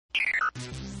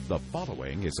The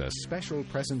following is a special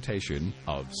presentation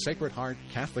of Sacred Heart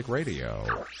Catholic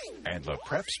Radio and the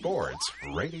Prep Sports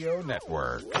Radio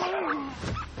Network.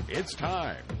 It's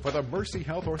time for the Mercy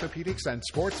Health Orthopedics and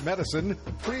Sports Medicine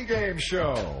pregame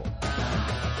show.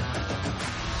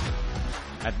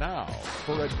 And now,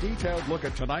 for a detailed look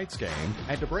at tonight's game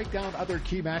and to break down other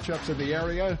key matchups in the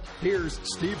area, here's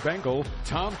Steve Bengal,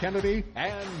 Tom Kennedy,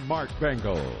 and Mark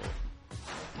Bengal.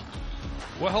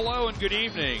 Well, hello and good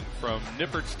evening from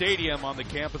Nippert Stadium on the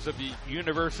campus of the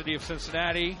University of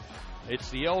Cincinnati.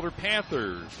 It's the Elder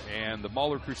Panthers and the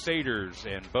Moeller Crusaders,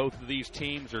 and both of these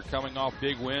teams are coming off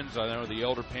big wins. I know the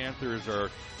Elder Panthers are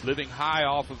living high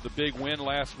off of the big win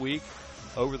last week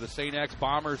over the St. X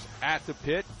Bombers at the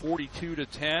pit,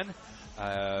 42-10.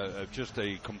 Just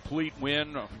a complete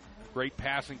win. Great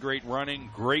passing, great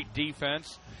running, great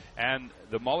defense. And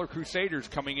the Moeller Crusaders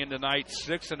coming in tonight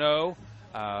 6-0.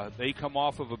 They come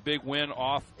off of a big win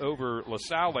over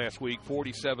LaSalle last week,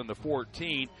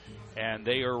 47-14, and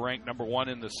they are ranked number one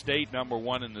in the state, number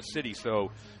one in the city.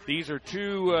 So these are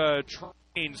two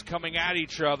trains coming at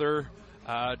each other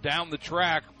down the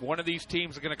track. One of these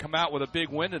teams is going to come out with a big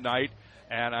win tonight,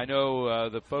 and I know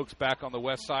the folks back on the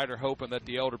west side are hoping that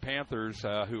the Elder Panthers,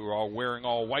 who are all wearing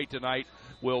all white tonight,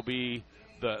 will be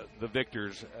the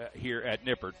victors here at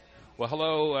Nippert. Well,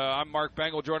 hello, I'm Mark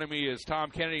Bengal. Joining me is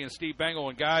Tom Kennedy and Steve Bengal.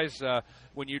 And, guys,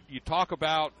 when you talk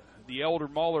about the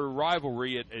Elder-Moeller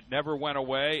rivalry, it never went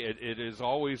away. It is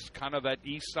always kind of that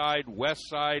east side, west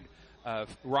side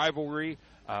rivalry.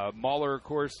 Moeller, of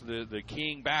course, the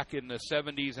king back in the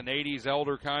 70s and 80s.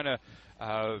 Elder kind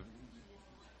of,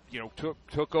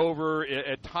 took over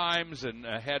at times and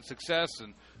had success.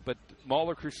 But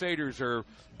Moeller Crusaders are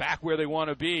back where they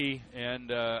want to be, and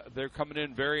they're coming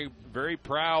in very, very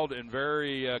proud and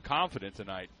very confident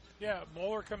tonight. Yeah,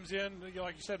 Moeller comes in,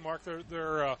 like you said, Mark,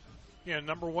 they're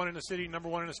number one in the city, number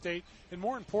one in the state, and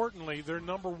more importantly, they're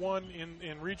number one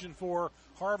in Region 4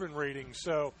 Harbin ratings.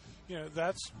 So,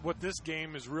 that's what this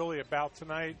game is really about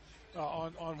tonight.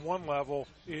 On one level,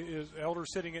 is Elder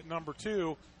sitting at number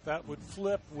 2. That would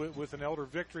flip with an Elder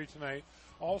victory tonight.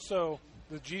 Also,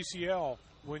 the GCL,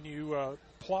 when you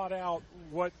plot out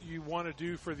what you want to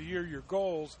do for the year, your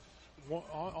goals,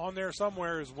 on there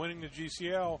somewhere is winning the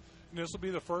GCL. And this will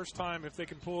be the first time, if they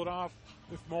can pull it off,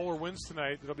 if Moeller wins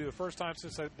tonight, it'll be the first time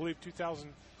since, I believe,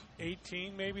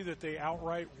 2018 maybe, that they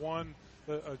outright won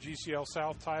a GCL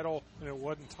South title and it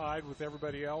wasn't tied with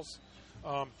everybody else.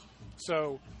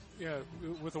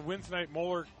 With a win tonight,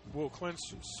 Moeller will clinch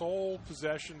sole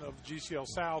possession of the GCL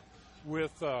South.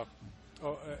 With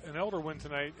an Elder win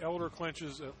tonight, Elder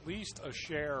clinches at least a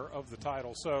share of the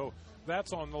title. So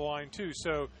that's on the line, too.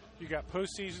 So you got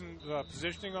postseason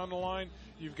positioning on the line.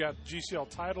 You've got GCL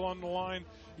title on the line.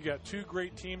 You got two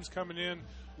great teams coming in,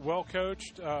 well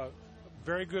coached,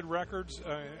 very good records.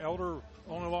 Elder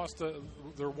only lost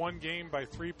their one game by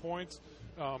 3 points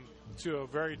to a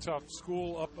very tough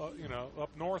school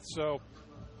up north. So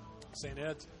St.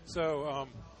 Ed's. So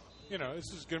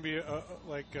this is going to be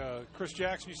like Chris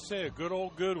Jackson used to say, a good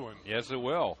old good one. Yes, it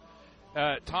will.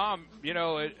 Tom,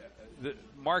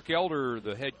 Mark Elder,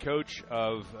 the head coach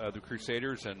of the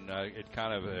Crusaders, and it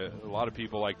kind of a lot of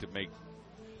people like to make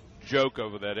joke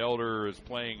of that Elder is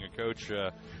playing a coach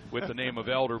with the name of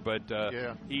Elder, but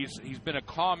he's been a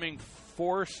calming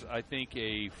force. I think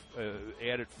a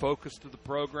added focus to the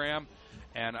program.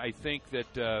 And I think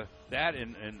that that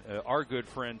and our good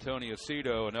friend Tony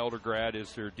Aceto, an Elder grad,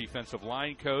 is their defensive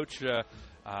line coach.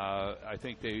 I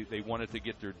think they wanted to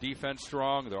get their defense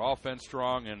strong, their offense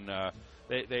strong, and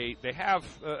they have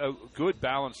a good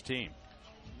balanced team.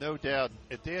 No doubt.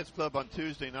 At Dance Club on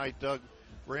Tuesday night, Doug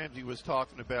Ramsey was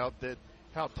talking about that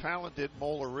how talented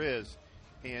Moeller is.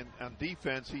 And on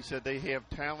defense, he said they have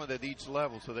talent at each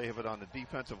level. So they have it on the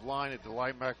defensive line, at the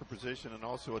linebacker position, and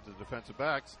also at the defensive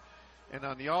backs. And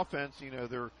on the offense,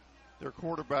 their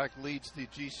quarterback leads the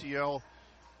GCL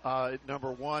at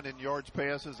number 1 in yards,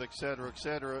 passes, et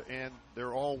cetera, and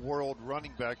they're all-world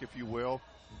running back, if you will.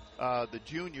 The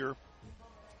junior,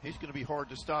 he's going to be hard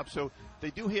to stop. So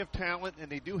they do have talent, and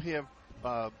they do have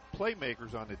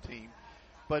playmakers on the team.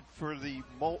 But for the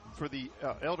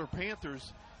Elder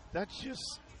Panthers, that's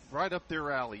just right up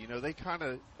their alley. They kind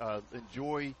of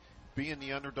enjoy being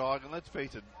the underdog. And let's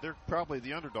face it, they're probably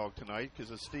the underdog tonight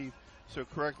because, as Steve so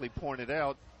correctly pointed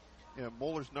out,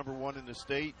 Moeller's number 1 in the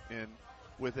state, and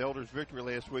with Elder's victory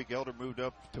last week, Elder moved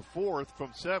up to 4th from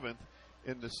 7th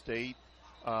in the state.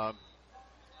 And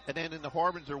then in the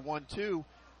Harbins are 1-2,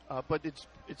 but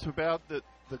it's about the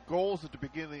goals at the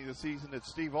beginning of the season that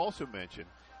Steve also mentioned.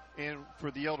 And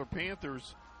for the Elder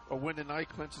Panthers, a win tonight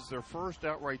clinches their first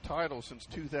outright title since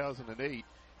 2008.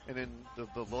 And then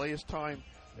the last time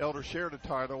Elder shared a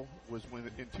title was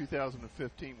in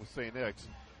 2015 with St. X.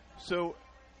 So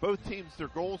both teams, their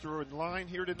goals are in line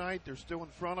here tonight. They're still in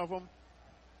front of them.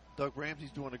 Doug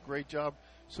Ramsey's doing a great job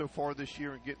so far this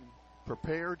year in getting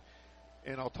prepared.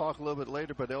 And I'll talk a little bit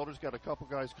later, but Elder's got a couple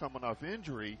guys coming off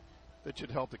injury that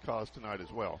should help the cause tonight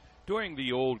as well. Doing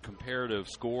the old comparative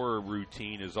score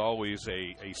routine is always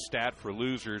a stat for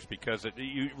losers because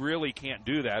you really can't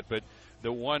do that. But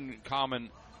the one common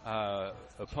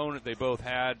opponent they both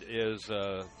had is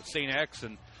St. X,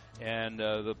 and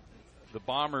the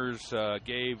Bombers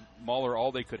gave Moeller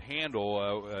all they could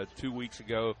handle 2 weeks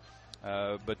ago.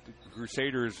 But the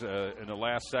Crusaders in the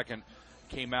last second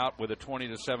came out with a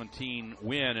 20-17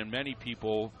 win, and many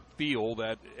people feel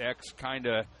that X kind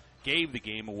of gave the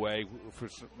game away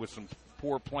with some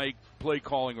poor play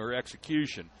calling or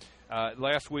execution.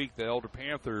 Last week, the Elder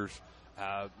Panthers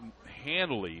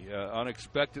handily,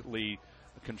 unexpectedly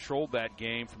controlled that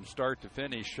game from start to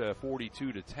finish,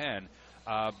 42-10.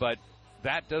 But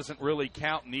that doesn't really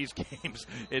count in these games.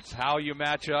 It's how you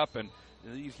match up, and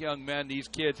these young men, these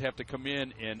kids have to come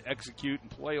in and execute and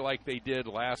play like they did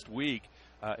last week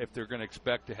if they're going to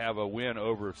expect to have a win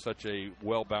over such a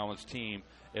well-balanced team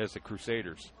as the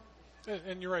Crusaders.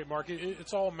 And you're right, Mark.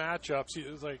 It's all matchups.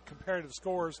 It's like comparative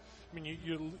scores. I mean,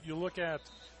 you look at,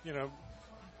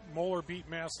 Moeller beat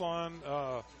Massillon,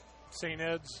 St.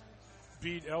 Ed's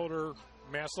beat Elder,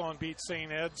 Massillon beat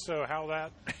St. Ed. So how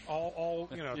that all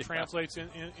yeah. translates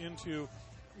into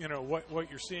what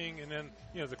you're seeing, and then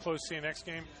the close St. X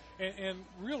game, and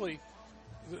really,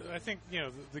 I think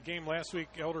the game last week,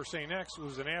 Elder St. X,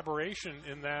 was an aberration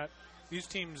in that these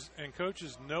teams and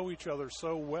coaches know each other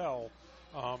so well.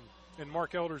 And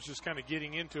Mark Elder's just kind of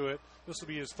getting into it. This will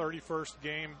be his 31st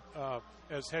game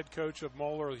as head coach of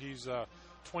Moeller. He's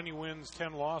 20 wins,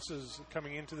 10 losses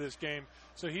coming into this game.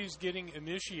 So he's getting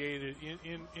initiated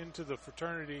into the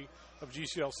fraternity of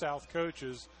GCL South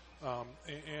coaches.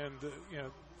 The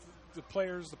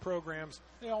players, the programs,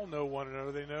 they all know one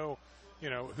another. They know,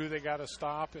 who they got to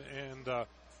stop. And,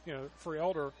 for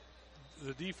Elder,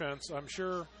 the defense, I'm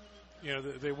sure,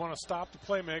 they want to stop the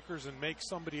playmakers and make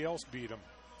somebody else beat them.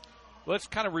 Let's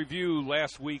kind of review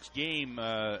last week's game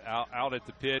out at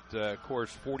the pit. Of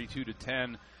course,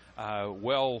 42-10,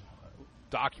 well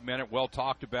documented, well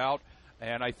talked about,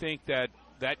 and I think that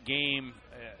game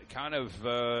kind of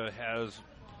has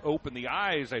opened the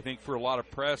eyes, I think, for a lot of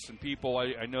press and people.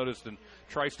 I noticed in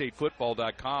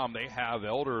TriStateFootball.com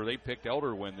they picked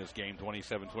Elder to win this game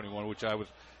 27-21, which I was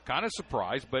kind of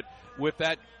surprised. But with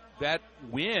that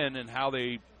win and how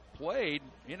they played,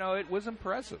 it was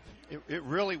impressive. It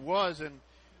really was, and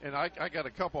I got a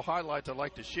couple highlights I'd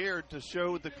like to share to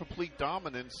show the complete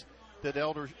dominance that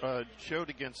Elder showed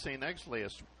against St. X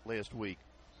last week.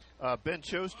 Ben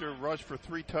Schuster rushed for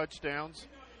 3 touchdowns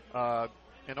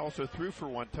and also threw for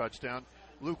 1 touchdown.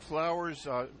 Luke Flowers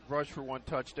rushed for 1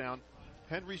 touchdown.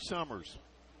 Henry Summers,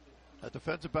 a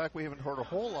defensive back we haven't heard a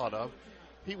whole lot of,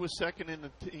 he was second in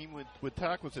the team with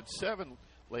tackles at 7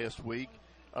 last week.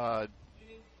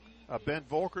 Ben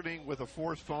Volkerding with a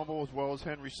forced fumble, as well as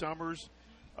Henry Summers.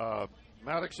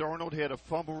 Maddox Arnold had a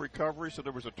fumble recovery, so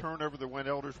there was a turnover that went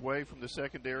Elder's way from the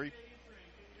secondary.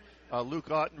 Luke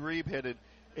Ottenreeb had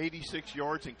 86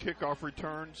 yards in kickoff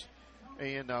returns.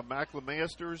 And Mac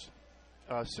LeMasters,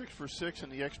 6 for 6 in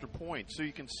the extra point. So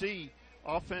you can see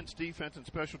offense, defense, and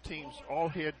special teams all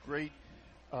had great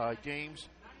games.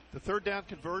 The third down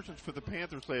conversions for the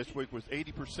Panthers last week was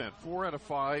 80%, 4 out of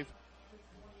 5.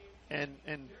 And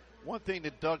one thing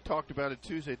that Doug talked about at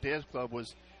Tuesday at Dad's Club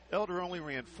was Elder only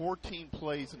ran 14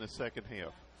 plays in the second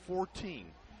half. 14.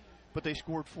 But they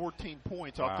scored 14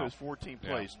 points off those 14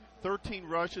 plays. 13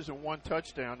 rushes and 1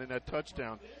 touchdown, and that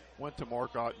touchdown went to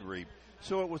Mark Ottenreeb.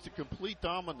 So it was a complete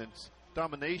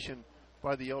domination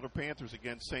by the Elder Panthers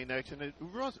against St. X, and it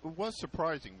was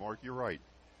surprising, Mark. You're right.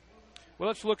 Well,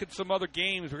 let's look at some other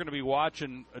games we're going to be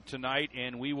watching tonight,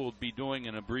 and we will be doing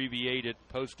an abbreviated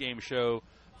post-game show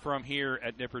from here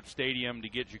at Nippert Stadium to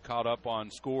get you caught up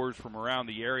on scores from around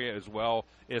the area as well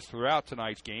as throughout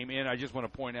tonight's game. And I just want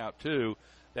to point out, too,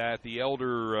 that the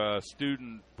Elder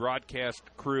student broadcast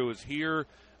crew is here.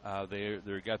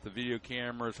 They've got the video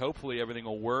cameras. Hopefully everything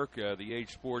will work. The H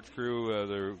Sports crew,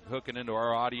 they're hooking into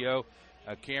our audio.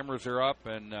 Cameras are up,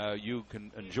 and you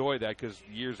can enjoy that because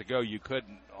years ago you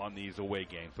couldn't on these away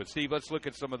games. But, Steve, let's look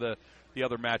at some of the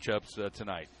other matchups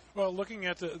tonight. Well, looking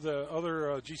at the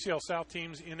other GCL South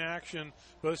teams in action,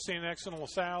 both St. X and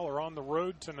LaSalle are on the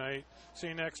road tonight.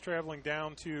 St. X traveling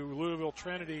down to Louisville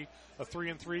Trinity, a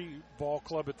 3-3 ball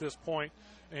club at this point,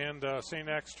 and St.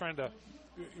 X trying to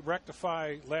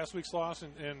rectify last week's loss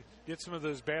and get some of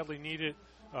those badly needed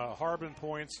Harbin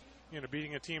points,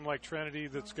 beating a team like Trinity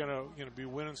that's going to be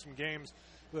winning some games.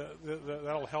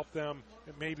 That'll help them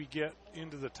maybe get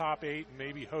into the top 8 and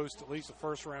maybe host at least a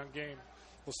first-round game.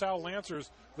 LaSalle Lancers,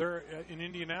 they're in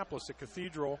Indianapolis at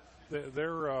Cathedral.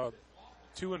 They're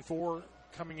 2-4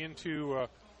 coming into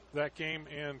that game,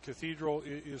 and Cathedral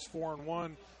is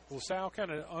 4-1. LaSalle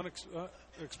kind of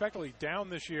unexpectedly down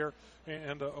this year,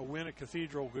 and a win at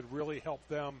Cathedral could really help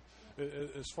them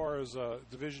as far as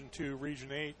Division II,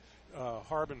 Region 8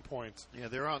 Harbin points. Yeah,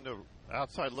 they're on the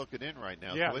outside looking in right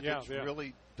now. Yeah, so it's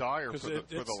really dire for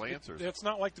the Lancers. It's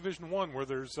not like Division I where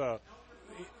there's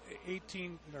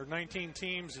 18 or 19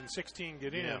 teams and 16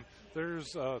 get in.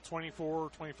 There's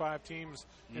 24, 25 teams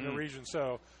in the region.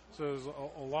 So there's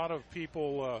a lot of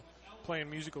people playing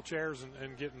musical chairs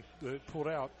and getting pulled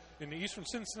out. In the Eastern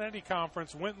Cincinnati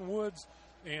Conference, Winton Woods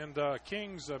and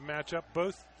Kings match up.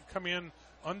 Both come in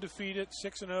undefeated,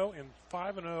 6-0 and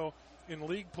 5-0 in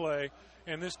league play,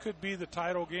 and this could be the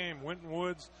title game. Winton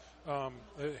Woods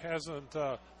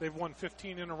they've won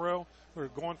 15 in a row. They're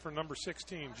going for number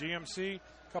 16. GMC, a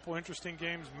couple interesting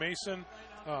games. Mason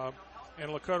and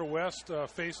Lakota West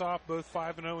face off, both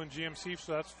 5-0 in GMC,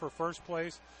 so that's for first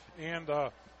place. And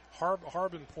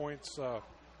Harbin points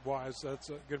wise, that's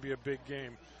going to be a big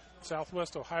game.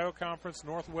 Southwest Ohio Conference,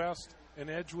 Northwest and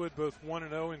Edgewood both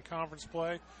 1-0 in conference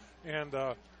play. And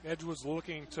Edgewood's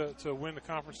looking to win the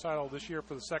conference title this year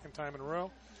for the second time in a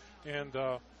row. And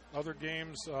other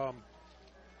games,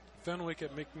 Fenwick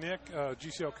at McNick,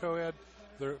 GCL Co-Ed,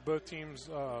 both teams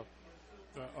or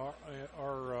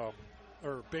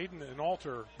Baden and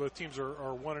Alter, both teams are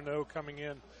 1-0 coming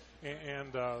in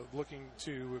and looking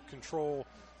to control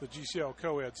the GCL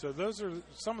Co-Ed. So those are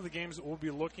some of the games that we'll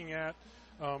be looking at.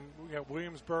 We got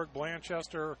Williamsburg,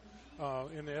 Blanchester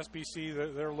in the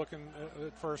SBC. They're looking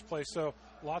at first place. So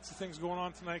lots of things going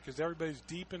on tonight because everybody's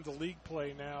deep into league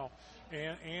play now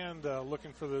and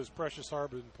looking for those precious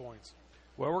Harbin points.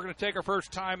 Well, we're going to take our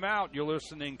first time out. You're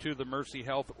listening to the Mercy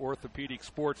Health Orthopedic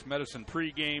Sports Medicine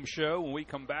pregame show. When we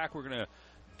come back, we're going to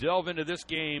delve into this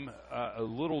game a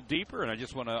little deeper, and I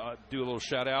just want to do a little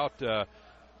shout-out. The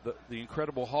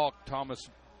Incredible Hulk, Thomas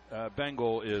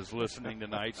Bengal, is listening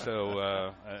tonight,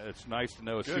 so it's nice to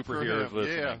know a superhero is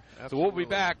listening. Yeah, so we'll be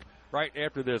back right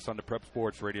after this on the Prep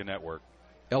Sports Radio Network.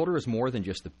 Elder is more than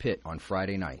just the pit on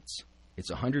Friday nights.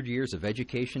 It's 100 years of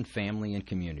education, family, and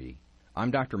community. I'm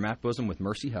Dr. Matt Bosom with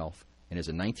Mercy Health, and as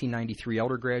a 1993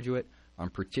 Elder graduate, I'm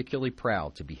particularly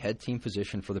proud to be head team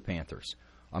physician for the Panthers.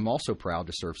 I'm also proud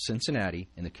to serve Cincinnati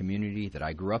and the community that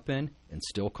I grew up in and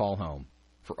still call home.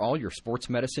 For all your sports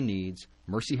medicine needs,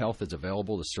 Mercy Health is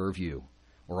available to serve you.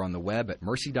 Or on the web at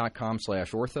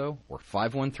mercy.com/ortho or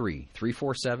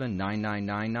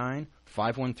 513-347-9999,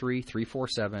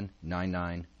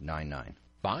 513-347-9999.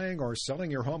 Buying or selling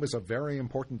your home is a very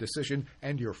important decision,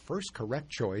 and your first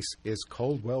correct choice is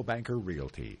Coldwell Banker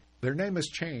Realty. Their name has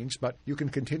changed, but you can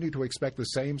continue to expect the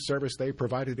same service they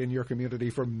provided in your community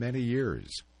for many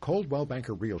years. Coldwell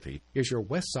Banker Realty is your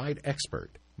West Side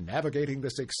expert. Navigating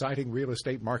this exciting real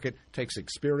estate market takes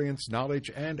experience, knowledge,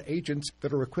 and agents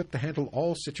that are equipped to handle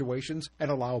all situations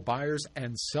and allow buyers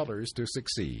and sellers to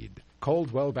succeed.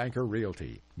 Coldwell Banker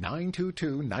Realty,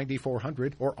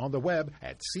 922-9400 or on the web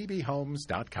at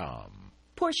cbhomes.com.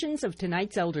 Portions of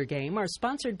tonight's Elder Game are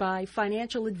sponsored by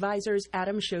financial advisors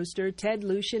Adam Schuster, Ted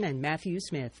Lucian, and Matthew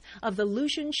Smith of the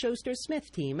Lucian Schuster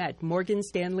Smith team at Morgan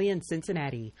Stanley in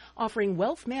Cincinnati, offering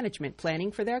wealth management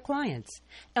planning for their clients.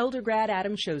 Elder grad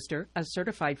Adam Schuster, a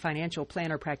certified financial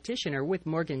planner practitioner with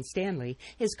Morgan Stanley,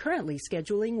 is currently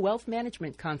scheduling wealth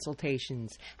management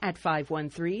consultations at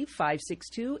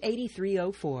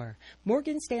 513-562-8304.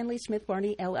 Morgan Stanley Smith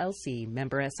Barney LLC,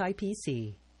 member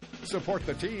SIPC. Support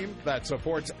the team that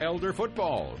supports Elder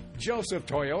football. Joseph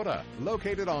Toyota,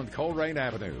 located on Colerain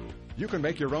Avenue. You can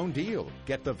make your own deal,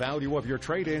 get the value of your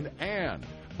trade-in, and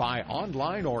buy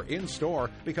online or in-store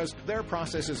because their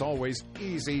process is always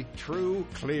easy, true,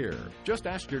 clear. Just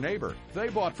ask your neighbor. They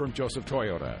bought from Joseph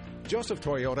Toyota. Joseph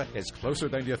Toyota is closer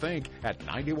than you think at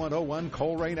 9101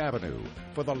 Colerain Avenue.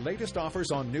 For the latest offers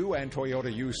on new and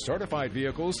Toyota used certified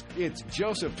vehicles, it's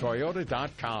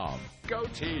josephtoyota.com. Go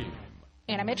team!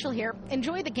 Anna Mitchell here.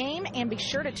 Enjoy the game and be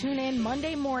sure to tune in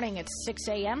Monday morning at 6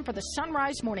 a.m. for the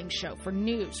Sunrise Morning Show for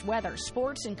news, weather,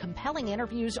 sports, and compelling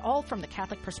interviews, all from the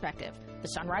Catholic perspective. The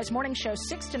Sunrise Morning Show,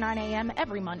 6 to 9 a.m.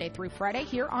 every Monday through Friday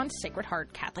here on Sacred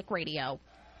Heart Catholic Radio.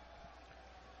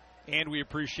 And we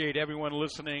appreciate everyone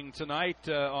listening tonight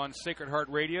on Sacred Heart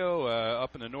Radio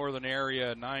up in the northern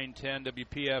area, 910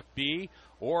 WPFB,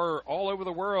 or all over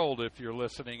the world if you're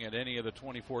listening at any of the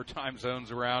 24 time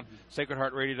zones around,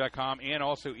 sacredheartradio.com and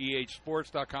also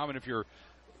ehsports.com. And if you're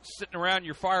sitting around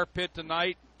your fire pit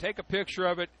tonight, take a picture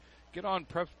of it. Get on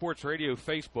Prep Sports Radio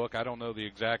Facebook. I don't know the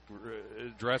exact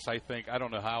address, I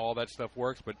don't know how all that stuff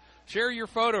works, but share your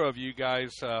photo of you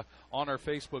guys on our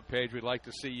Facebook page. We'd like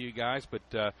to see you guys.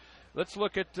 But let's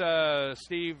look at,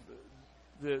 Steve,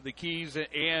 the keys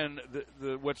and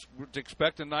what's to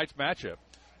expect in tonight's matchup.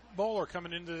 Moeller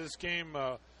coming into this game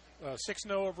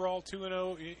 6-0 overall,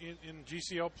 2-0 in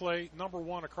GCL play, number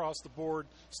one across the board,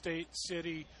 state,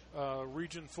 city,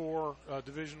 Region 4,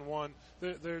 Division 1.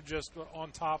 They're just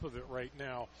on top of it right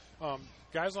now.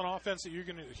 Guys on offense that you're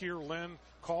going to hear Len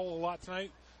call a lot tonight,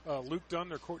 Luke Dunn,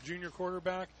 their junior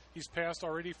quarterback, he's passed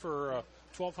already for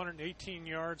 1,218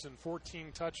 yards and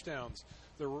 14 touchdowns.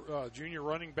 The junior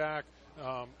running back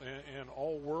and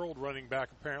all-world running back,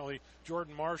 apparently,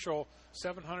 Jordan Marshall,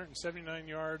 779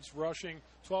 yards rushing,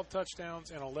 12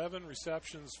 touchdowns, and 11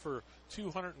 receptions for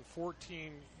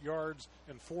 214 yards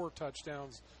and 4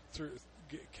 touchdowns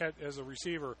as a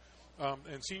receiver.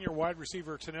 And senior wide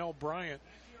receiver Tennell Bryant,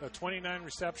 29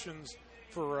 receptions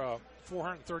for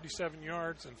 437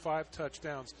 yards and 5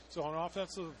 touchdowns. So on the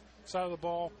offensive side of the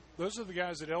ball, those are the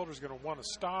guys that Elder's going to want to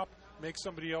stop, make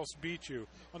somebody else beat you.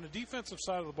 On the defensive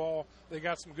side of the ball, they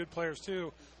got some good players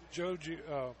too. Joe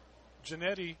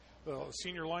Giannetti, the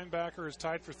senior linebacker, is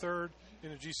tied for third in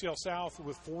the GCL South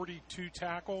with 42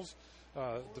 tackles.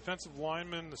 Defensive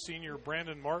lineman, the senior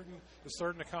Brandon Martin, is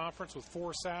third in the conference with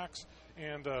 4 sacks.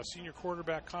 And senior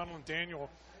quarterback Conlon Daniel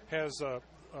has a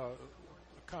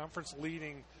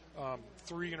conference-leading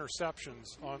 3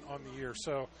 interceptions on the year.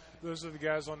 So those are the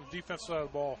guys on the defensive side of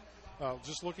the ball.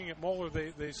 Just looking at Moeller,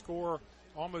 they score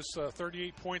almost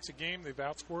 38 points a game. They've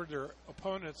outscored their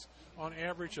opponents on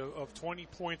average of 20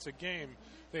 points a game.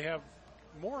 They have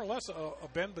more or less a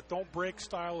bend but don't break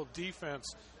style of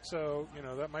defense. So,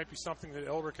 that might be something that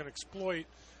Elder can exploit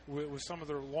with some of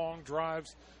their long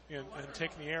drives and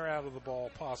taking the air out of the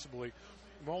ball possibly.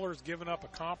 Moeller's given up a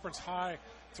conference high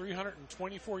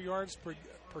 324 yards per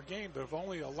game, but have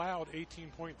only allowed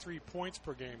 18.3 points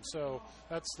per game. So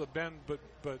that's the bend but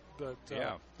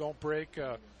don't break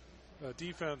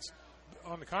defense.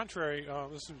 On the contrary,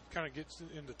 this kind of gets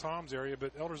into Tom's area,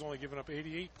 but Elder's only given up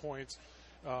 88 points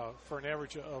for an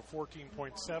average of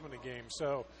 14.7 a game.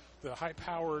 So the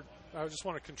high-powered, I just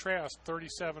want to contrast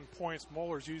 37 points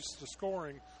Moeller's used to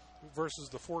scoring versus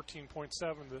the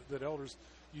 14.7 that Elder's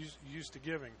used to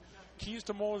giving. Keys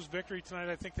to Moeller's victory tonight,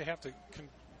 I think they have to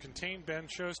contain Ben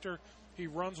Schuster. He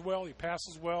runs well, he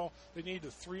passes well. They need to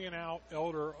 3-and-out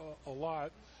Elder a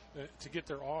lot to get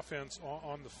their offense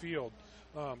on the field.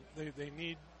 They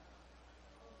need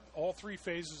all 3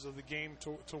 phases of the game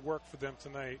to work for them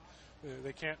tonight.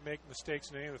 They can't make mistakes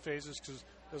in any of the phases because,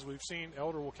 as we've seen,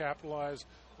 Elder will capitalize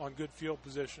on good field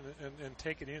position and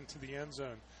take it into the end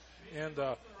zone. And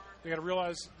they got to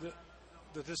realize that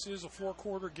this is a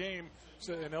 4-quarter game,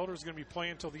 and Elder's going to be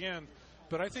playing until the end.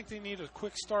 But I think they need a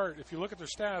quick start. If you look at their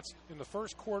stats, in the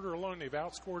first quarter alone, they've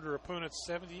outscored their opponents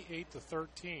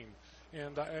 78-13.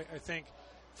 And I think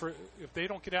if they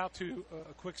don't get out to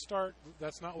a quick start,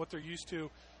 that's not what they're used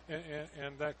to,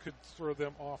 and that could throw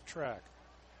them off track.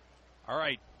 All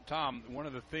right, Tom, one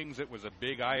of the things that was a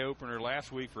big eye-opener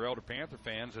last week for Elder Panther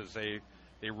fans is they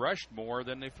rushed more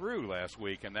than they threw last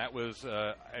week, and that was,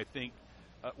 I think,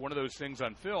 one of those things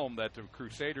on film that the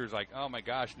Crusaders, like, oh, my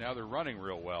gosh, now they're running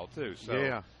real well, too. So,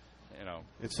 yeah.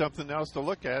 It's something else to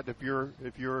look at if you're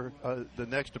the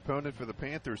next opponent for the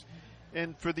Panthers.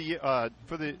 And for the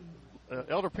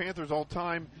Elder Panthers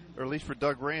all-time, or at least for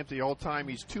Doug Ramsey all-time,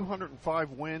 he's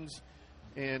 205 wins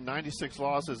and 96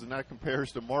 losses, and that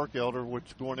compares to Mark Elder, which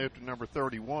is going after number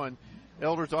 31.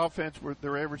 Elder's offense,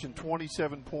 they're averaging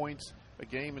 27 points a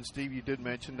game, and Steve, you did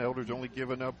mention Elder's only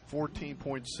given up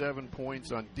 14.7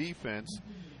 points on defense.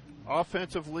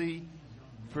 Offensively,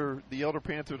 for the Elder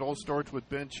Panthers, it all starts with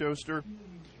Ben Schuster.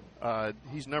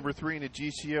 He's number 3 in the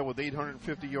GCL with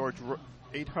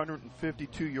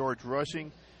 852 yards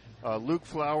rushing. Luke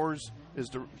Flowers is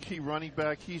the key running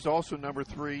back. He's also number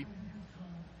 3.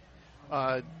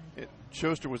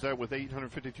 Schuster was out with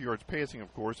 852 yards passing,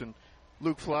 of course, and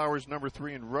Luke Flowers, number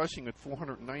 3 in rushing at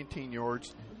 419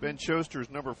 yards. Ben Schuster is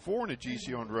number 4 in the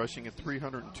GCL in rushing at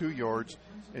 302 yards.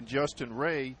 And Justin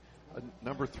Ray,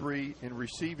 number 3 in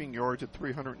receiving yards at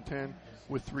 310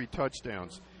 with 3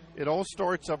 touchdowns. It all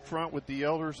starts up front with the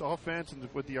Elders offense and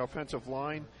with the offensive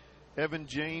line. Evan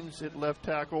James at left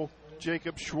tackle,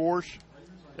 Jacob Schwartz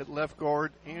at left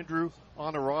guard, Andrew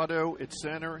Honorado at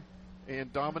center,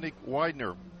 and Dominic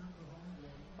Widener.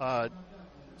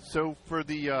 So for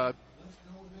the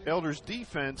Elders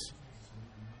defense,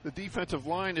 the defensive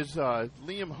line is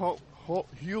Liam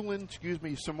Hewlin,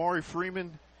 Samari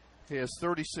Freeman, has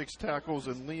 36 tackles,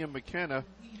 and Liam McKenna.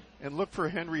 And look for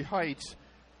Henry Heights,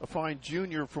 a fine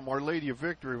junior from Our Lady of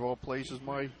Victory, of all places,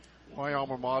 my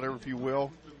alma mater, if you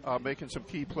will, making some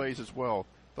key plays as well.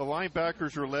 The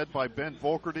linebackers are led by Ben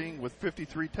Volkerding with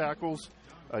 53 tackles.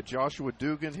 Joshua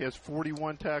Dugan has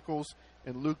 41 tackles,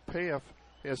 and Luke Paff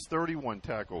has 31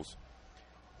 tackles.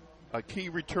 A key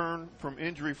return from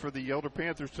injury for the Elder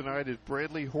Panthers tonight is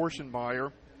Bradley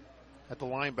Horsenmeyer at the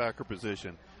linebacker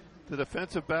position. The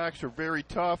defensive backs are very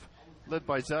tough, led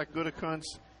by Zach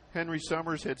Goodekunst. Henry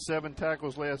Summers had 7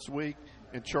 tackles last week,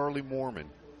 and Charlie Moorman.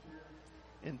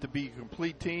 And to be a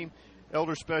complete team,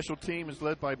 Elder Special Team is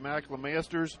led by Mac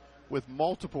LeMasters with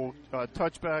multiple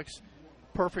touchbacks,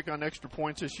 perfect on extra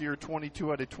points this year,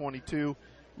 22 out of 22.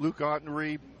 Luke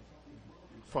Ottenreed,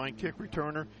 fine kick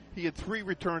returner. He had 3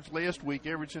 returns last week,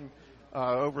 averaging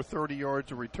over 30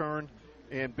 yards a return.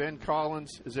 And Ben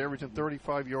Collins is averaging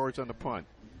 35 yards on the punt.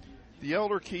 The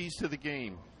Elder keys to the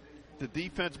game. The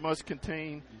defense must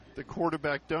contain the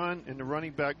quarterback Dunn and the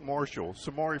running back Marshall.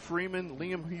 Samari Freeman,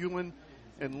 Liam Hewlin,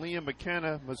 and Liam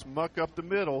McKenna must muck up the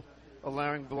middle,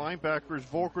 allowing the linebackers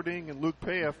Volkerding and Luke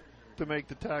Paff to make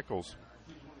the tackles.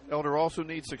 Elder also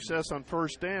needs success on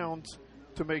first downs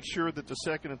to make sure that the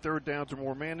second and third downs are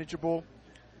more manageable.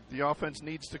 The offense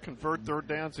needs to convert third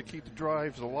downs to keep the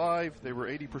drives alive. They were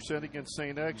 80% against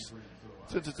St. X.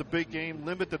 Since it's a big game,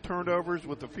 limit the turnovers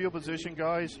with the field position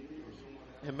guys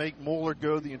and make Moeller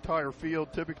go the entire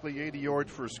field, typically 80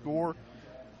 yards for a score.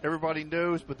 Everybody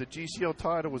knows, but the GCL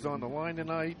title was on the line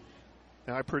tonight,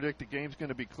 and I predict the game's going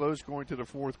to be close going to the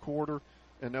fourth quarter,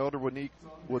 and Elder would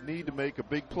need to make a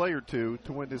big play or two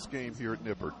to win this game here at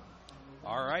Nippert.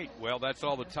 All right, well, that's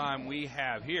all the time we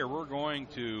have here. We're going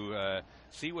to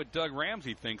see what Doug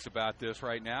Ramsey thinks about this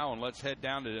right now, and let's head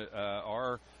down to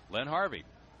our Len Harvey.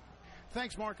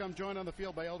 Thanks, Mark. I'm joined on the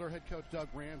field by Elder head coach Doug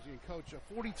Ramsey. And, Coach,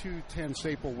 a 42-10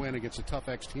 staple win against a tough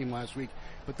X team last week.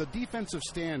 But the defensive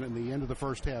stand in the end of the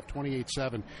first half,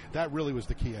 28-7, that really was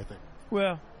the key, I think.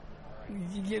 Well,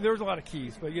 yeah, there was a lot of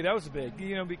keys. But, yeah, that was big,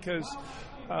 because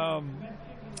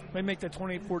they make that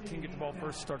 28-14, get the ball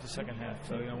first, start the second half.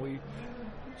 So,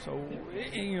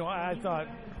 I thought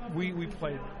we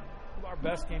played our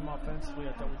best game offensively.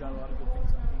 I thought we got a lot of good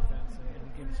things on defense.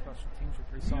 And again, the special teams were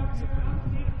pretty solid.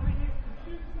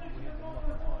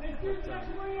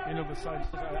 Besides,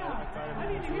 I thought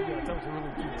everything was really good. I thought it was a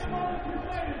really good team.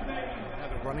 Yeah,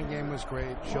 the running game was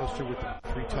great. Schuster with the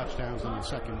 3 touchdowns in the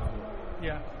second.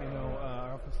 Yeah,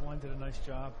 our offensive line did a nice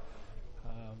job.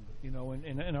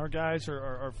 And our guys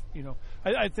are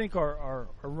I think our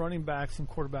running backs and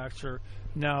quarterbacks are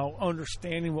now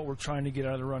understanding what we're trying to get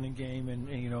out of the running game, and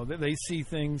they see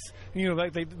things.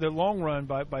 Like the long run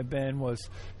by Ben was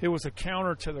a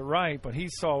counter to the right, but he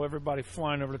saw everybody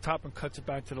flying over the top and cuts it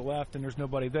back to the left, and there's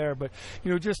nobody there. But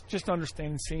just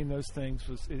understanding, seeing those things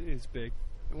is big.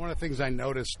 And one of the things I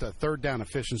noticed, third down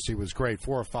efficiency was great,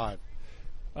 4 or 5.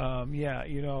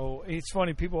 It's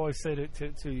funny. People always say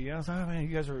to you, I was like, oh, man,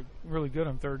 you guys are really good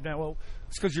on third down. Well,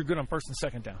 it's because you're good on first and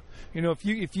second down. If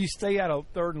you stay out of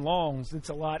third and longs, it's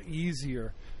a lot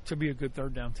easier to be a good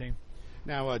third down team.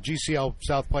 Now, GCL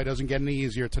South Play doesn't get any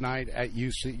easier tonight at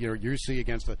UC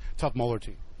against a tough Moeller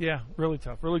team. Yeah, really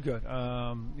tough, really good.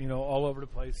 All over the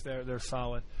place. They're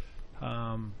solid.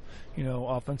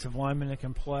 Offensive linemen that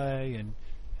can play, and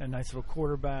a nice little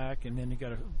quarterback, and then you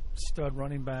got a stud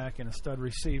running back and a stud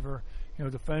receiver.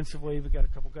 Defensively, we got a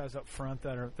couple guys up front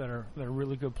that are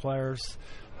really good players.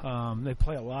 They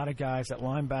play a lot of guys at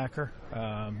linebacker,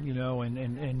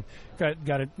 and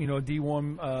got a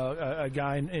D1 a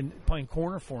guy in playing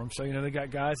corner for them. So they got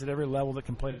guys at every level that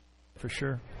can play for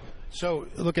sure. So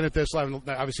looking at this,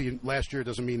 obviously last year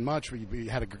doesn't mean much. We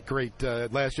had a great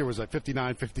last year was at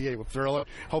 59-58 with Thriller.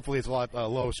 Hopefully it's a lot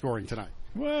low scoring tonight.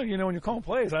 Well, when you're calling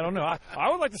plays, I don't know. I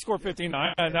would like to score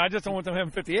 59, and I just don't want them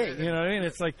having 58. You know what I mean?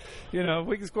 It's like, if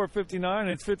we can score 59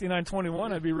 and it's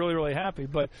 59-21, I'd be really, really happy.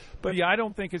 But yeah, I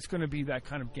don't think it's going to be that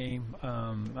kind of game.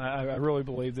 I really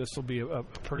believe this will be a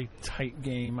pretty tight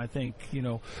game. I think,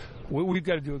 we've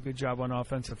got to do a good job on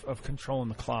offense of controlling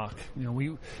the clock.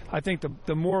 I think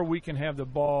the more we can have the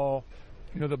ball,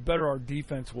 the better our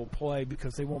defense will play,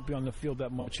 because they won't be on the field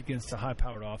that much against a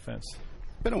high-powered offense.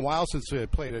 Been a while since we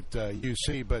played at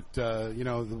UC, but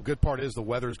the good part is the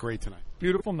weather's great tonight.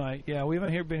 Beautiful night. Yeah, we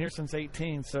haven't been here since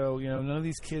 18, so none of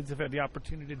these kids have had the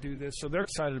opportunity to do this, so they're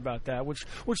excited about that, which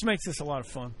makes this a lot of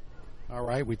fun. All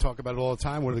right, we talk about it all the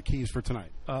time. What are the keys for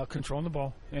tonight? Controlling the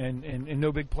ball and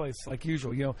no big plays like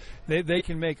usual. They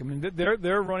can make them. And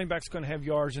their running back's going to have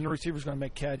yards, and the receiver's going to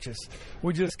make catches.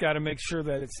 We just got to make sure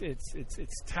that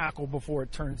it's tackled before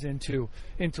it turns into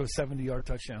a 70-yard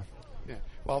touchdown. Yeah.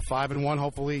 Well, 5-1,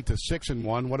 hopefully to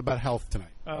 6-1. What about health tonight?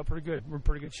 Pretty good. We're in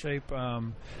pretty good shape.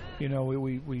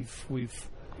 We've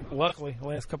luckily the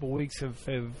last couple of weeks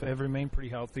have remained pretty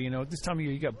healthy. This time of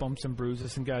year you got bumps and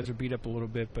bruises, and guys are beat up a little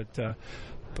bit, but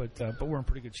we're in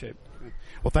pretty good shape.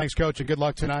 Well, thanks, Coach, and good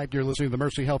luck tonight. You're listening to the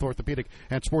Mercy Health Orthopedic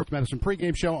and Sports Medicine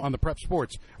pregame show on the Prep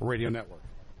Sports Radio Network.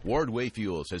 Wardway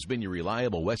Fuels has been your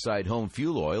reliable Westside home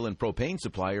fuel oil and propane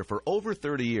supplier for over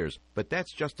 30 years. But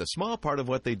that's just a small part of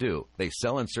what they do. They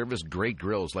sell and service great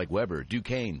grills like Weber,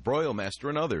 Duquesne, Broilmaster,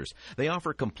 and others. They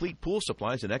offer complete pool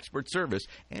supplies and expert service.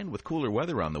 And with cooler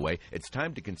weather on the way, it's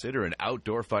time to consider an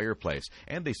outdoor fireplace.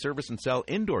 And they service and sell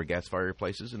indoor gas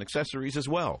fireplaces and accessories as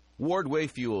well. Wardway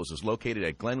Fuels is located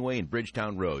at Glenway and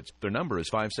Bridgetown Roads. Their number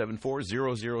is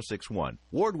 574-0061.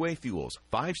 Wardway Fuels,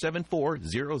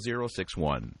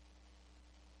 574-0061.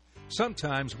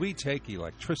 Sometimes we take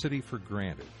electricity for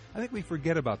granted. I think we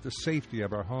forget about the safety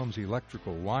of our home's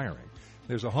electrical wiring.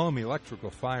 There's a home electrical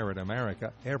fire in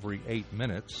America every 8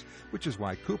 minutes, which is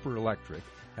why Cooper Electric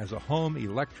has a home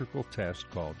electrical test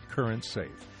called Current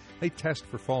Safe. They test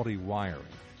for faulty wiring,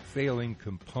 failing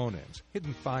components,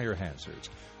 hidden fire hazards.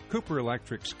 Cooper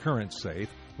Electric's Current Safe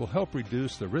will help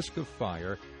reduce the risk of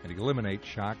fire and eliminate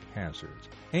shock hazards.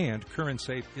 And Current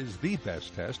Safe is the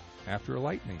best test after a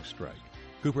lightning strike.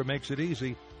 Cooper makes it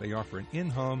easy. They offer an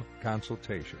in-home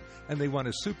consultation, and they won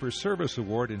a Super Service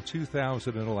Award in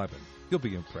 2011. You'll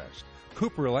be impressed.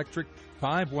 Cooper Electric,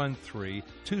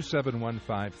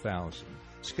 513-271-5000.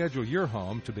 Schedule your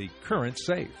home to be Current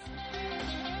Safe.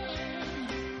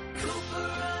 Cooper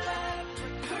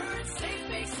Electric, Current Safe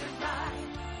makes it right.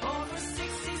 Over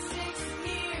 66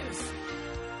 years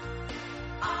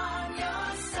on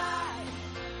your side.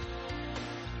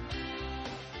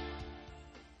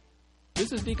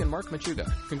 This is Deacon Mark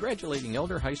Machuga, congratulating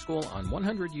Elder High School on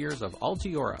 100 years of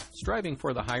Altiora, striving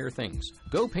for the higher things.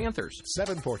 Go Panthers!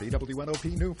 740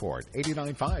 WNOP Newport,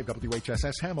 89.5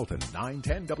 WHSS Hamilton,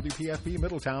 910 WPFB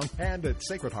Middletown, and at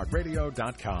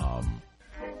sacredheartradio.com.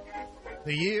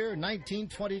 The year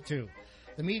 1922.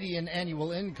 The median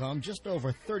annual income just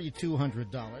over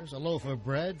 $3,200. A loaf of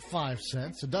bread, 5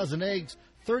 cents. A dozen eggs,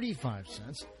 35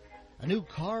 cents. A new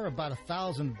car, about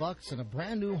 $1,000, and a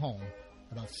brand new home,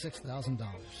 about $6,000.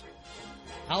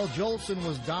 Al Jolson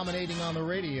was dominating on the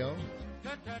radio.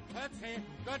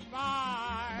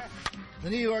 Goodbye. The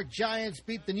New York Giants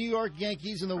beat the New York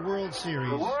Yankees in the World Series.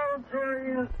 The World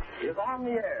Series is on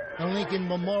the air. The Lincoln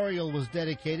Memorial was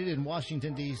dedicated in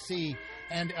Washington, D.C.,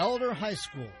 and Elder High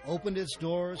School opened its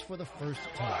doors for the first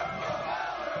time.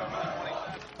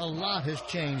 A lot has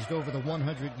changed over the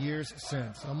 100 years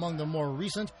since. Among the more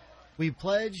recent, we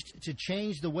pledged to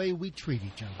change the way we treat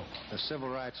each other. The Civil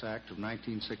Rights Act of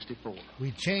 1964.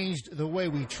 We changed the way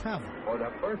we travel. For the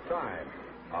first time,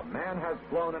 a man has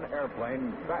flown an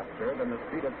airplane faster than the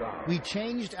speed of sound. We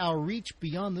changed our reach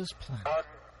beyond this planet.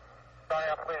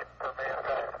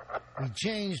 We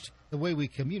changed the way we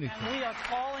communicate. And we are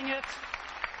calling it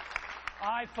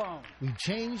iPhone. We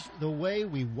changed the way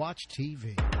we watch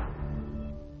TV.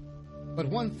 But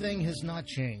one thing has not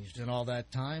changed in all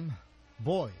that time.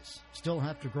 Boys still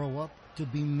have to grow up to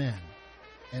be men,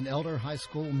 and Elder High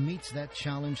School meets that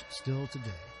challenge still today.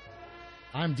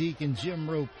 I'm Deacon Jim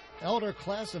Roop, Elder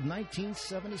Class of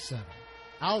 1977.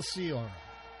 Altiora.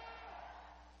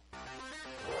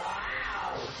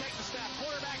 Takes a step,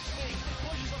 quarterback sneak,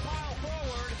 pushes the pile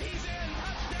forward. He's in,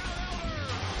 touchdown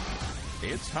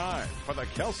Elder. It's time for the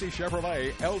Kelsey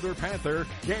Chevrolet Elder Panther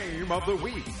Game of the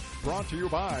Week. Brought to you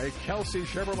by Kelsey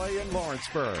Chevrolet in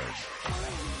Lawrenceburg.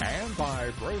 And by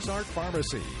Brosart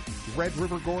Pharmacy, Red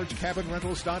River Gorge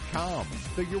CabinRentals.com,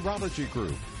 the Urology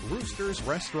Group, Rooster's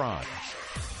Restaurant,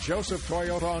 Joseph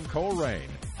Toyota on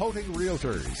Coleraine, Hoting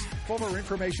Realtors, Fuller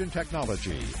Information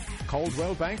Technology,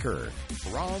 Coldwell Banker,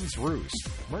 Bronze Roost,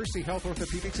 Mercy Health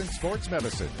Orthopedics and Sports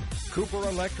Medicine, Cooper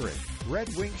Electric,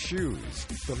 Red Wing Shoes,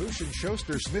 Solution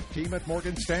Schuster Smith Team at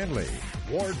Morgan Stanley,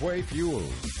 Wardway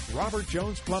Fuels, Robert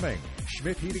Jones Plumbing,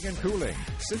 Schmidt Heating and Cooling,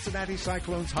 Cincinnati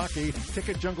Cyclones Hockey,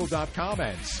 TicketJungle.com,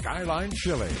 and Skyline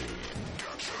Chili.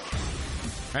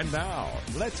 And now,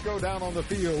 let's go down on the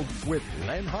field with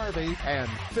Len Harvey and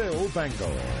Phil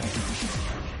Bengal.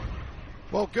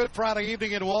 Well, good Friday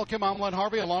evening and welcome. I'm Len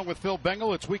Harvey along with Phil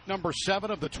Bengal. It's week number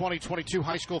 7 of the 2022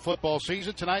 high school football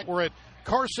season. Tonight we're at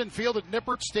Carson Field at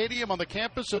Nippert Stadium on the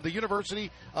campus of the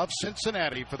University of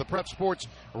Cincinnati for the Prep Sports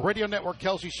Radio Network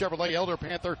Kelsey Chevrolet Elder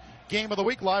Panther Game of the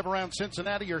Week live around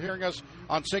Cincinnati. You're hearing us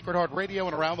on Sacred Heart Radio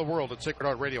and around the world at Sacred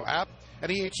Heart Radio app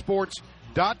and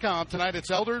EHSports.com. Tonight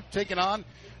it's Elder taking on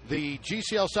The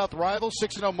GCL South rivals,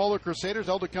 6-0 Moeller Crusaders.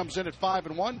 Elder comes in at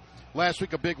 5-1. Last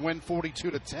week, a big win,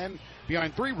 42-10,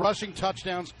 behind 3 rushing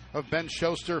touchdowns of Ben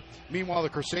Schuster. Meanwhile, the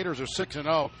Crusaders are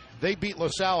 6-0. They beat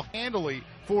LaSalle handily,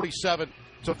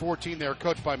 47-14. They are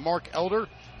coached by Mark Elder,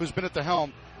 who's been at the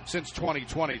helm since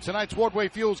 2020. Tonight's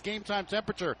Wardway Fuels game time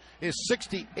temperature is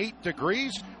 68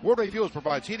 degrees. Wardway Fuels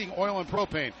provides heating, oil, and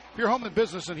propane for your home and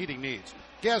business and heating needs.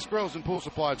 Gas grills and pool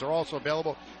supplies are also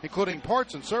available, including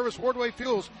parts and service. Wardway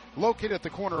Fuels, located at the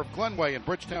corner of Glenway and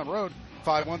Bridgetown Road,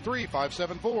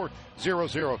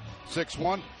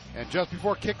 513-574-0061. And just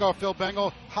before kickoff, Phil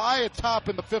Bengal, high atop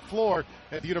in the 5th floor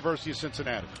at the University of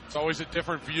Cincinnati. It's always a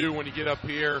different view when you get up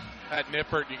here at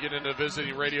Nippert. You get into a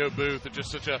visiting radio booth. It's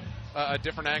just such a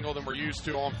different angle than we're used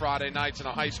to on Friday nights in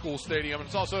a high school stadium. And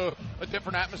it's also a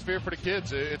different atmosphere for the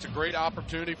kids. It's a great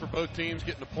opportunity for both teams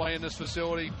getting to play in this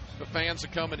facility. The fans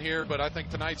that come in here, but I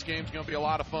think tonight's game is going to be a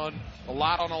lot of fun. A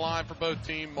lot on the line for both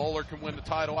teams. Moeller can win the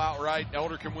title outright.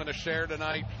 Elder can win a share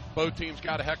tonight. Both teams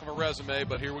got a heck of a resume,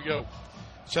 but here we go.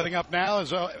 Setting up now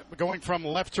is going from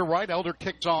left to right. Elder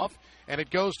kicks off, and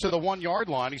it goes to the 1-yard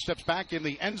line. He steps back in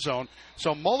the end zone.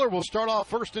 So Moeller will start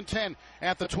off 1st and 10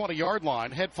 at the 20-yard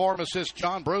line. Head pharmacist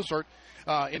John Brosart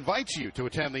invites you to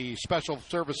attend the special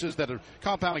services that are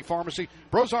compounding pharmacy.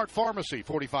 Brosart Pharmacy,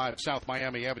 45 South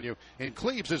Miami Avenue in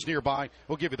Cleves is nearby.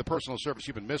 We'll give you the personal service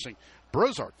you've been missing.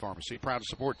 Brosart Pharmacy, proud to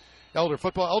support Elder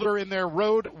football. Elder in their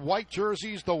road white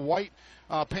jerseys, the white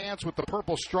pants with the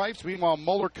purple stripes. Meanwhile,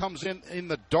 Moeller comes in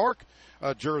the dark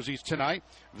jerseys tonight.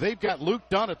 They've got Luke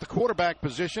Dunn at the quarterback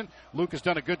position. Luke has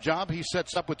done a good job. He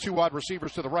sets up with 2 wide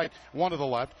receivers to the right, 1 to the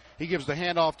left. He gives the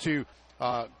handoff to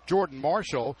Jordan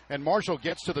Marshall, and Marshall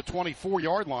gets to the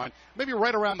 24-yard line, maybe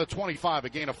right around the 25, a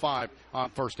gain of 5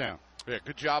 on 1st down. Yeah,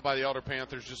 good job by the Elder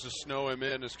Panthers just to snow him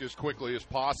in as quickly as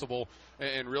possible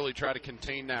and really try to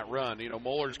contain that run. You know,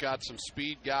 Moeller's got some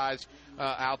speed guys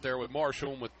out there with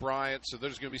Marshall and with Bryant, so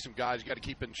there's going to be some guys you got to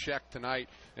keep in check tonight.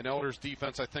 And Elder's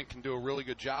defense, I think, can do a really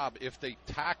good job if they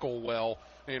tackle well.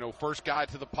 You know, first guy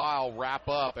to the pile, wrap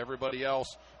up. Everybody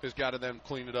else has got to then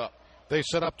clean it up. They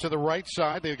set up to the right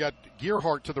side. They've got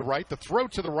Gearhart to the right. The throw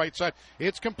to the right side.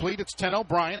 It's complete. It's Tenell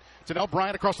Bryant. Tenell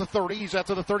Bryant across the 30. He's out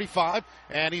to the 35,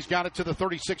 and he's got it to the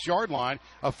 36-yard line.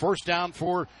 A 1st down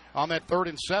on that 3rd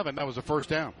and 7. That was a 1st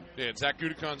down. Yeah, Zach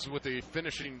Gudikons with the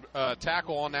finishing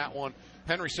tackle on that one.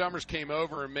 Henry Summers came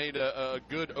over and made a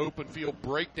good open field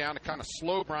breakdown to kind of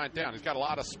slow Bryant down. He's got a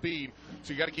lot of speed,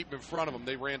 so you got to keep him in front of him.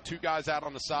 They ran 2 guys out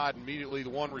on the side. Immediately,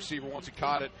 the one receiver, once he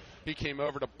caught it, he came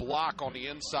over to block on the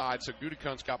inside, so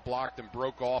Gudikons got blocked and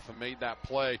broke off and made that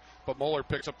play. But Moeller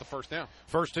picks up the 1st down.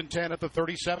 1st and 10 at the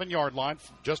 37-yard line,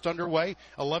 just underway.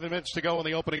 11 minutes to go in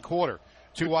the opening quarter.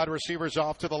 2 wide receivers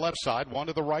off to the left side, 1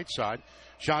 to the right side.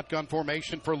 Shotgun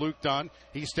formation for Luke Dunn.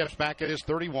 He steps back at his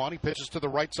 31. He pitches to the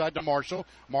right side to Marshall.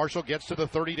 Marshall gets to the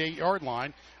 38-yard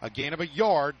line. A gain of a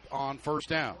yard on 1st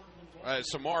down.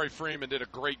 Samari Freeman did a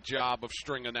great job of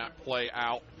stringing that play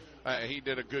out. He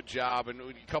did a good job, and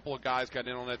a couple of guys got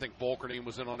in on it. I think Volkerdine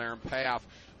was in on there in path,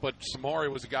 but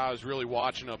Samari was the guy I was really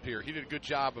watching up here. He did a good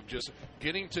job of just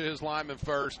getting to his lineman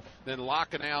first, then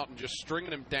locking out and just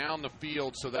stringing him down the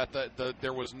field so that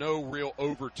there was no real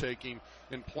overtaking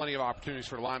and plenty of opportunities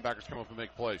for the linebackers to come up and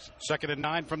make plays. 2nd and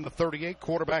 9 from the 38.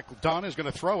 Quarterback Dunn is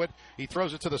going to throw it. He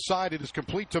throws it to the side. It is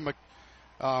complete to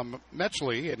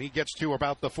Metchley, and he gets to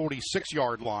about the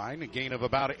 46-yard line, a gain of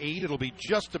about 8. It'll be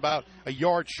just about a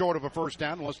yard short of a 1st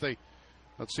down unless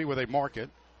let's see where they mark it.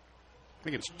 I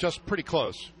think it's just pretty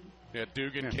close. Yeah,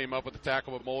 Dugan came up with the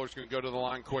tackle, but Moeller's going to go to the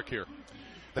line quick here.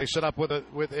 They set up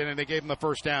and they gave him the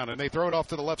 1st down, and they throw it off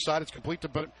to the left side. It's complete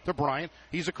to Bryant.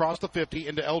 He's across the 50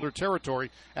 into Elder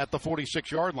territory at the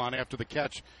 46-yard line after the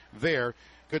catch there.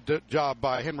 Good job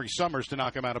by Henry Summers to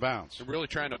knock him out of bounds. They're really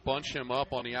trying to bunch him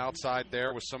up on the outside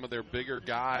there with some of their bigger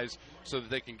guys so that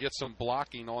they can get some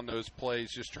blocking on those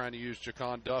plays, just trying to use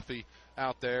Jacon Duffy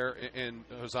out there and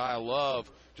Hosea Love,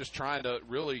 just trying to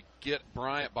really get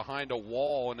Bryant behind a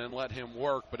wall and then let him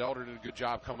work. But Elder did a good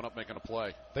job coming up making a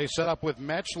play. They set up with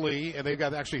Metchley, and they've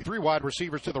got actually 3 wide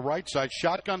receivers to the right side.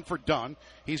 Shotgun for Dunn.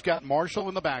 He's got Marshall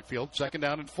in the backfield. 2nd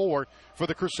down and 4 for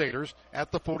the Crusaders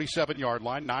at the 47-yard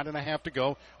line. 9.5 to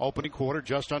go. Opening quarter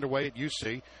just underway at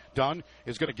UC. Dunn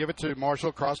is going to give it to Marshall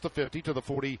across the 50 to the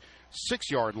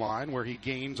 46-yard line where he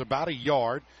gains about a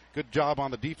yard. Good job on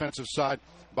the defensive side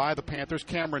by the Panthers.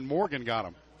 Cameron Morgan got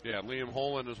him. Yeah, Liam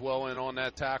Holland as well in on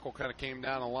that tackle, kind of came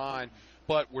down the line.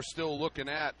 But we're still looking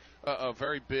at a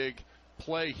very big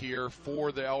play here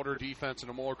for the Elder defense and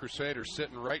the Moeller Crusaders,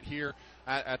 sitting right here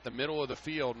at the middle of the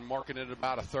field and marking it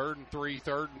about a 3rd and 3,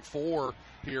 3rd and 4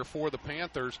 here for the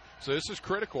Panthers. So this is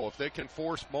critical. If they can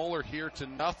force Moeller here to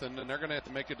nothing, then they're going to have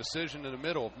to make a decision in the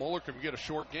middle. If Moeller can get a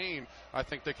short gain, I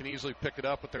think they can easily pick it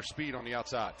up with their speed on the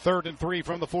outside. 3rd and 3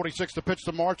 from the 46 to pitch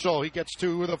to Marshall. He gets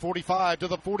to the 45 to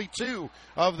the 42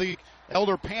 of the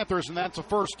Elder Panthers, and that's a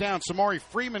first down. Samari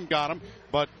Freeman got him,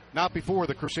 but not before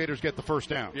the Crusaders get the first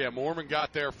down. Yeah, Mormon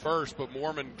got there first, but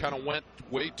Mormon kind of went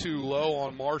way too low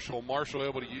on Marshall. Marshall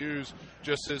able to use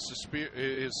just his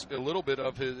a little bit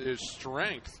of his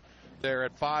strength there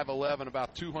at 5'11",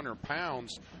 about 200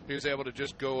 pounds. He was able to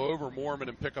just go over Mormon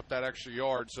and pick up that extra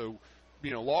yard. So,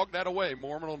 log that away.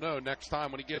 Mormon will know next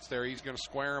time when he gets there, he's going to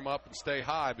square him up and stay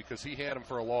high because he had him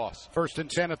for a loss. 1st and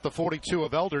 10 at the 42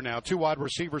 of Elder now. 2 wide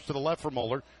receivers to the left for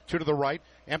Moeller, 2 to the right.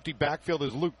 Empty backfield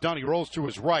is Luke Dunn. He rolls to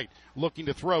his right, looking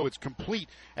to throw. It's complete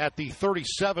at the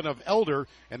 37 of Elder,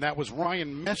 and that was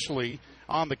Ryan Meshley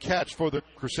on the catch for the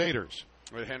Crusaders.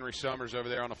 With Henry Summers over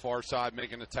there on the far side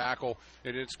making the tackle,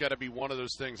 and it's got to be one of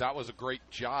those things. That was a great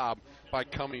job by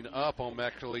coming up on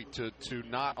Meckley to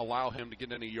not allow him to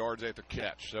get any yards after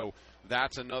catch. So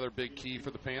that's another big key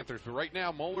for the Panthers. But right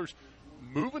now, Moeller's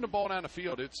moving the ball down the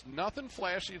field. It's nothing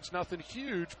flashy, it's nothing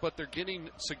huge, but they're getting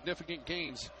significant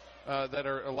gains that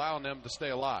are allowing them to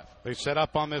stay alive. They set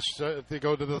up on this, they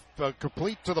go to the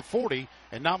complete to the 40,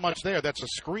 and not much there. That's a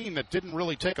screen that didn't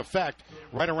really take effect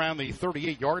right around the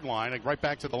 38-yard line, like right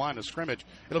back to the line of scrimmage.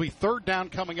 It'll be 3rd down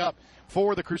coming up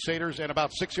for the Crusaders and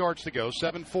about 6 yards to go,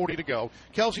 7:40 to go.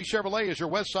 Kelsey Chevrolet is your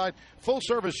Westside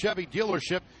full-service Chevy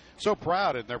dealership. So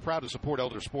proud, and they're proud to support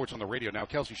Elder Sports on the radio now.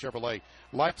 Kelsey Chevrolet,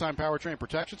 lifetime powertrain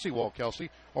protection. See Walt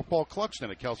Kelsey or Paul Cluxton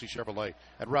at Kelsey Chevrolet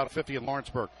at Route 50 in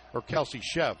Lawrenceburg or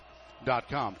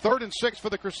KelseyChev.com. 3rd and 6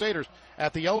 for the Crusaders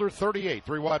at the Elder 38.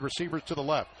 3 wide receivers to the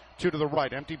left, 2 to the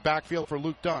right. Empty backfield for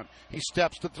Luke Dunn. He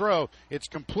steps to throw. It's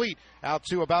complete out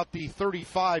to about the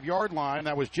 35-yard line.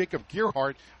 That was Jacob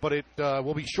Gearhart, but it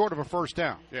will be short of a first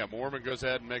down. Yeah, Mormon goes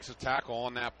ahead and makes a tackle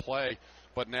on that play.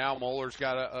 But now Moeller's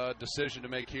got a decision to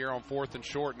make here on 4th and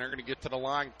short, and they're going to get to the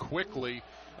line quickly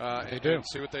and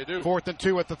see what they do. 4th and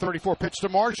 2 at the 34. Pitch to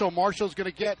Marshall. Marshall's going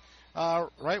to get,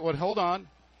 hold on.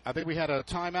 I think we had a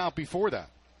timeout before that.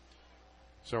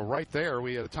 So right there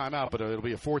we had a timeout, but it'll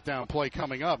be a 4th down play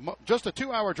coming up. Just a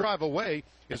 2-hour drive away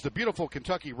is the beautiful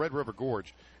Kentucky Red River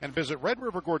Gorge. And visit Red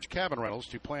River Gorge Cabin Rentals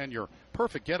to plan your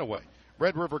perfect getaway.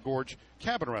 Red River Gorge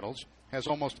Cabin Rentals has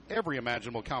almost every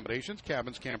imaginable accommodations,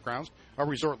 cabins, campgrounds, a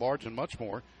resort lodge, and much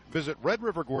more. Visit Red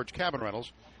River Gorge Cabin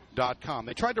Rentals.com.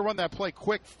 They tried to run that play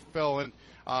quick, Phil, and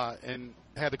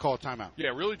had to call a timeout. Yeah,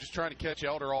 really just trying to catch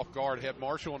Elder off guard. Had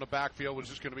Marshall in the backfield, was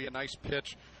just going to be a nice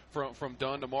pitch from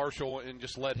Dunn to Marshall and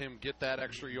just let him get that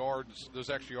extra yards, those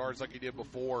extra yards like he did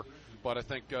before. But I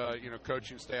think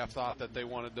coaching staff thought that they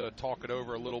wanted to talk it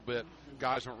over a little bit.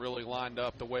 Guys weren't really lined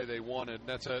up the way they wanted.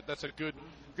 That's a good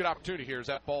opportunity here as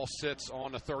that ball sits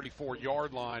on the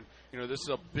 34-yard line. This is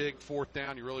a big 4th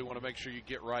down. You really want to make sure you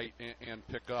get right and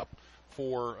pick up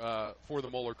for the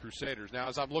Moeller Crusaders. Now,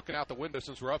 as I'm looking out the window,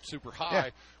 since we're up super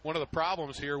high, one of the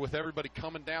problems here with everybody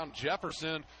coming down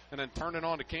Jefferson and then turning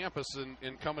onto campus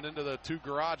and coming into the 2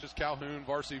 garages, Calhoun,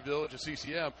 Varsity Village, and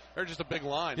CCM, they're just a big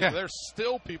line. Yeah. So there's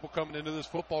still people coming into this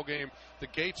football game. The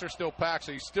gates are still packed,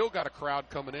 so you still got a crowd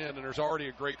coming in, and there's already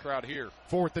a great crowd here.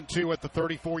 4th and 2 at the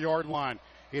 34-yard line.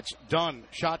 It's Dunn,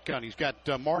 shotgun. He's got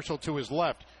Marshall to his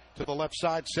left, to the left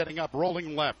side, setting up,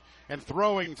 rolling left, and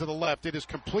throwing to the left. It is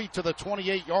complete to the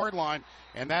 28-yard line,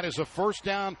 and that is a first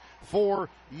down for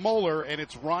Moeller, and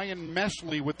it's Ryan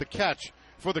Meshley with the catch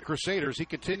for the Crusaders. He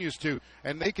continues to,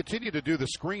 and they continue to do the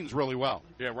screens really well.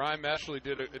 Yeah, Ryan Meshley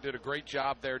did a great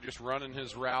job there, just running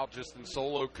his route, just in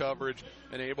solo coverage,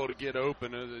 and able to get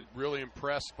open. Really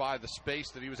impressed by the space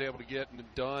that he was able to get and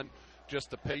done. Just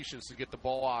the patience to get the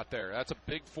ball out there. That's a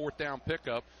big 4th down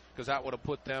pickup because that would have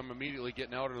put them immediately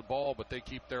getting out of the ball, but they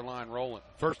keep their line rolling.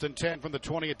 1st and 10 from the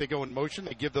 28. They go in motion.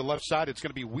 They give the left side. It's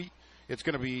going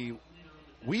to be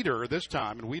Weeder this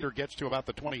time, and Weeder gets to about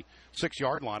the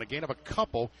 26-yard line. A gain of a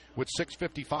couple with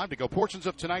 6:55 to go. Portions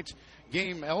of tonight's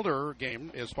Elder game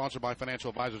is sponsored by financial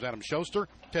advisors Adam Schuster,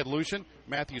 Ted Lucian,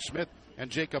 Matthew Smith, and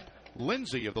Jacob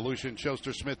Lindsay of the Lucian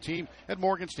Schuster Smith team at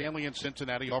Morgan Stanley in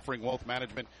Cincinnati, offering wealth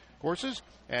management courses.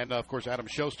 And, of course, Adam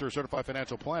Schuster, certified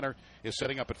financial planner, is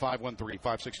setting up at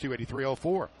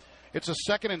 513-562-8304. It's a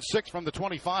 2nd and 6 from the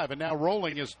 25, and now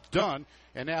rolling is done.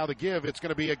 And now the give, it's going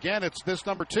to be, again, it's this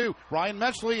number 2, Ryan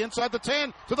Meshley inside the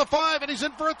 10 to the 5, and he's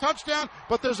in for a touchdown.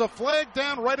 But there's a flag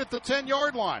down right at the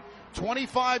 10-yard line.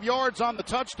 25 yards on the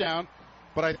touchdown,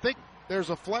 but I think there's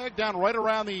a flag down right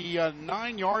around the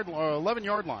 11-yard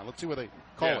line. Let's see what they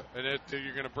call it. And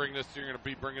you're going to bring this. You're going to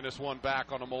be bringing this one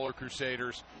back on the Moeller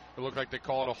Crusaders. It looked like they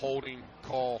called a holding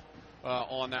call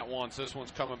on that one. So this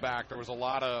one's coming back. There was a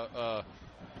lot of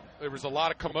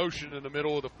commotion in the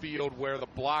middle of the field where the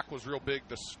block was real big.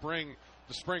 The spring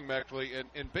actually,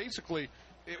 and basically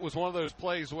it was one of those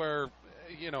plays where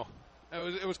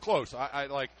it was close.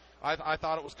 I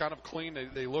thought it was kind of clean.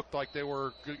 They looked like they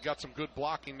got some good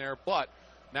blocking there, but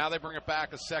now they bring it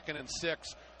back a 2nd and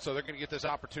 6, so they're going to get this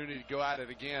opportunity to go at it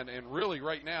again. And really,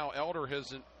 right now, Elder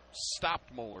hasn't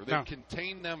stopped Moeller. They've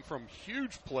contained them from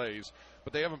huge plays,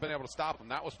 but they haven't been able to stop them.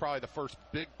 That was probably the first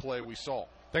big play we saw.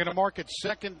 They're going to mark it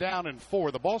 2nd down and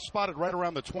 4. The ball spotted right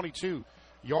around the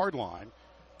 22-yard line.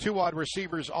 2 wide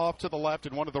receivers off to the left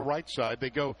and one to the right side.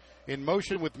 They go in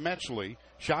motion with Metchley.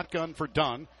 Shotgun for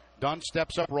Dunn. Dunn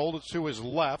steps up, rolls it to his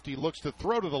left. He looks to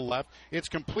throw to the left. It's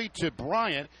complete to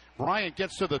Bryant. Bryant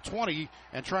gets to the 20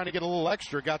 and trying to get a little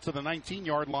extra. Got to the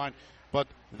 19-yard line, but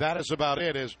that is about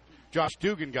it as Josh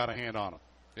Dugan got a hand on him.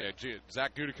 Yeah,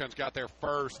 Zach Gutekunst got there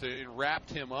first. It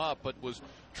wrapped him up, but was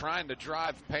trying to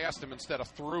drive past him instead of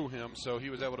through him, so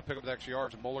he was able to pick up the extra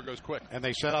yards, and Moeller goes quick. And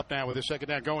they set up now with his 2nd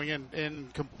down going in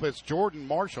it's Jordan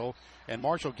Marshall, and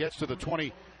Marshall gets to the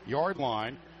 20-yard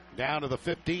line, down to the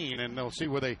 15, and they'll see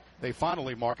where they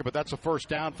finally mark it, but that's a 1st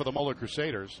down for the Moeller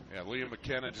Crusaders. Yeah, Liam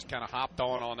McKenna just kind of hopped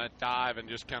on that dive and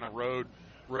just kind of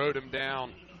rode him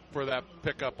down for that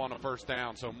pickup on a 1st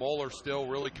down. So Moeller still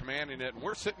really commanding it. And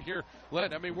we're sitting here, Len,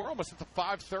 we're almost at the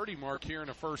 5:30 mark here in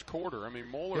the first quarter.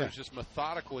 Moeller is just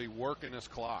methodically working this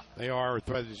clock. They are,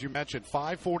 as you mentioned,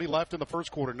 5:40 left in the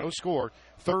first quarter, no score.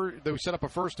 They set up a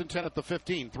 1st and 10 at the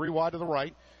 15, 3 wide to the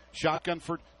right. Shotgun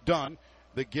for Dunn.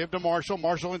 They give to Marshall.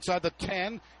 Marshall inside the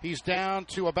 10. He's down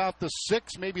to about the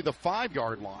 6, maybe the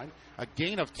 5-yard line. A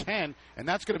gain of 10, and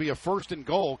that's going to be a 1st and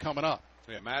goal coming up.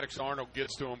 Yeah, Maddox Arnold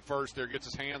gets to him first there, gets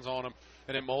his hands on him,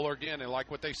 and then Moeller again, they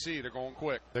like what they see. They're going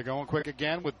quick. They're going quick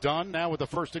again with Dunn now with the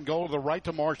 1st and goal to the right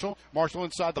to Marshall. Marshall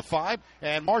inside the 5,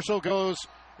 and Marshall goes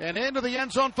and into the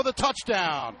end zone for the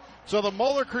touchdown. So the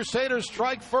Moeller Crusaders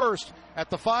strike first at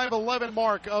the 5:11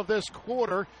 mark of this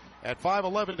quarter. At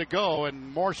 5:11 to go,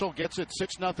 and Marshall gets it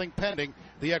 6-0 pending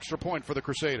the extra point for the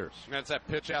Crusaders. That's that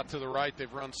pitch out to the right.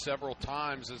 They've run several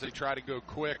times as they try to go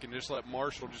quick and just let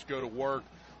Marshall just go to work,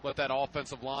 let that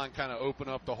offensive line kind of open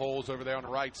up the holes over there on the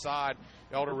right side.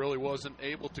 Elder really wasn't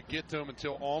able to get to him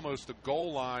until almost the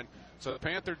goal line. So the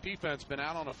Panther defense been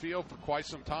out on the field for quite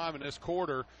some time in this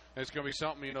quarter. And it's going to be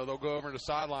something, they'll go over to the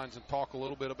sidelines and talk a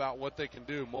little bit about what they can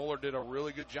do. Moeller did a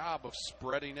really good job of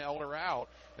spreading Elder out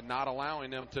and not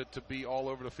allowing them to be all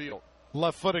over the field.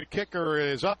 Left-footed kicker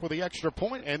is up with the extra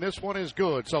point, and this one is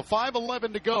good. So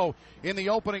 5:11 to go in the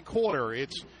opening quarter.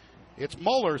 It's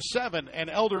Moeller 7 and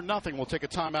Elder nothing. We'll take a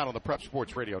timeout on the Prep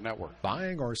Sports Radio Network.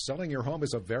 Buying or selling your home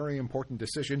is a very important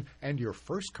decision, and your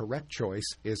first correct choice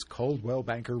is Coldwell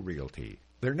Banker Realty.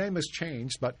 Their name has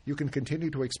changed, but you can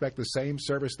continue to expect the same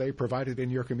service they provided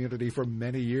in your community for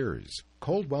many years.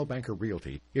 Coldwell Banker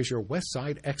Realty is your West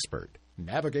Side expert.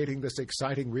 Navigating this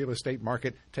exciting real estate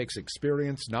market takes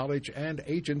experience, knowledge, and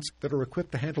agents that are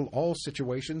equipped to handle all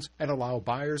situations and allow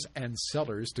buyers and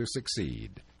sellers to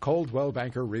succeed. Coldwell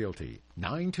Banker Realty,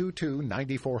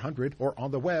 922-9400 or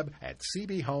on the web at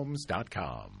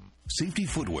cbhomes.com. Safety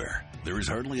footwear. There is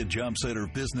hardly a job site or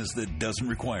business that doesn't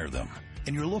require them.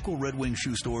 And your local Red Wing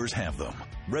shoe stores have them.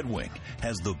 Red Wing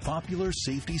has the popular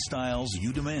safety styles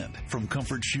you demand, from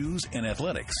comfort shoes and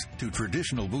athletics to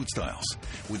traditional boot styles.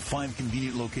 With 5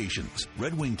 convenient locations,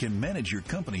 Red Wing can manage your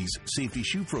company's safety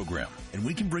shoe program, and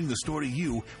we can bring the store to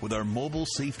you with our mobile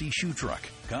safety shoe truck.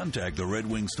 Contact the Red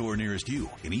Wing store nearest you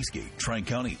in Eastgate,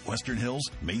 Tri-County, Western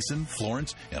Hills, Mason,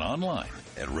 Florence, and online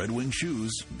at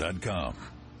redwingshoes.com.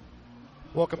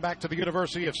 Welcome back to the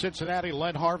University of Cincinnati.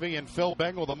 Len Harvey and Phil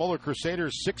Bengal. The Moeller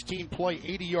Crusaders 16-play,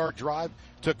 80-yard drive.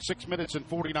 Took 6 minutes and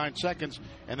 49 seconds,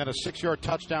 and then a 6-yard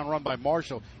touchdown run by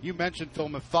Marshall. You mentioned, Phil,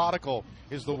 methodical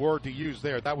is the word to use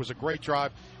there. That was a great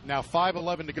drive. Now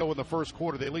 5:11 to go in the first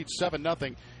quarter. They lead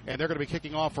 7-0, and they're going to be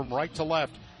kicking off from right to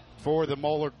left for the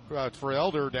Moeller, for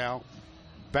Elder now.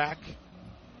 Back,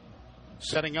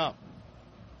 setting up.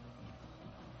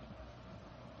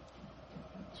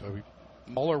 So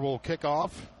Moeller will kick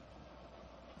off.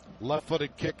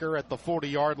 Left-footed kicker at the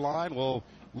 40-yard line will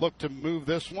look to move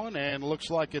this one, and looks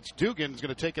like it's Dugan's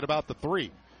going to take it about the 3.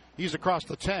 He's across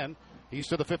the 10. He's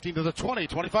to the 15, to the 20,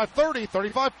 25, 30,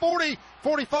 35, 40,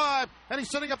 45, and he's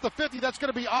setting up the 50. That's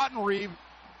going to be Ottenreeb.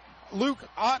 Luke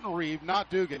Ottenreeb, not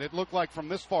Dugan. It looked like from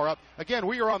this far up. Again,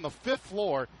 we are on the 5th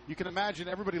floor. You can imagine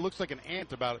everybody looks like an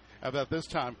ant about this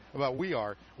time, about we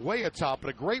are. Way atop, but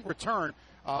a great return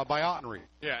by Ottenreed.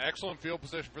 Yeah, excellent field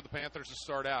position for the Panthers to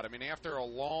start out. I mean, after a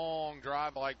long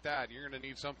drive like that, you're going to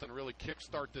need something to really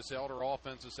kickstart this Elder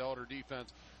offense, this Elder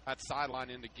defense, that sideline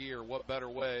into gear. What better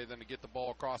way than to get the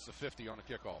ball across the 50 on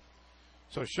a kickoff?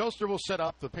 So Schuster will set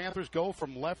up. The Panthers go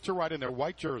from left to right in their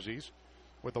white jerseys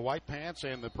with the white pants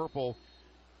and the purple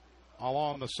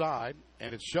along the side.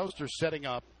 And it's Schuster setting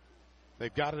up.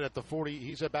 They've got it at the 40.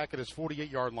 He's back at his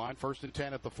 48-yard line, 1st and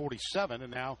 10 at the 47.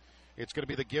 And now it's going to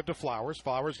be the give to Flowers.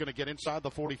 Flowers going to get inside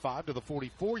the 45 to the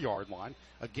 44-yard line.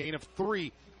 A gain of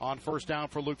 3 on 1st down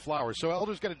for Luke Flowers. So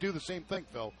Elder's got to do the same thing,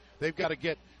 Phil. They've got to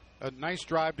get a nice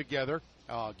drive together,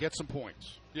 get some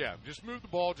points. Yeah, just move the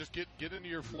ball, just get into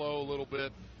your flow a little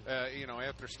bit.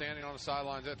 After standing on the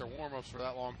sidelines after warm-ups for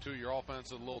that long, too, your offense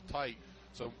is a little tight.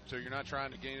 So you're not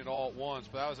trying to gain it all at once.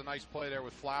 But that was a nice play there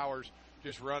with Flowers,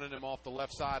 just running him off the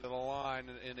left side of the line,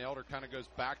 and Elder kind of goes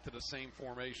back to the same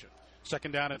formation.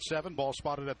 2nd down and 7. Ball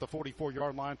spotted at the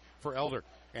 44-yard line for Elder.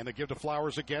 And they give to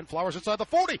Flowers again. Flowers inside the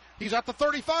 40. He's at the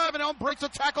 35, and Elm breaks a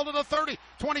tackle to the 30,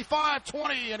 25,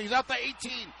 20, and he's at the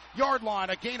 18-yard line.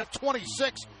 A gain of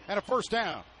 26 and a 1st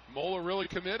down. Moeller really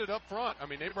committed up front. I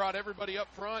mean, they brought everybody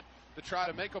up front to try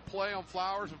to make a play on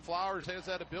Flowers, and Flowers has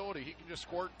that ability. He can just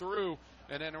squirt through,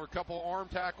 and then there were a couple of arm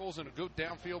tackles and a good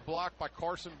downfield block by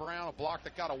Carson Brown, a block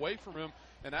that got away from him,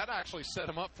 and that actually set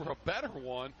him up for a better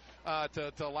one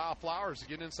to allow Flowers to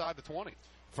get inside the 20.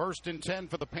 1st and 10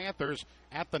 for the Panthers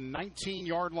at the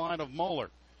 19-yard line of Moeller.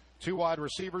 2 wide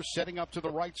receivers setting up to the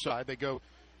right side. They go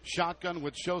shotgun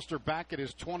with Schuster back at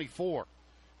his 24.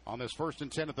 On this 1st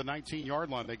and 10 at the 19-yard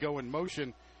line, they go in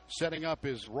motion. Setting up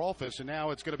is Rolfus, and now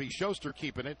it's going to be Schuster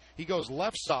keeping it. He goes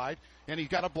left side, and he's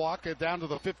got a block down to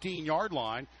the 15-yard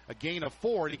line. A gain of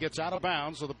 4, and he gets out of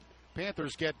bounds, so the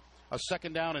Panthers get a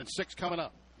 2nd down and 6 coming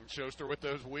up. And Schuster with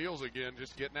those wheels again,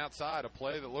 just getting outside. A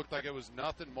play that looked like it was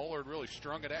nothing. Moeller had really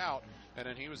strung it out, and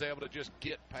then he was able to just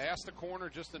get past the corner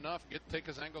just enough, take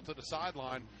his angle to the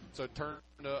sideline, so it turned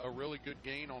a really good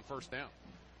gain on 1st down.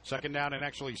 2nd down and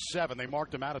actually 7. They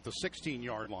marked him out at the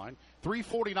 16-yard line.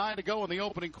 3:49 to go in the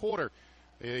opening quarter.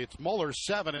 It's Moeller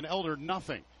 7 and Elder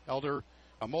nothing.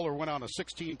 Moeller went on a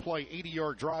 16-play,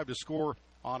 80-yard drive to score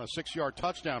on a 6-yard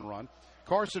touchdown run.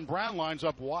 Carson Brown lines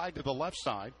up wide to the left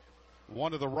side,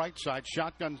 one to the right side.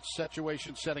 Shotgun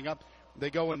situation setting up. They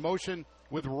go in motion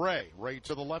with Ray. Ray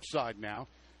to the left side now.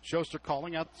 Schuster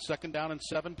calling out the 2nd down and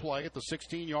 7 play at the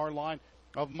 16-yard line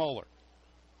of Moeller.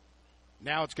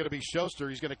 Now it's going to be Schuster.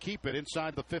 He's going to keep it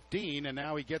inside the 15, and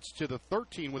now he gets to the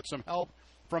 13 with some help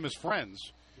from his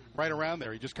friends right around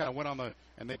there. He just kind of went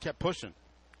and they kept pushing.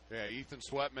 Yeah, Ethan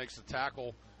Sweat makes the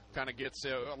tackle, kind of gets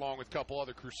along with a couple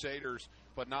other Crusaders,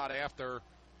 but not after,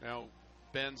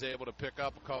 Ben's able to pick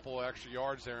up a couple of extra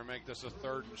yards there and make this a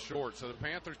 3rd and short. So the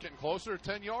Panthers getting closer to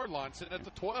the 10-yard line, sitting at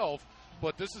the 12,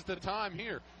 but this is the time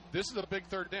here. This is a big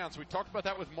 3rd down. So we talked about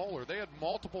that with Moeller. They had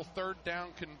multiple 3rd down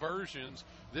conversions.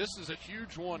 This is a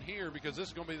huge one here because this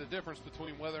is going to be the difference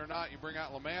between whether or not you bring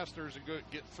out LeMasters and go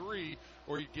get 3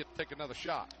 or you take another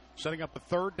shot. Setting up the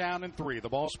 3rd down and 3. The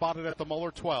ball spotted at the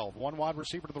Moeller 12. 1 wide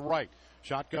receiver to the right.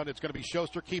 Shotgun, it's going to be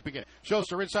Schuster keeping it.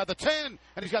 Schuster inside the 10,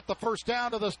 and he's got the 1st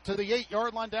down to the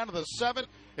 8-yard line down to the 7.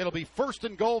 It'll be 1st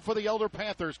and goal for the Elder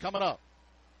Panthers coming up.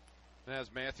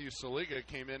 As Matthew Saliga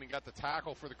came in and got the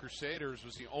tackle for the Crusaders,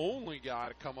 was the only guy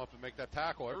to come up and make that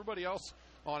tackle. Everybody else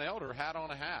on Elder had on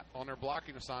a hat on their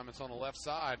blocking assignments on the left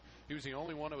side. He was the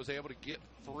only one that was able to get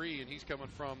free, and he's coming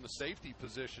from the safety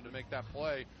position to make that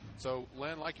play. So,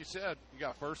 Len, like you said, you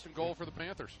got 1st and goal for the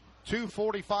Panthers.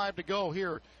 2:45 to go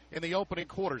here in the opening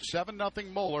quarter.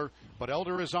 7-0 Moeller, but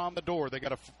Elder is on the door. They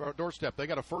got a doorstep. They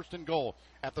got a 1st and goal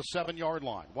at the 7-yard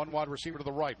line. 1 wide receiver to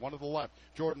the right, 1 to the left.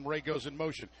 Jordan Ray goes in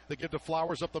motion. They give to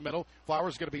Flowers up the middle.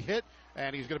 Flowers is going to be hit,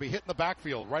 and he's going to be hit in the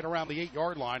backfield right around the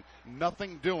 8-yard line.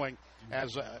 Nothing doing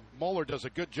as Moeller does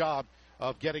a good job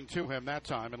of getting to him that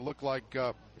time. And it looked like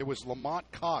it was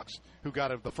Lamont Cox who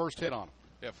got the first hit on him.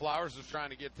 Yeah, Flowers was trying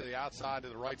to get to the outside, to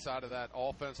the right side of that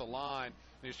offensive line.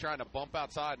 He was trying to bump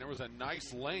outside, and there was a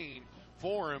nice lane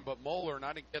for him, but Moeller, and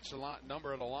I didn't catch the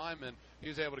number of the lineman, he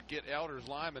was able to get Elder's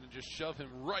lineman and just shove him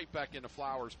right back into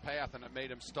Flowers' path, and it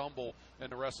made him stumble,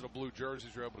 and the rest of the blue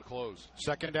jerseys were able to close.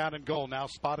 2nd down and goal, now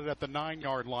spotted at the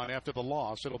 9-yard line after the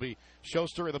loss. It'll be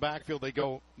Schuster in the backfield. They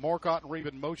go Morcott and Reeve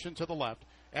in motion to the left.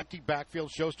 Empty backfield.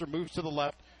 Schuster moves to the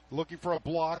left, looking for a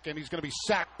block, and he's going to be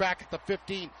sacked back at the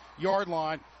 15-yard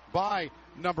line by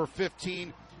number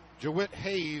 15, DeWitt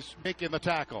Hayes, making the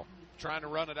tackle. Trying to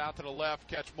run it out to the left,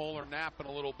 catch Moeller napping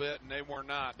a little bit, and they were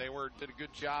not. They did a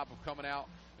good job of coming out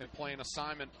and playing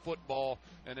assignment football,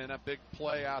 and then a big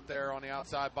play out there on the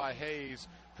outside by Hayes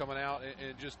coming out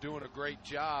and just doing a great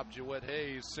job. Jawed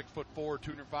Hayes, 6'4",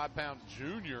 205-pound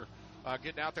junior,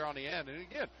 getting out there on the end. And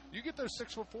again, you get those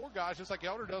 6'4" guys, just like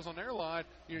Elder does on their line.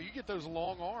 You get those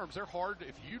long arms. They're hard.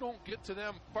 If you don't get to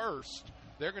them first,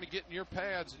 they're going to get in your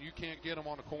pads, and you can't get them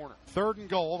on the corner. 3rd and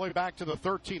goal, all the way back to the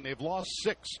 13. They've lost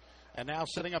 6. And now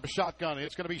setting up a shotgun.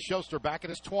 It's going to be Schuster back at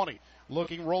his 20.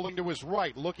 Rolling to his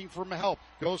right, looking for help.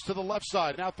 Goes to the left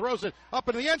side. Now throws it up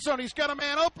into the end zone. He's got a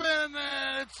man open,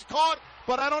 and it's caught.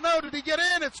 But I don't know. Did he get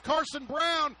in? It's Carson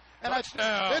Brown. And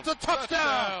touchdown. It's a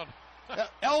touchdown.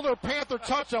 Elder Panther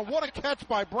touchdown. What a catch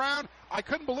by Brown. I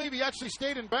couldn't believe he actually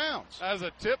stayed in bounds. As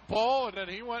a tip ball, and then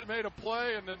he went and made a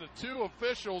play, and then the 2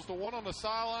 officials, the one on the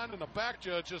sideline and the back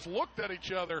judge, just looked at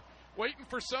each other, waiting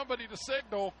for somebody to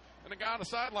signal. And the guy on the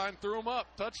sideline threw him up.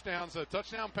 Touchdown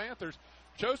Panthers.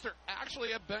 Schuster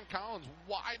actually had Ben Collins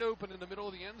wide open in the middle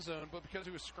of the end zone, but because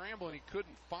he was scrambling, he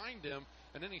couldn't find him,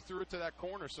 and then he threw it to that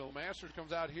corner. So Masters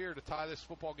comes out here to tie this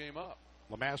football game up.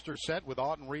 LeMaster set with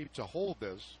Auden Reed to hold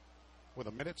this with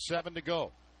 1:07 to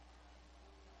go.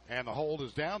 And the hold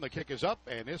is down, the kick is up,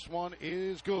 and this one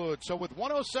is good. So with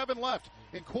 1:07 left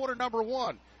in quarter number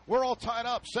 1, we're all tied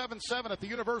up 7-7 at the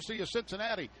University of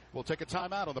Cincinnati. We'll take a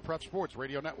timeout on the Prep Sports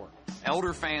Radio Network.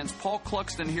 Elder fans, Paul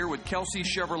Cluxton here with Kelsey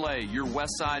Chevrolet, your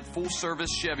Westside full-service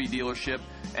Chevy dealership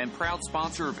and proud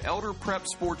sponsor of Elder Prep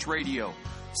Sports Radio.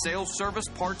 Sales, service,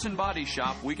 parts, and body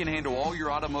shop, we can handle all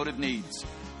your automotive needs.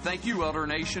 Thank you, Elder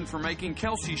Nation, for making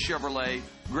Kelsey Chevrolet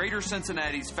Greater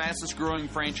Cincinnati's fastest-growing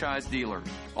franchise dealer.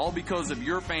 All because of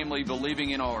your family believing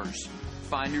in ours.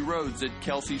 Find new roads at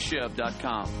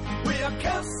kelseychev.com. We are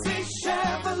Kelsey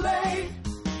Chevrolet,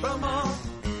 from our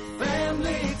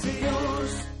family to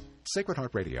yours. Sacred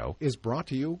Heart Radio is brought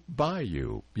to you by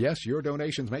you. Yes, your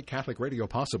donations make Catholic radio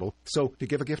possible. So to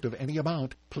give a gift of any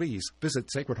amount, please visit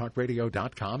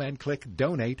sacredheartradio.com and click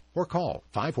Donate or call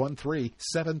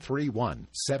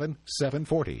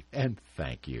 513-731-7740. And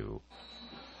thank you.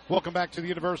 Welcome back to the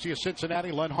University of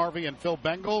Cincinnati. Len Harvey and Phil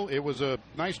Bengal. It was a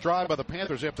nice drive by the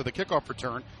Panthers after the kickoff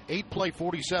return. 8-play,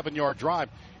 47-yard drive,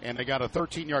 and they got a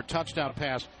 13-yard touchdown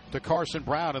pass to Carson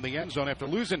Brown in the end zone after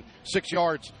losing 6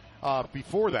 yards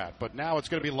before that. But now it's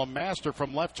going to be LeMaster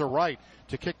from left to right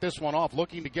to kick this one off,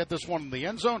 looking to get this one in the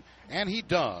end zone, and he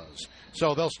does.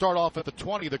 So they'll start off at the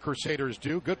 20, the Crusaders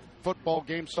do. Good football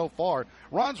game so far.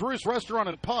 Ron's Roost Restaurant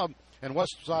and Pub and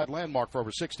Westside Landmark for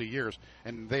over 60 years,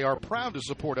 and they are proud to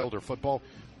support Elder football.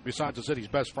 Besides the city's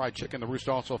best fried chicken, the Roost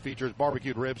also features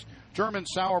barbecued ribs, German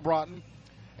sauerbraten,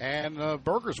 and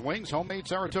burgers, wings, homemade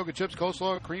Saratoga chips,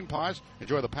 coleslaw, cream pies.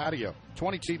 Enjoy the patio.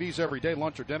 20 TVs every day,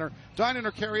 lunch or dinner. Dine in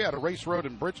or carry out at Race Road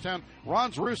in Bridgetown.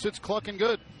 Ron's Roost, it's clucking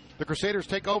good. The Crusaders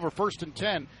take over 1st and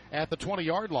 10 at the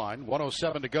 20-yard line.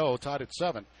 1:07 to go, tied at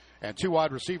 7. And 2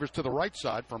 wide receivers to the right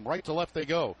side. From right to left they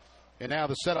go. And now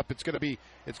the setup, it's going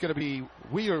to be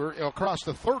Wheeler across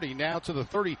the 30, now to the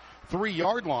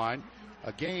 33-yard line.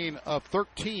 A gain of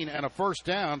 13 and a first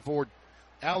down for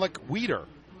Alec Weeder.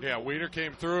 Yeah, Weeder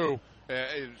came through.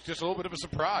 It was just a little bit of a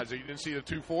surprise. You didn't see the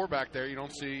 2-4 back there. You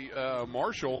don't see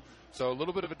Marshall. So a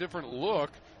little bit of a different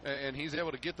look, and he's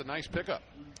able to get the nice pickup.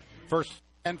 First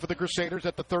and for the Crusaders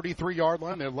at the 33-yard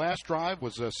line. Their last drive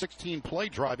was a 16-play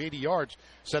drive, 80 yards,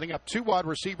 setting up 2 wide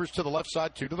receivers to the left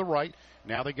side, 2 to the right.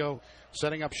 Now they go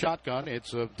setting up shotgun.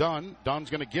 It's Dunn. Dunn's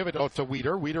going to give it to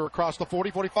Weeder. Weeder across the 40,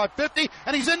 45, 50,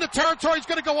 and he's into territory. He's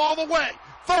going to go all the way.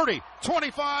 30,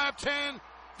 25, 10,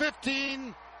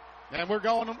 15, and we're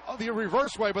going the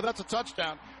reverse way, but that's a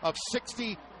touchdown of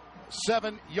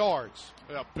 67 yards.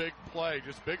 Yeah, big play,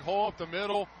 just big hole up the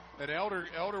middle. And Elder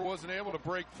wasn't able to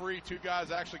break free. 2 guys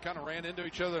actually kind of ran into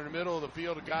each other in the middle of the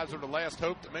field. The guys were the last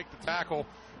hope to make the tackle,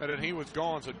 and then he was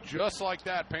gone. So just like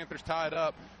that, Panthers tied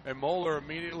up, and Moeller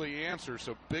immediately answers.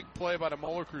 So big play by the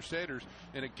Moeller Crusaders.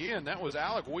 And again, that was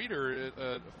Alec Weeder,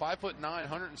 5'9",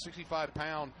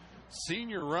 165-pound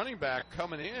senior running back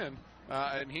coming in,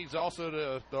 and he's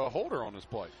also the holder on this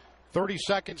play. 30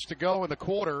 seconds to go in the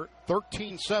quarter.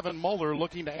 13-7 Moeller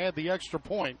looking to add the extra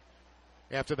point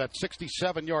after that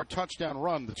 67-yard touchdown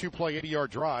run, the 2-play 80-yard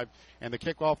drive, and the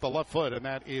kick off the left foot, and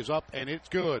that is up, and it's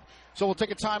good. So we'll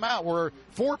take a timeout. We're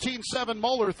 14-7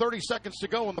 Moeller, 30 seconds to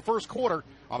go in the first quarter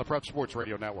on the Prep Sports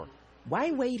Radio Network.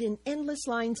 Why wait in endless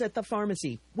lines at the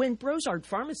pharmacy when Brosart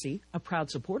Pharmacy, a proud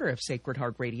supporter of Sacred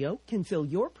Heart Radio, can fill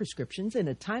your prescriptions in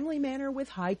a timely manner with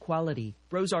high quality?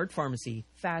 Brosart Pharmacy,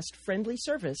 fast, friendly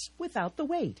service without the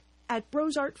wait. At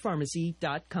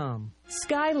brosartpharmacy.com.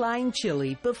 Skyline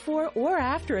Chili before or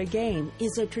after a game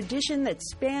is a tradition that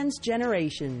spans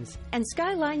generations. And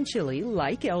Skyline Chili,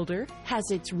 like Elder, has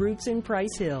its roots in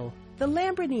Price Hill. The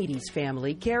Lambrinides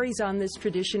family carries on this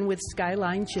tradition with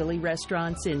Skyline Chili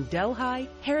restaurants in Delhi,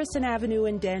 Harrison Avenue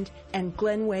in Dent, and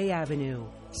Glenway Avenue.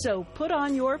 So put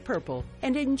on your purple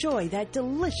and enjoy that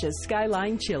delicious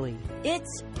Skyline Chili.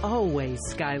 It's always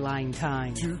Skyline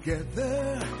time.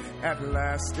 Together, at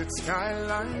last it's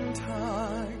Skyline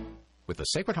time. With the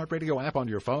Sacred Heart Radio app on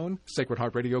your phone, Sacred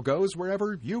Heart Radio goes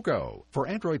wherever you go. For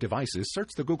Android devices, search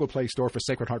the Google Play Store for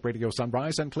Sacred Heart Radio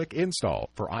Sunrise and click Install.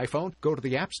 For iPhone, go to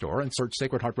the App Store and search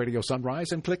Sacred Heart Radio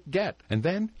Sunrise and click Get. And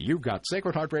then you've got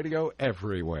Sacred Heart Radio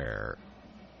everywhere.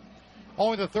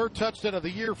 Only the third touchdown of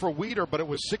the year for Weeder, but it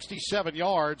was 67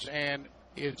 yards, and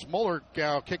it's Moeller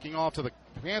kicking off to the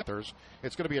Panthers.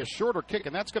 It's going to be a shorter kick,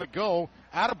 and that's going to go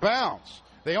out of bounds.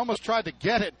 They almost tried to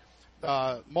get it.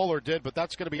 Moeller did, but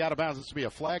that's going to be out of bounds. It's going to be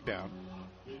a flag down.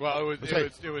 Well, it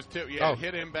was tipped. Yeah, it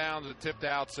hit inbounds and tipped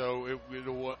out, so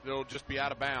it'll just be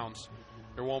out of bounds.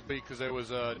 There won't be, because it was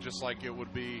just like it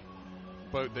would be.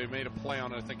 But they made a play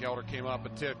on it. I think Elder came up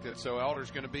and tipped it. So Elder's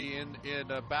going to be in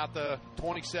about the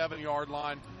 27-yard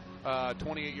line,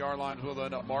 28-yard line. We'll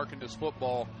end up marking this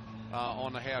football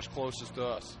on the hash closest to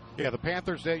us. Yeah, the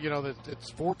Panthers,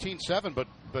 it's 14-7,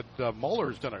 but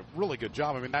Moeller's done a really good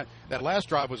job. I mean, that last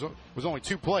drive was only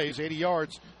 2 plays, 80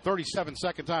 yards, 37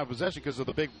 second time of possession because of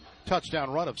the big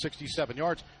touchdown run of 67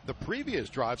 yards. The previous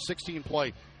drive,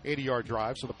 16-play, 80-yard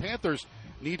drive. So the Panthers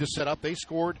need to set up. They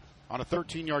scored on a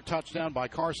 13-yard touchdown by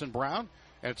Carson Brown,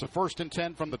 and it's a 1st and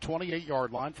 10 from the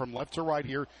 28-yard line from left to right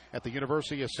here at the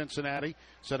University of Cincinnati,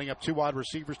 setting up 2 wide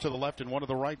receivers to the left and 1 to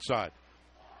the right side.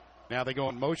 Now they go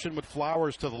in motion with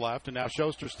Flowers to the left, and now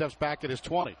Schuster steps back at his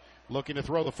 20, looking to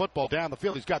throw the football down the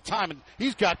field. He's got time, and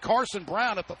he's got Carson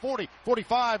Brown at the 40,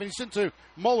 45, and he's into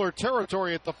Moeller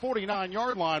territory at the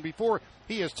 49-yard line before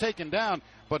he is taken down,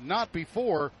 but not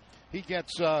before he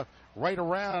gets right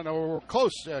around or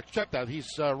close. Check that. He's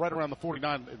right around the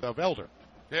 49 of Elder.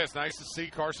 Yeah, it's nice to see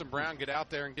Carson Brown get out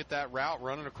there and get that route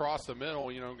running across the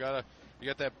middle. You got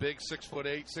that big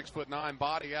 6'8", 6'9"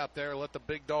 body out there. Let the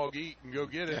big dog eat and go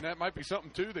get it. And that might be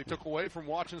something, too, they took away from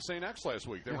watching St. X last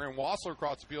week. They ran Wassler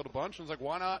across the field a bunch, and it's like,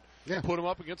 why not put him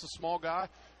up against a small guy?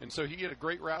 And so he had a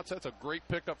great route. So that's a great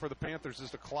pickup for the Panthers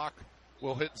as the clock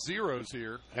will hit zeros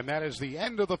here. And that is the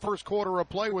end of the first quarter of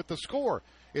play with the score.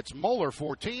 It's Moeller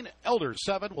 14, Elder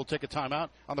 7. We'll take a timeout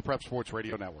on the Prep Sports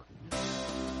Radio Network.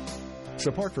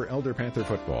 Support for Elder Panther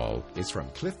football is from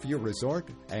Cliffview Resort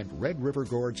and Red River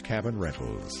Gorge Cabin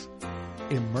Rentals.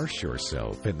 Immerse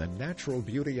yourself in the natural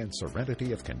beauty and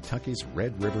serenity of Kentucky's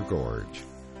Red River Gorge.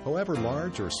 However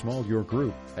large or small your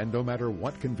group, and no matter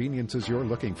what conveniences you're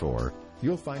looking for,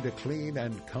 you'll find a clean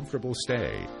and comfortable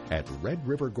stay at Red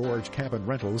River Gorge Cabin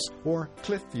Rentals or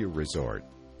Cliffview Resort.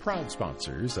 Proud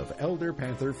sponsors of Elder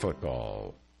Panther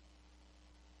football.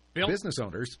 Bill? Business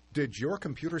owners, did your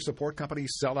computer support company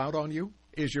sell out on you?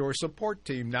 Is your support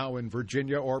team now in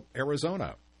Virginia or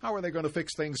Arizona? How are they going to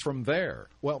fix things from there?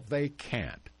 Well, they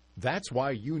can't. That's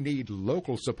why you need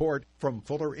local support from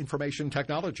Fuller Information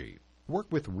Technology. Work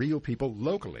with real people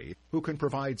locally who can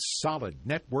provide solid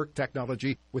network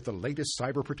technology with the latest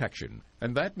cyber protection.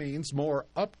 And that means more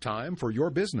uptime for your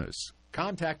business.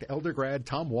 Contact Elder Grad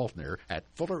Tom Waltner at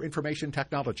Fuller Information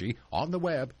Technology on the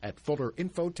web at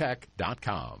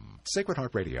fullerinfotech.com. Sacred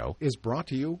Heart Radio is brought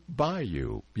to you by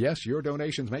you. Yes, your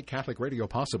donations make Catholic radio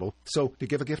possible. So to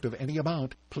give a gift of any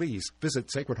amount, please visit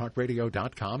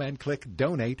sacredheartradio.com and click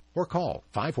Donate or call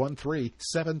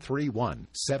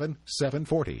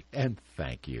 513-731-7740. And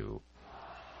thank you.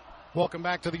 Welcome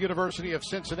back to the University of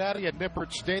Cincinnati at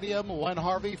Nippert Stadium. Len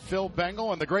Harvey, Phil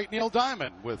Bengal, and the great Neil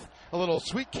Diamond with a little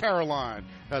Sweet Caroline.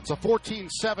 It's a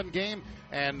 14-7 game,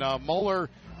 and Moeller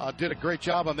did a great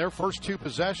job on their first 2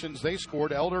 possessions. They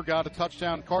scored. Elder got a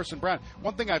touchdown. Carson Brown.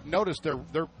 One thing I've noticed,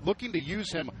 they're looking to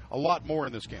use him a lot more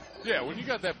in this game. Yeah, when you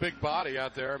got that big body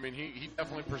out there, I mean, he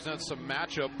definitely presents some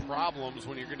matchup problems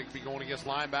when you're going to be going against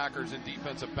linebackers and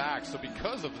defensive backs. So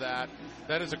because of that,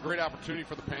 that is a great opportunity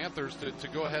for the Panthers to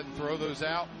go ahead and throw those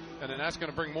out. And then that's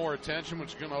going to bring more attention,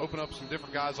 which is going to open up some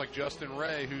different guys like Justin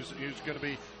Ray, who's going to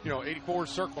be, 84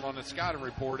 circled on the scouting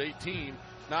report, 18.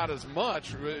 Not as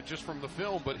much just from the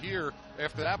film, but here,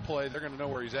 after that play, they're going to know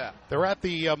where he's at. They're at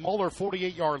the Moeller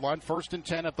 48-yard line, 1st and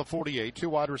 10 at the 48. 2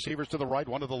 wide receivers to the right,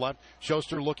 1 to the left.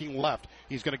 Schuster looking left.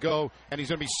 He's going to go, and he's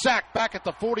going to be sacked back at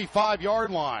the 45-yard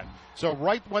line. So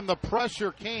right when the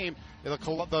pressure came,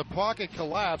 the pocket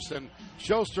collapsed, and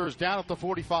Schuster is down at the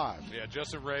 45. Yeah,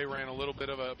 Justin Ray ran a little bit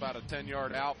of about a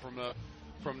 10-yard out from the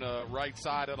right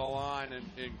side of the line, and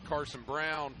Carson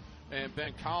Brown and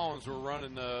Ben Collins were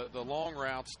running the long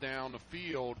routes down the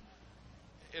field.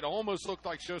 it almost looked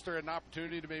like Schuster had an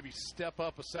opportunity to maybe step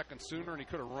up a second sooner, and he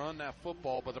could have run that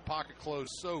football, but the pocket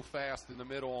closed so fast in the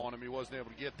middle on him, he wasn't able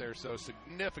to get there. So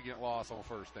significant loss on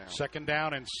first down. Second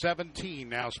down and 17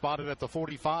 now, spotted at the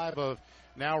 45 of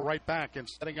now right back and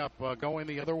setting up going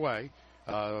the other way.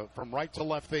 From right to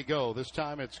left they go. This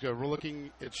time we're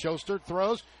looking at Schuster,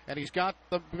 throws, and he's got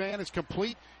the man is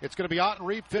complete. It's going to be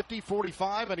Ottenreeb, 50,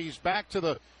 45, and he's back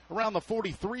to around the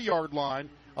 43-yard line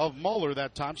of Moeller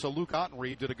that time. So Luke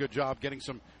Ottenreeb did a good job getting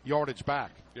some yardage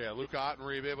back. Yeah, Luke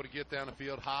Ottenreeb able to get down the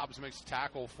field. Hobbs makes a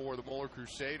tackle for the Moeller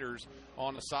Crusaders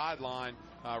on the sideline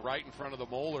right in front of the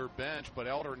Moeller bench. But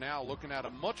Elder now looking at a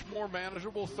much more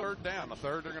manageable third down.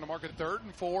 They're going to mark it 3rd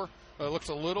and 4. It looks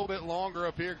a little bit longer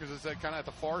up here because it's kind of at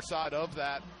the far side of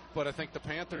that. But I think the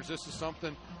Panthers, this is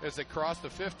something, as they cross the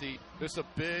 50, this is a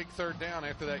big third down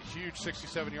after that huge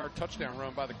 67-yard touchdown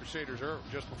run by the Crusaders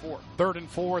just before. 3rd and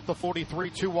 4 at the 43,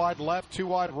 2 wide left, 2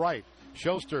 wide right.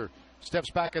 Schuster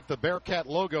steps back at the Bearcat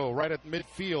logo right at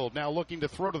midfield, now looking to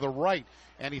throw to the right,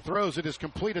 and he throws. It is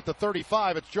complete at the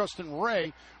 35. It's Justin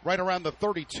Ray right around the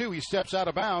 32. He steps out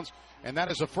of bounds, and that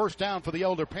is a first down for the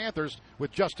Elder Panthers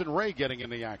with Justin Ray getting in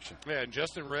the action. Yeah, and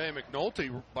Justin Ray,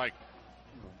 McNulty,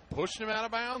 pushed him out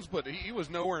of bounds, but he was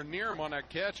nowhere near him on that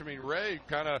catch. I mean, Ray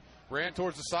kind of ran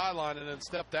towards the sideline and then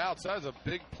stepped out. So that was a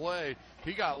big play.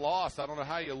 He got lost. I don't know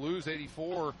how you lose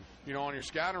 84, on your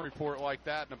scouting report like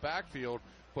that in the backfield.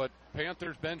 But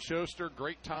Panthers, Ben Schuster,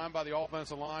 great time by the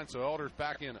offensive line, so Elder's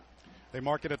back in it. They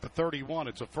mark it at the 31.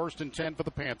 It's a 1st and 10 for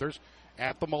the Panthers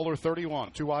at the Moeller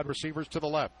 31. 2 wide receivers to the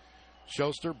left.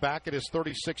 Schuster back at his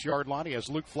 36-yard line. He has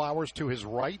Luke Flowers to his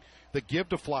right. The give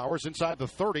to Flowers inside the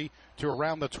 30 to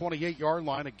around the 28-yard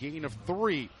line, a gain of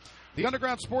 3. The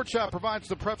Underground Sports Shop provides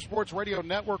the Prep Sports Radio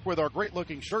Network with our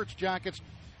great-looking shirts, jackets,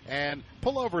 and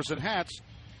pullovers and hats.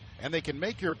 And they can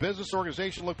make your business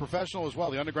organization look professional as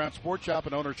well. The Underground Sports Shop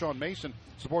and owner Sean Mason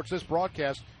supports this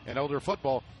broadcast and Elder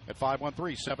football at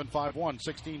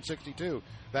 513-751-1662.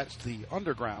 That's the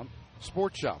Underground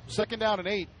Sports Shop. 2nd down and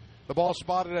 8. The ball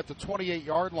spotted at the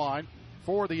 28-yard line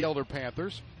for the Elder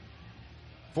Panthers.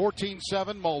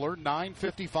 14-7 Moeller,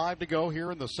 9:55 to go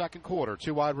here in the second quarter.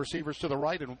 2 wide receivers to the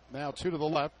right and now 2 to the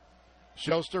left.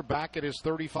 Schuster back at his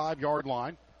 35-yard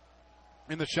line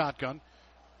in the shotgun.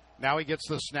 Now he gets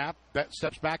the snap,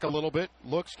 steps back a little bit,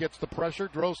 looks, gets the pressure,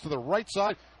 throws to the right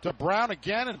side to Brown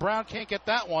again, and Brown can't get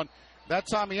that one. That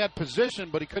time he had position,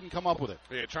 but he couldn't come up with it.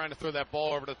 Yeah, trying to throw that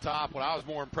ball over the top. What I was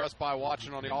more impressed by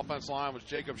watching on the offense line was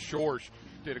Jacob Schorsch.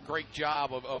 Did a great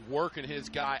job of working his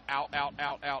guy out,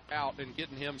 and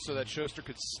getting him so that Schuster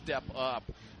could step up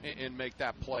and make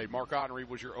that play. Mark Ottenreeb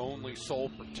was your only sole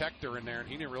protector in there, and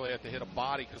he didn't really have to hit a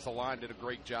body because the line did a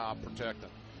great job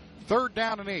protecting. 3rd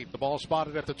down and 8. The ball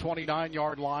spotted at the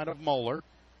 29-yard line of Moeller.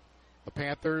 The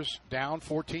Panthers down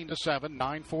 14-7.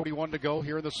 9:41 to go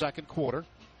here in the second quarter.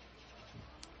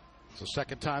 It's the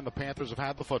second time the Panthers have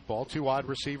had the football. 2 wide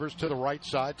receivers to the right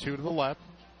side, 2 to the left.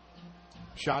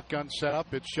 Shotgun set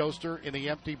up. It's Schuster in the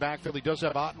empty backfield. He does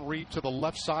have Ottenreeb to the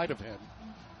left side of him,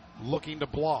 looking to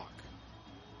block.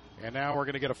 And now we're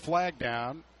going to get a flag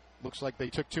down. Looks like they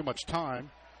took too much time.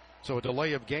 So a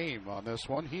delay of game on this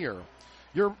one here.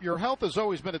 Your health has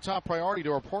always been a top priority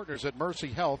to our partners at Mercy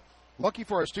Health. Lucky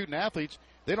for our student athletes,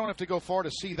 they don't have to go far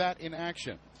to see that in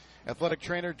action. Athletic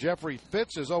trainer Jeffrey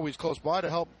Fitz is always close by to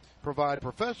help provide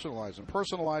professionalized and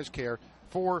personalized care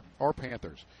for our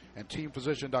Panthers. And team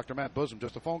physician Dr. Matt Bosom,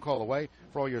 just a phone call away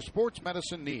for all your sports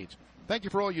medicine needs. Thank you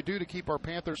for all you do to keep our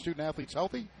Panthers student athletes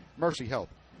healthy. Mercy Health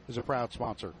is a proud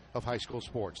sponsor of high school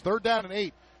sports. 3rd down and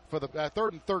 8 for the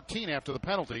 3rd and 13 after the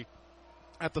penalty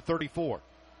at the 34.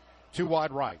 2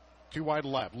 wide right, 2 wide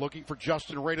left, looking for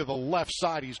Justin Ray to the left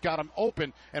side. He's got him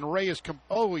open, and Ray is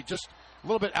he just a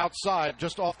little bit outside,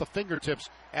 just off the fingertips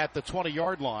at the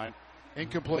 20-yard line.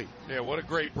 Incomplete. Yeah, what a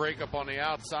great breakup on the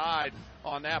outside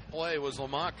on that play was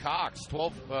Lamont Cox,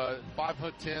 5'10",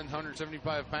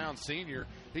 175-pound senior.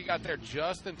 He got there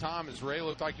just in time as Ray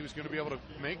looked like he was going to be able to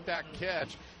make that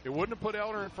catch. It wouldn't have put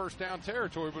Elder in first down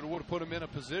territory, but it would have put him in a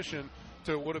position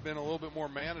to would have been a little bit more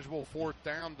manageable 4th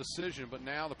down decision. But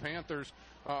now the Panthers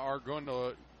are going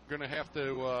to have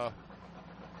to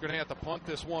punt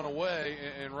this one away.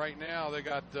 And right now they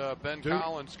got Ben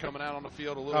Collins coming out on the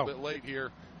field a little bit late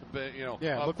here. But,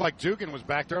 it looked like Dugan was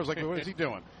back there. I was like, what is he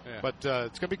doing? Yeah. But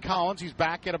it's going to be Collins. He's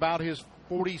back at about his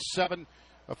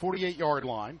 48-yard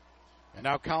line. And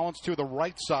now Collins to the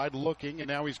right side looking, and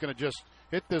now he's going to just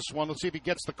hit this one. Let's see if he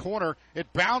gets the corner.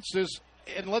 It bounces,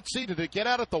 and let's see, did it get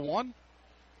out at the 1?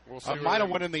 We'll see. Might have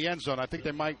went in the end zone. I think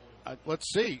they might.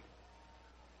 Let's see.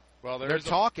 Well, they're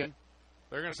talking.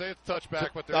 They're going to say it's a touchback,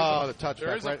 but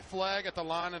there is a flag at the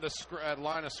line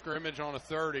of scrimmage on a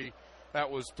 30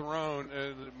 that was thrown.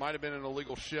 It might have been an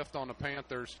illegal shift on the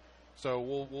Panthers. So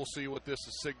we'll see what this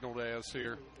is signaled as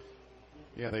here.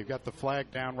 Yeah, they've got the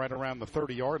flag down right around the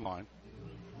 30-yard line.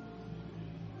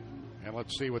 And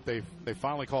let's see what they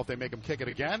finally call, if they make them kick it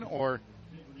again or.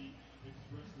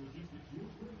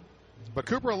 But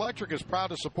Cooper Electric is proud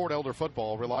to support Elder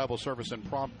football. Reliable service and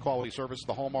prompt quality service,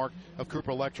 the hallmark of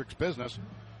Cooper Electric's business.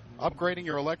 Upgrading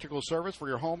your electrical service for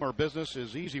your home or business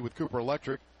is easy with Cooper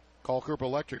Electric. Call Cooper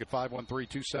Electric at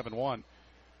 513-271-5000.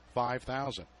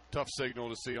 Tough signal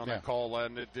to see on that call,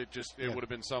 and it would have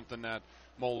been something that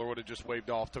Moeller would have just waved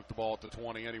off, took the ball at the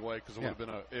 20 anyway, because it would have been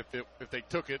if they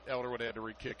took it, Elder would have had to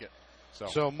re-kick it.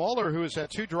 So Moeller, who has had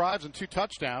 2 drives and 2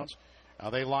 touchdowns,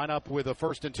 they line up with a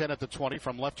 1st and 10 at the 20.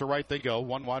 From left to right they go.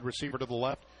 1 wide receiver to the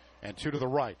left and 2 to the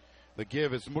right. The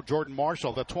give is Jordan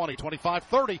Marshall, the 20, 25,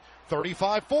 30,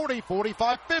 35, 40,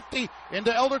 45, 50,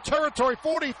 into Elder territory,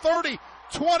 40, 30,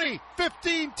 20,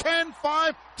 15, 10,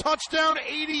 5, touchdown,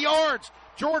 80 yards.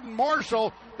 Jordan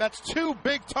Marshall, that's 2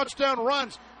 big touchdown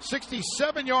runs,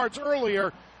 67 yards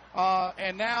earlier.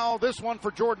 And now this one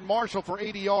for Jordan Marshall for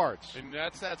 80 yards. And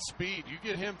that's that speed. You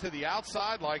get him to the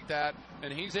outside like that,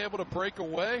 and he's able to break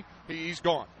away, he's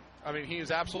gone. I mean, he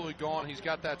is absolutely gone. He's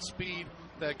got that speed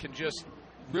that can just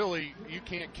really, you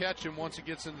can't catch him once he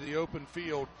gets into the open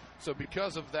field. So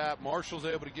because of that, Marshall's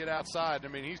able to get outside. I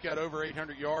mean, he's got over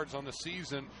 800 yards on the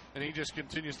season, and he just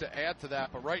continues to add to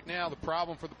that. But right now, the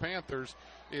problem for the Panthers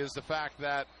is the fact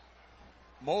that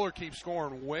Moeller keeps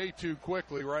scoring way too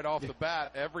quickly right off the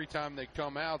bat every time they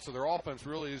come out, so their offense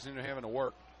really isn't having to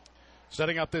work.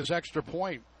 Setting up this extra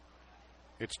point,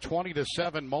 it's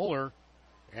 20-7 Moeller,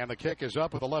 and the kick is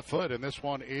up with the left foot, and this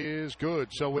one is good.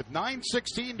 So with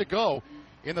 9:16 to go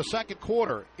in the second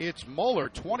quarter, it's Moeller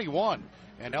 21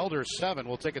 and Elder 7.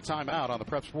 We'll take a timeout on the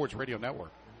Prep Sports Radio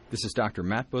Network. This is Dr.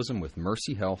 Matt Bosom with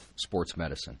Mercy Health Sports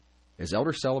Medicine. As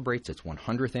Elder celebrates its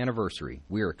 100th anniversary,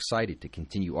 we are excited to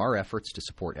continue our efforts to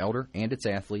support Elder and its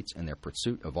athletes in their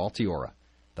pursuit of Altiora,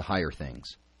 the higher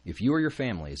things. If you or your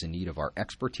family is in need of our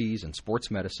expertise in sports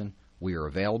medicine, we are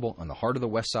available on the heart of the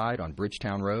West Side on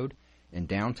Bridgetown Road, and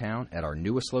downtown at our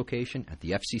newest location at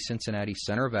the FC Cincinnati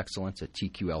Center of Excellence at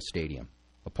TQL Stadium.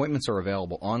 Appointments are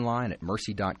available online at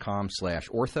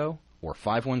mercy.com/ortho or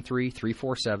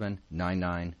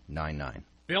 513-347-9999.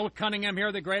 Bill Cunningham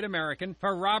here, the Great American,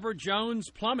 for Robert Jones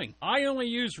Plumbing. I only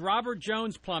use Robert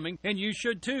Jones Plumbing, and you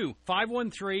should too.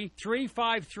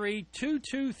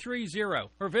 513-353-2230.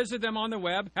 Or visit them on the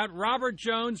web at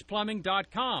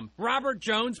robertjonesplumbing.com. Robert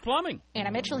Jones Plumbing.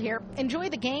 Anna Mitchell here. Enjoy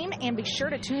the game and be sure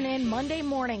to tune in Monday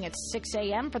morning at 6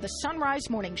 a.m. for the Sunrise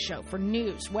Morning Show for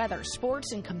news, weather,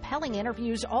 sports, and compelling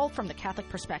interviews, all from the Catholic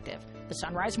perspective. The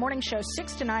Sunrise Morning Show,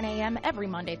 6 to 9 a.m. every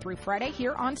Monday through Friday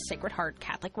here on Sacred Heart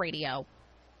Catholic Radio.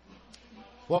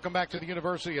 Welcome back to the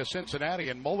University of Cincinnati,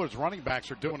 and Moeller's running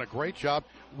backs are doing a great job.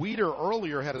 Weeder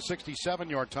earlier had a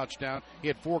 67-yard touchdown. He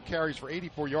had 4 carries for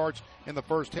 84 yards in the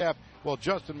first half. Well,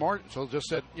 Justin Marshall just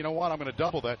said, you know what, I'm going to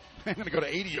double that. I'm going to go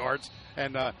to 80 yards,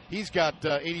 and he's got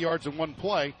 80 yards in one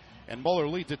play, and Moeller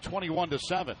leads at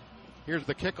 21-7. Here's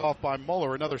the kickoff by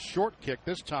Moeller, another short kick,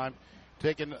 this time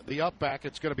taking the up back.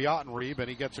 It's going to be Ottenreeb, and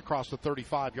he gets across the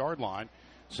 35-yard line.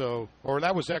 So, or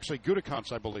that was actually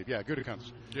Gutekunst, I believe. Yeah,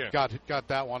 Gutekunst got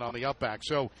that one on the up back.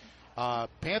 So,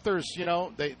 Panthers, you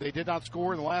know, they did not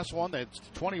score in the last one. It's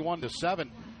 21-7.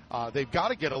 They've got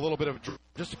to get a little bit of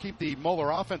just to keep the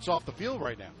Moeller offense off the field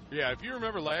right now. Yeah, if you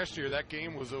remember last year, that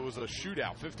game was a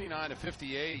shootout,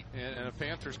 59-58, and the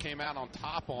Panthers came out on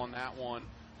top on that one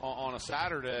on a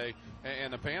Saturday,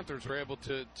 and the Panthers were able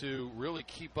to really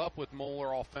keep up with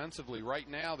Moeller offensively. Right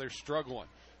now, they're struggling.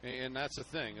 And that's the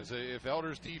thing, is if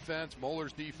Elder's defense,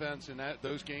 Moeller's defense, and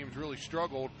those games really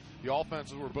struggled, the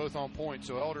offenses were both on point.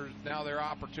 So Elder, now their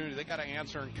opportunity, they got to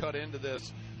answer and cut into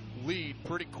this lead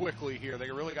pretty quickly here. They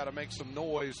really got to make some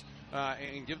noise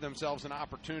and give themselves an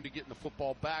opportunity to get the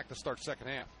football back to start second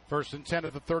half. 1st and 10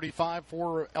 at the 35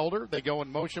 for Elder. They go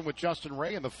in motion with Justin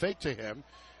Ray, and the fake to him.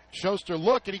 Schuster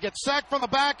look, and he gets sacked from the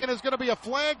back, and there's going to be a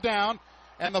flag down,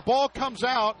 and the ball comes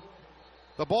out.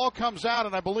 The ball comes out,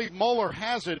 and I believe Moeller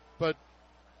has it, but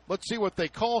let's see what they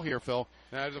call here, Phil.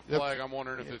 Now, there's a flag. I'm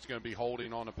wondering if it's going to be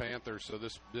holding on the Panthers, so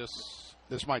this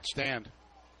might stand.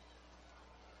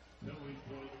 Yep.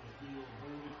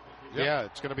 Yeah,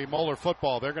 it's going to be Moeller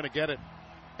football. They're going to get it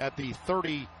at the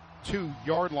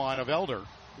 32-yard line of Elder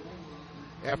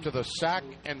after the sack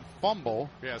and fumble.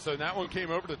 Yeah, so that one came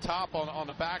over the top on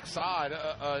the backside,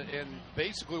 and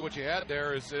basically what you had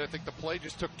there is I think the play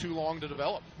just took too long to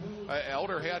develop.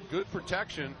 Elder had good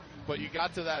protection, but you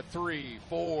got to that 3,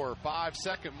 4, 5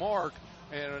 second mark,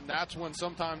 and that's when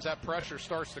sometimes that pressure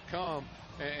starts to come,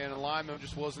 and the lineman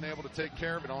just wasn't able to take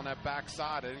care of it on that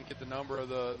backside. I didn't get the number of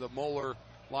the Moeller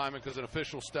lineman because an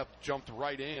official jumped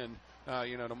right in,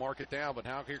 to mark it down. But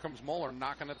now here comes Moeller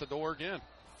knocking at the door again.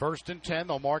 1st and 10.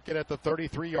 They'll mark it at the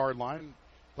 33-yard line.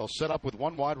 They'll set up with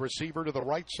one wide receiver to the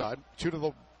right side, 2 to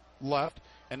the left,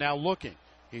 and now looking.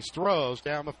 He throws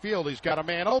down the field. He's got a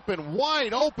man open,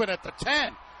 wide open at the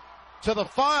 10 to the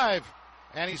 5,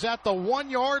 and he's at the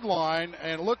 1-yard line,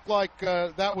 and it looked like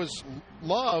that was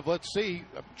Love. Let's see.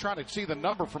 I'm trying to see the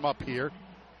number from up here.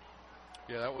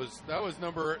 Yeah, that was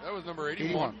number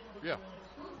 81. Yeah.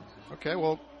 Okay,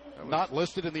 well, not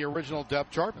listed in the original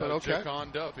depth chart, but okay.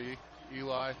 Jaquan Duffy,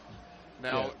 Eli.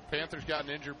 Now, Panthers got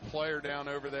an injured player down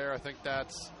over there. I think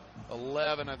that's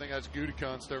 11. I think that's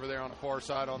Gutekunst over there on the far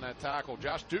side on that tackle.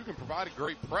 Josh Dugan provided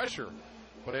great pressure,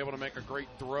 but able to make a great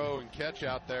throw and catch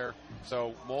out there.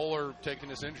 So Moeller taking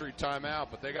this injury timeout,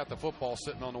 but they got the football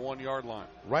sitting on the 1-yard line.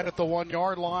 Right at the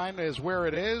 1-yard line is where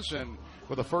it is, and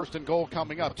with a 1st and goal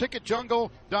coming up.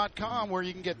 TicketJungle.com, where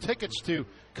you can get tickets to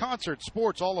concerts,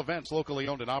 sports, all events, locally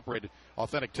owned and operated,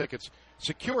 authentic tickets.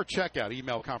 Secure checkout,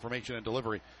 email confirmation, and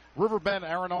delivery. Riverbend,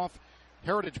 Aronoff,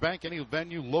 Heritage Bank, any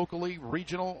venue locally,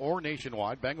 regional, or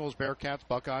nationwide. Bengals, Bearcats,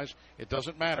 Buckeyes, it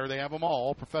doesn't matter. They have them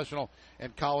all professional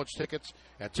and college tickets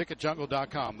at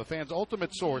TicketJungle.com. The fans'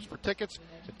 ultimate source for tickets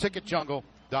at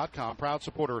TicketJungle.com. Proud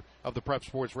supporter of the Prep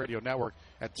Sports Radio Network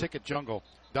at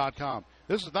TicketJungle.com.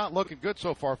 This is not looking good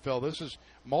so far, Phil.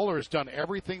 Moeller has done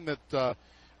everything that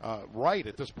right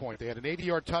at this point. They had an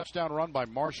 80-yard touchdown run by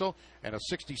Marshall and a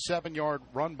 67-yard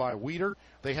run by Weeder.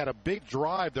 They had a big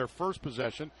drive their first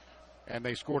possession, and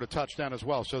they scored a touchdown as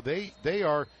well. So they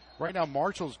are right now.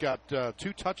 Marshall's got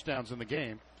 2 touchdowns in the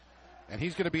game, and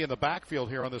he's going to be in the backfield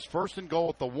here on this 1st and goal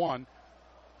at the 1.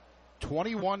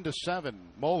 21-7.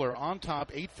 Moeller on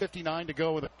top. 8:59 to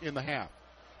go in the half.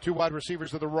 2 wide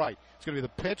receivers to the right. It's going to be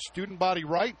the pitch, student body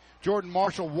right. Jordan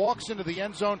Marshall walks into the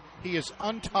end zone. He is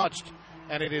untouched,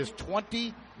 and it is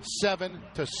 27-7.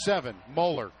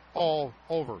 Moeller all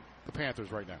over the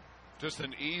Panthers right now. Just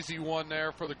an easy one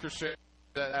there for the Crusaders.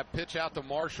 That pitch out to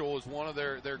Marshall is one of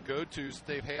their go-tos that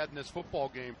they've had in this football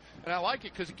game. And I like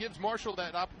it because it gives Marshall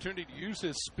that opportunity to use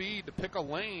his speed to pick a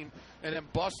lane and then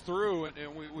bust through. And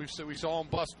we saw him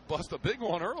bust a big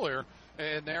one earlier.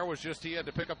 And there was just, he had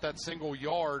to pick up that single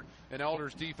yard, and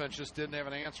Elder's defense just didn't have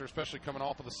an answer, especially coming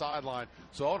off of the sideline.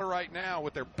 So Elder right now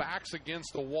with their backs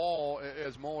against the wall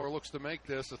as Moeller looks to make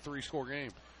this a 3-score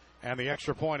game. And the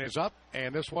extra point is up,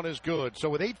 and this one is good. So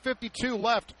with 8:52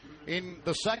 left in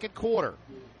the second quarter,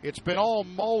 it's been all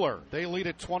Moeller. They lead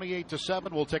it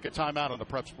 28-7. We'll take a timeout on the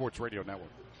Prep Sports Radio Network.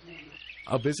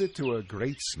 A visit to a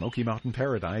great Smoky Mountain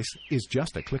paradise is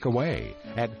just a click away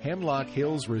at Hemlock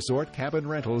Hills Resort Cabin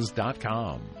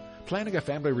Rentals.com. Planning a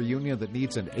family reunion that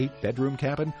needs an 8-bedroom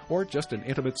cabin or just an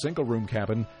intimate single-room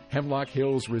cabin, Hemlock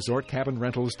Hills Resort Cabin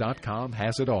Rentals.com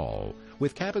has it all.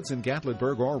 With cabins in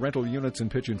Gatlinburg or rental units in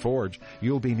Pigeon Forge,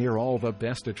 you'll be near all the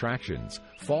best attractions.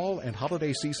 Fall and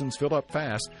holiday seasons fill up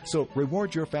fast, so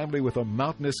reward your family with a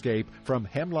mountain escape from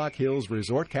Hemlock Hills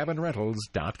Resort Cabin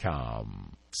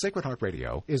Rentals.com. Sacred Heart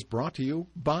Radio is brought to you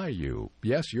by you.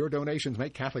 Yes, your donations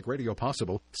make Catholic radio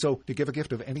possible, so to give a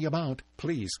gift of any amount,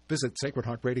 please visit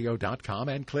sacredheartradio.com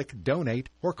and click Donate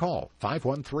or call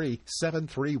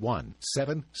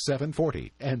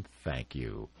 513-731-7740. And thank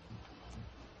you.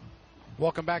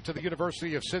 Welcome back to the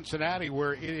University of Cincinnati,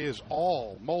 where it is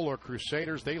all Moeller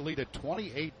Crusaders. They lead at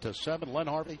 28-7. Len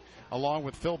Harvey, along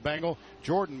with Phil Bengal.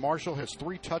 Jordan Marshall has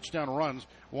 3 touchdown runs,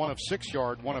 one of 6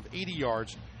 yards, one of 80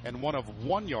 yards, and one of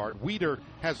 1 yard. Weeder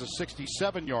has a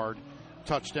 67-yard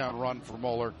touchdown run for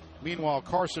Moeller. Meanwhile,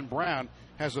 Carson Brown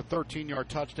has a 13-yard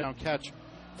touchdown catch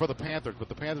for the Panthers. But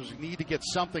the Panthers need to get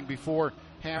something before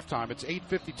halftime. It's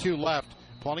 8:52 left.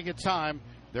 Plenty of time.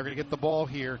 They're going to get the ball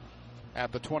here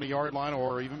at the 20-yard line,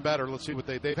 or even better, let's see what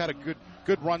they've had a good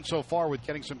run so far with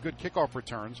getting some good kickoff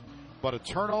returns, but a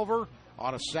turnover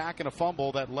on a sack and a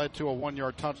fumble that led to a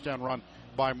 1-yard touchdown run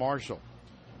by Marshall.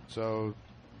 So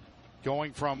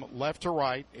going from left to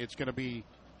right, it's going to be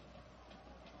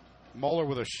Moeller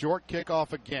with a short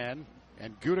kickoff again,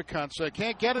 and Gutekunst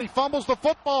can't get it. He fumbles the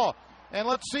football, and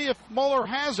let's see if Moeller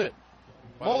has it.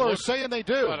 Moeller is saying they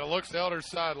do. But it looks to Elder's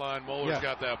sideline. Moeller's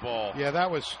got that ball. Yeah, that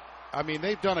was... I mean,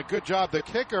 they've done a good job. The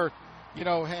kicker,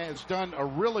 has done a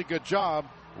really good job.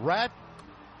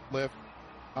 Ratcliffe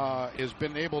has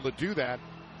been able to do that,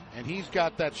 and he's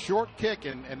got that short kick,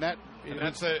 and that. And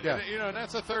that's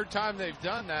that's the third time they've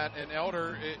done that, and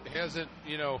Elder hasn't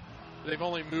they've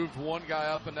only moved one guy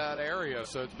up in that area,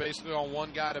 so it's basically on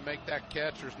one guy to make that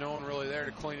catch. There's no one really there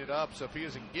to clean it up. So if he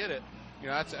doesn't get it,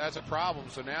 that's a problem.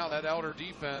 So now that Elder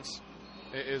defense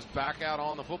is back out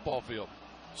on the football field.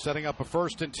 Setting up a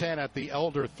 1st and 10 at the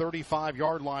Elder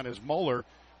 35-yard line is Moeller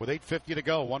with 8:50 to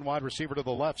go. One wide receiver to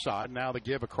the left side. Now the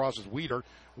give across is Weeder.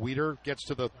 Weeder gets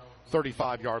to the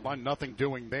 35-yard line. Nothing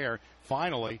doing there.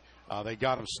 Finally, they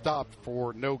got him stopped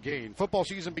for no gain. Football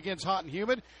season begins hot and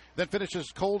humid, then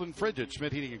finishes cold and frigid.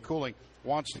 Schmidt Heating and Cooling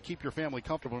wants to keep your family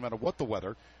comfortable no matter what the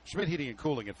weather. Schmidt Heating and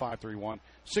Cooling at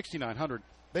 531-6900.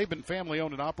 They've been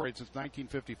family-owned and operated since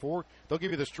 1954. They'll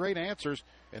give you the straight answers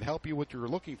and help you what you're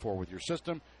looking for with your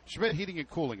system. Schmidt Heating and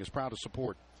Cooling is proud to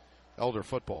support Elder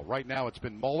football. Right now it's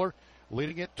been Moeller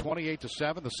leading it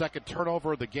 28-7, the second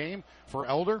turnover of the game for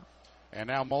Elder. And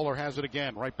now Moeller has it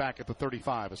again right back at the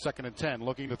 35. A 2nd and 10,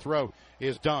 looking to throw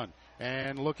is done.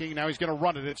 And looking, now he's going to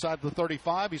run it inside the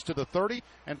 35. He's to the 30,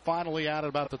 and finally out at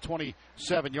about the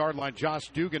 27-yard line. Josh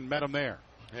Dugan met him there.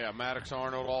 Yeah, Maddox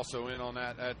Arnold also in on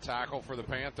that tackle for the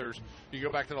Panthers. You go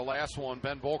back to the last one,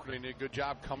 Ben Volker did a good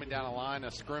job coming down a line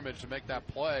of scrimmage to make that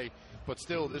play. But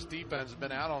still, this defense has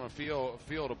been out on the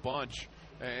field a bunch,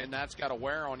 and that's got to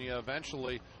wear on you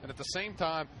eventually. And at the same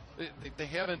time, they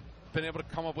haven't been able to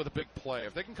come up with a big play.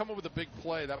 If they can come up with a big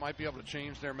play, that might be able to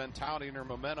change their mentality and their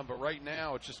momentum. But right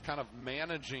now, it's just kind of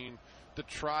managing to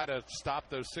try to stop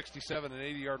those 67 and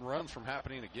 80-yard runs from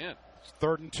happening again.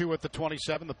 3rd and 2 at the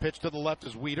 27. The pitch to the left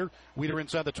is Weeder. Weeder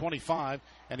inside the 25,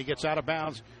 and he gets out of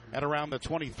bounds at around the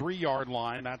 23-yard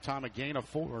line. That time a gain of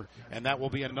 4, and that will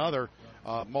be another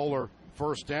Moeller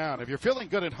first down. If you're feeling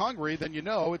good and hungry, then you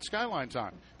know it's Skyline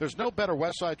time. There's no better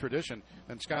West Side tradition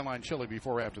than Skyline Chili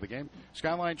before or after the game.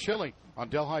 Skyline Chili on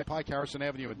Delhi Pike, Harrison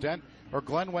Avenue in Dent, or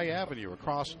Glenway Avenue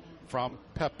across from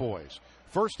Pep Boys.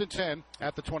 1st and 10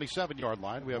 at the 27-yard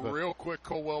line. We have a real quick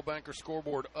Coldwell Banker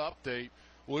scoreboard update.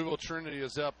 Louisville Trinity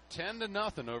is up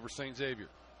 10-0 over St. Xavier.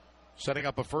 Setting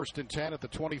up a 1st and 10 at the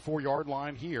 24-yard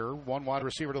line here. One wide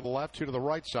receiver to the left, 2 to the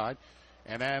right side.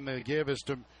 And then the give is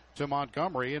to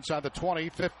Montgomery inside the 20,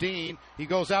 15. He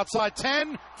goes outside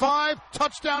 10, 5,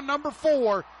 touchdown number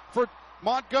 4 for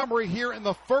Montgomery here in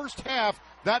the first half.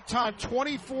 That time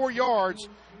 24 yards,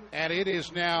 and it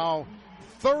is now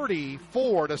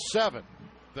 34-7.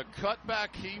 The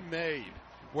cutback he made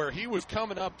where he was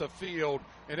coming up the field,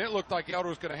 and it looked like Elder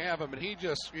was going to have him, and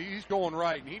he's going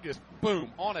right, and he just, boom,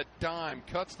 on a dime,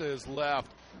 cuts to his left,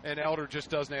 and Elder just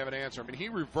doesn't have an answer. I mean, he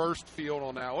reversed field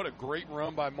on that. What a great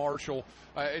run by Marshall.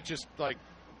 It just, like,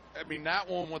 I mean, that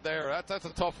one was there. That's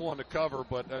a tough one to cover,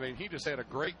 but, I mean, he just had a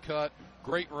great cut,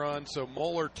 great run. So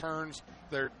Moeller turns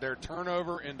their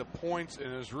turnover into points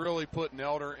and is really putting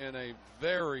Elder in a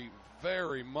very,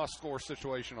 very must-score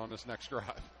situation on this next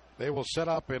drive. They will set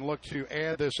up and look to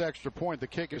add this extra point. The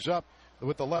kick is up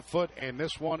with the left foot, and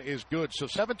this one is good. So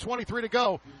 7:23 to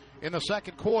go in the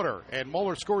second quarter, and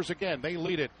Moeller scores again. They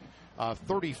lead it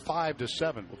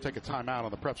 35-7. We'll take a timeout on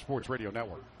the Prep Sports Radio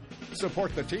Network.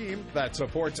 Support the team that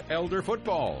supports Elder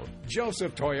football.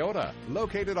 Joseph Toyota,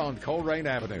 located on Colerain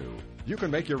Avenue. You can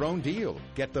make your own deal,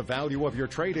 get the value of your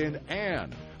trade-in,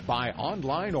 and buy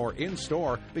online or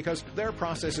in-store because their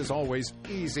process is always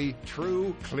easy,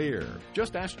 true, clear.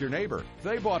 Just ask your neighbor.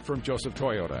 They bought from Joseph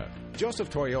Toyota.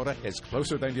 Joseph Toyota is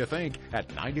closer than you think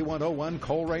at 9101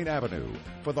 Colerain Avenue.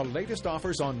 For the latest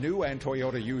offers on new and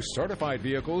Toyota used certified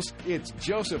vehicles, it's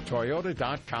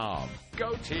josephtoyota.com.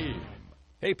 Go team!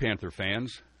 Hey, Panther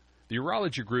fans. The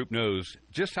Urology Group knows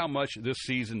just how much this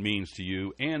season means to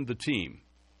you and the team.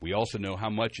 We also know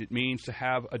how much it means to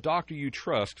have a doctor you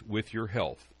trust with your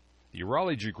health. The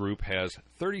Urology Group has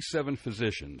 37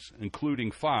 physicians, including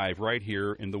 5 right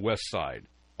here in the West Side.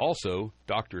 Also,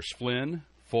 Drs. Flynn,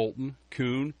 Fulton,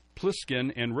 Kuhn,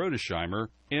 Pliskin, and Rodesheimer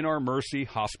in our Mercy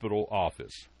Hospital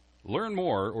office. Learn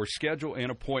more or schedule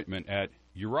an appointment at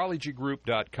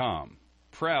urologygroup.com.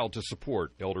 Proud to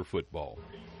support Elder football.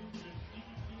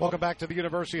 Welcome back to the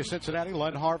University of Cincinnati.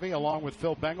 Len Harvey along with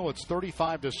Phil Bengal. It's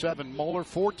 35-7 Moeller.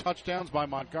 4 touchdowns by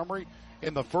Montgomery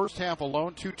in the first half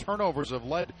alone. 2 turnovers have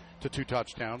led to 2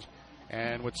 touchdowns.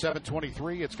 And with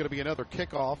 7:23, it's going to be another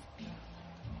kickoff.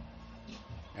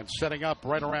 And setting up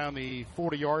right around the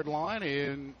 40-yard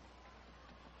line.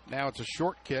 Now it's a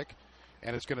short kick,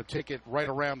 and it's going to take it right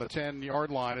around the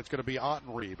 10-yard line. It's going to be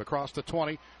Ottenreeb across the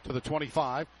 20 to the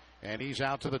 25. And he's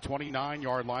out to the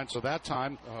 29-yard line. So that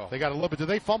time they got a little bit. Did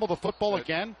they fumble the football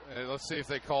again? Let's see if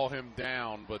they call him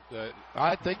down. But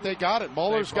I think they got it.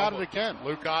 Moeller's got it again.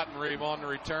 Luke Ottenreeb on the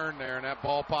return there, and that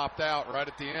ball popped out right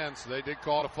at the end. So they did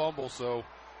call it a fumble. So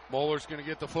Moeller's going to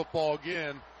get the football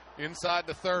again inside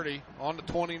the 30 on the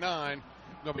 29.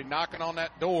 Going to be knocking on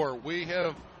that door. We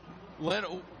have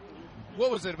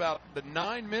what was it, about the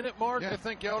 9-minute mark? I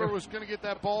think Elder was going to get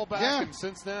that ball back, and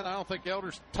since then, I don't think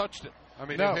Elder's touched it. I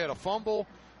mean, No. they had a fumble,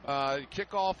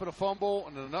 kickoff and a fumble,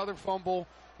 and another fumble,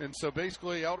 and so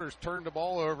basically Elder's turned the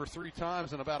ball over 3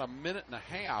 times in about a minute and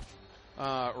a half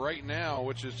right now,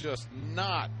 which is just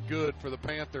not good for the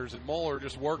Panthers, and Moeller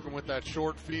just working with that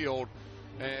short field,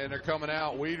 and they're coming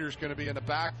out. Weeder's going to be in the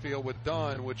backfield with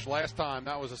Dunn, which last time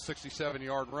that was a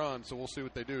 67-yard run, so we'll see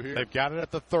what they do here. They've got it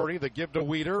at the 30. They give to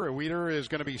Weeder, and Weeder is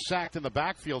going to be sacked in the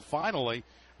backfield finally,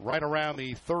 right around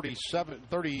the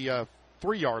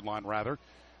 33-yard line, rather.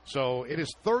 So it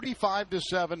is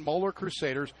 35-7, Moeller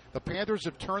Crusaders. The Panthers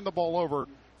have turned the ball over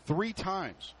 3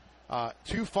 times.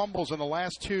 2 fumbles in the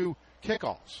last 2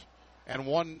 kickoffs, and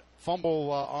 1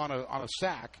 fumble on a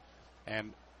sack,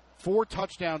 and 4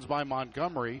 touchdowns by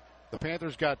Montgomery. The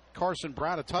Panthers got Carson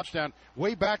Brown a touchdown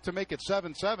way back to make it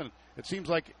 7-7. It seems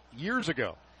like years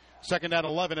ago. 2nd and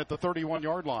 11 at the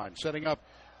 31-yard line, setting up,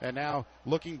 and now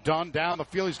looking Dunn down the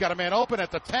field. He's got a man open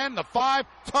at the 10, the 5,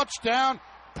 touchdown.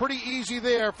 Pretty easy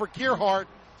there for Gearhart,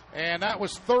 and that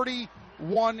was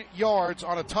 31 yards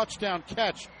on a touchdown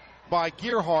catch by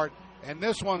Gearhart, and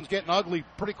this one's getting ugly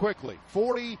pretty quickly.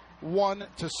 41-7.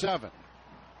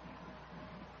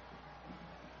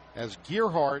 As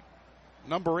Gearhart,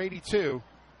 number 82,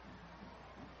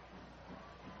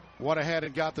 went ahead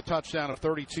and got the touchdown of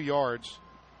 32 yards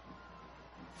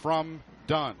from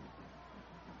Dunn.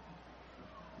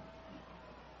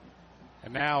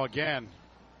 And now again,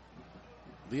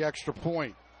 the extra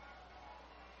point.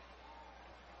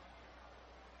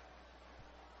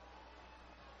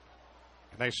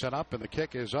 And they set up, and the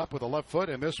kick is up with the left foot,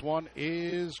 and this one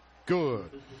is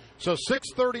good. So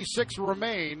 6:36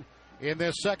 remain in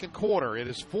this second quarter. It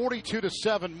is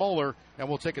 42-7 Moeller, and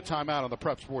we'll take a timeout on the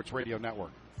Prep Sports Radio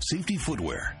Network. Safety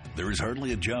footwear. There is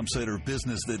hardly a job site or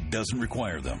business that doesn't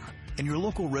require them. And your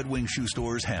local Red Wing shoe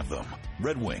stores have them.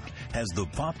 Red Wing has the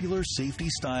popular safety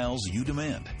styles you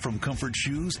demand, from comfort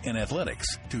shoes and athletics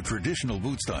to traditional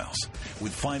boot styles.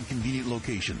 With 5 convenient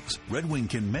locations, Red Wing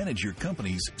can manage your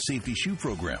company's safety shoe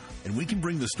program, and we can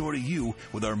bring the store to you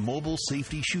with our mobile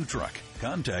safety shoe truck.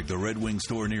 Contact the Red Wing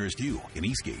store nearest you in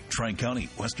Eastgate, Tri-County,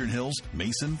 Western Hills,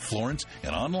 Mason, Florence,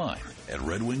 and online at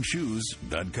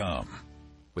redwingshoes.com.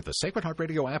 With the Sacred Heart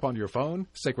Radio app on your phone,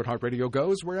 Sacred Heart Radio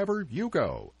goes wherever you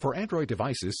go. For Android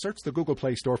devices, search the Google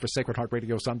Play Store for Sacred Heart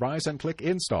Radio Sunrise and click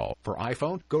Install. For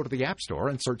iPhone, go to the App Store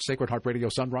and search Sacred Heart Radio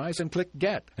Sunrise and click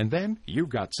Get. And then you've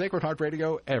got Sacred Heart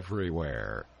Radio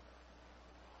everywhere.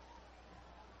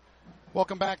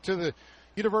 Welcome back to the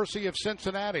University of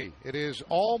Cincinnati. It is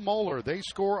all Moeller. They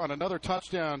score on another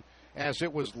touchdown, as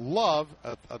it was Love.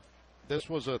 This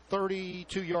was a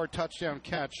 32-yard touchdown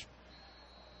catch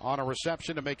on a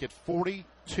reception to make it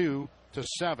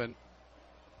 42-7.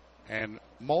 And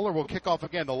Moeller will kick off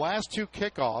again. The last 2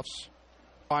 kickoffs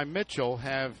by Mitchell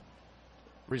have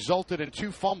resulted in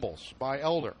 2 fumbles by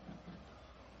Elder.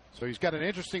 So he's got an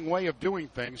interesting way of doing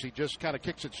things. He just kind of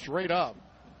kicks it straight up.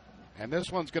 And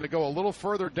this one's going to go a little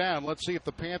further down. Let's see if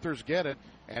the Panthers get it.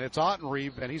 And it's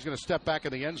Ottenreeb, and he's going to step back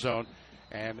in the end zone,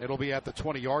 and it'll be at the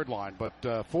 20-yard line. But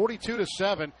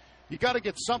 42-7. You got to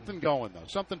get something going, though,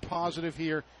 something positive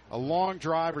here, a long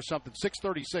drive or something.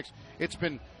 6:36. It's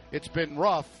been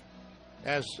rough,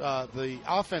 as the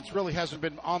offense really hasn't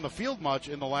been on the field much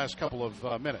in the last couple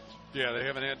of minutes. Yeah, they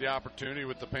haven't had the opportunity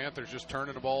with the Panthers just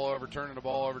turning the ball over,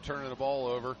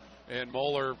 and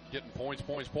Moeller getting points.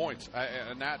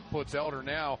 And that puts Elder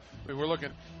now. I mean, we're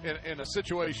looking in a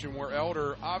situation where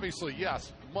Elder, obviously,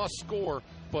 yes, must score,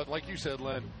 but like you said,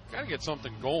 Len, got to get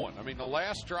something going. I mean, the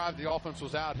last drive the offense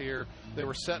was out here, they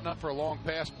were setting up for a long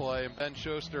pass play, and Ben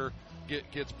Schuster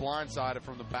gets blindsided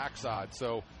from the backside.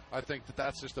 So I think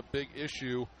that's just a big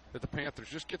issue, that the Panthers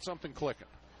just get something clicking.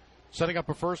 Setting up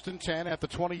a 1st and 10 at the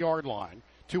 20-yard line.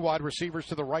 2 wide receivers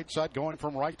to the right side, going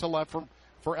from right to left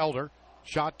for Elder.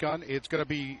 Shotgun. It's going to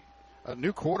be a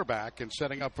new quarterback and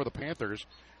setting up for the Panthers.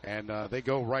 And they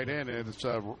go right in, and it's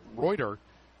Reuter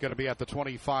going to be at the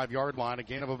 25-yard line. A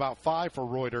gain of about 5 for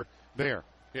Reuter there.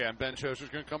 Yeah, and Ben Schuster's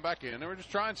going to come back in. They were just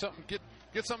trying something,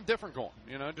 get something different going.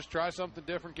 You know, just try something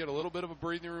different, get a little bit of a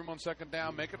breathing room on 2nd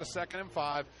down, make it a 2nd and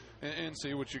 5, and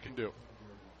see what you can do.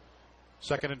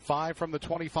 2nd and 5 from the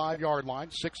 25-yard line.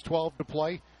 6:12 to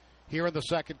play here in the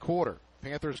second quarter.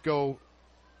 Panthers go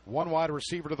 1 wide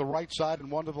receiver to the right side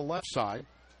and 1 to the left side.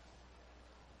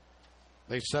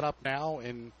 They set up now,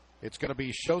 and it's going to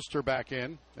be Schuster back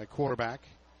in at quarterback.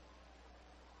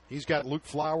 He's got Luke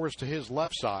Flowers to his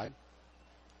left side,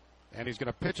 and he's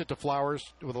going to pitch it to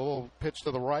Flowers with a little pitch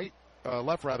to the right,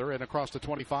 left rather, and across the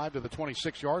 25 to the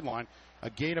 26-yard line. A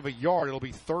gain of a yard. It'll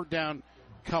be 3rd down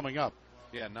coming up.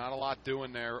 Yeah, not a lot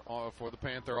doing there for the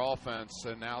Panther offense,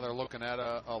 and now they're looking at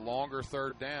a longer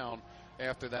third down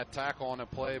after that tackle on a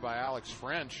play by Alex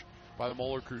French by the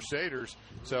Moeller Crusaders.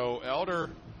 So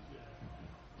Elder,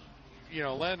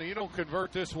 Len, you don't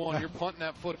convert this one, you're punting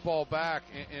that football back,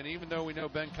 and even though we know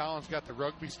Ben Collins got the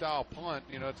rugby-style punt,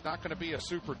 it's not going to be a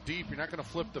super deep. You're not going to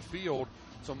flip the field,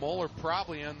 so Moeller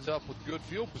probably ends up with good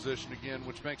field position again,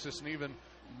 which makes this an even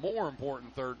more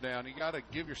important third down. You got to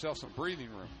give yourself some breathing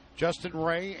room. Justin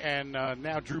Ray and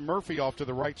now Drew Murphy off to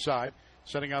the right side,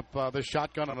 setting up the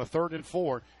shotgun on a 3rd and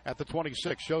 4 at the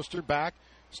 26. Schuster back,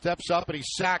 steps up, and he's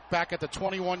sacked back at the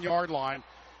 21-yard line,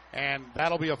 and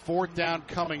that'll be a 4th down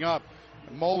coming up.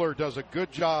 Moeller does a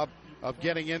good job of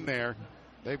getting in there.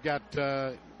 They've got,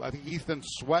 I think Ethan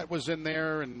Sweat was in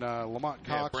there, and Lamont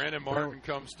Cox. Yeah, Brandon Martin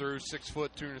comes through, 6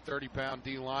 foot, 230-pound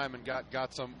D lineman,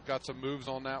 got some moves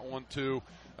on that one too.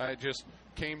 Just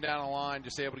came down the line,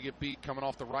 just able to get beat coming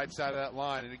off the right side of that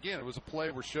line. And again, it was a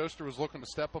play where Schuster was looking to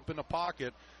step up in the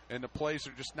pocket, and the plays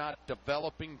are just not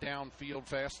developing downfield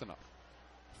fast enough.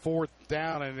 4th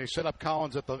down, and they set up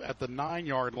Collins at the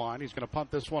 9-yard line. He's going to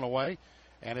punt this one away,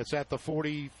 and it's at the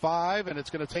 45, and it's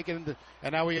going to take it into.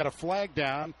 And now we got a flag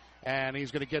down, and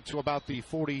he's going to get to about the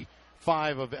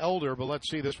 45 of Elder. But let's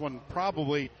see, this one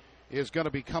probably is going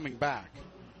to be coming back.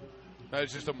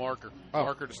 That's just a marker.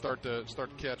 Marker to start the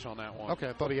catch on that one. Okay,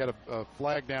 I thought he had a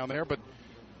flag down there, but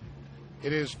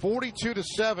it is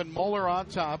 42-7. Moeller on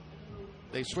top.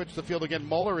 They switch the field again.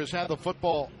 Moeller has had the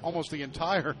football almost the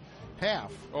entire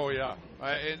half. Oh yeah,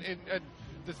 and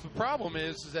the problem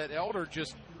is that Elder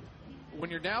just, when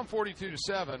you're down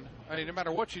 42-7, I mean, no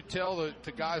matter what you tell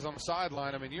the guys on the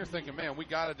sideline, I mean, you're thinking, man, we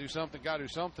got to do something.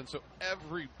 So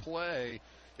every play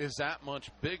is that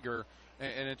much bigger.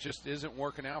 And it just isn't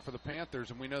working out for the Panthers.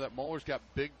 And we know that Moeller's got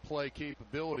big play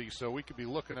capability, so we could be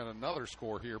looking at another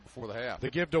score here before the half.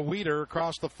 They give to Weeder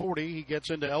across the 40. He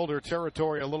gets into Elder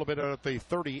territory a little bit at the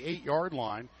 38-yard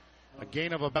line. A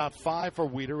gain of about 5 for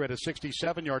Weeder at a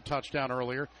 67-yard touchdown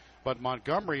earlier. But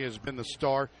Montgomery has been the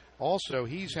star. Also,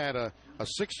 he's had a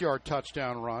 6-yard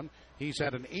touchdown run. He's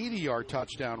had an 80-yard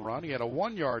touchdown run. He had a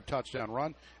 1-yard touchdown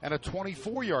run and a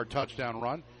 24-yard touchdown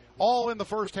run. All in the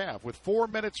first half with 4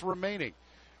 minutes remaining.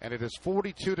 And it is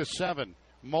 42-7.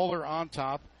 Moeller on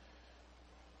top.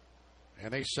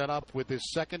 And they set up with this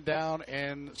 2nd down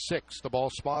and 6. The ball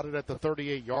spotted at the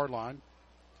 38-yard line.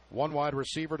 One wide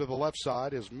receiver to the left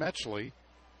side is Metchley.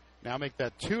 Now make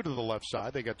that 2 to the left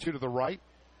side. They got 2 to the right.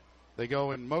 They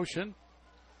go in motion.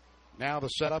 Now the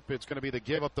setup, it's going to be the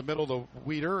give up the middle to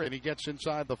Weeder, and he gets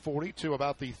inside the 40 to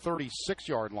about the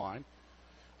 36-yard line.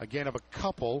 Again, of a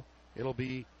couple, it'll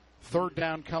be 3rd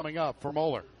down coming up for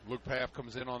Moeller. Luke Paff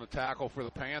comes in on the tackle for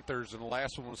the Panthers, and the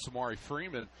last one was Samari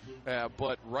Freeman.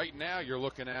 But right now you're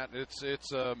looking at it's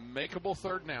a makeable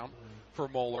 3rd down for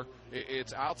Moeller.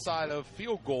 It's outside of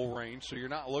field goal range, so you're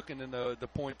not looking in the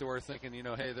point that we're thinking,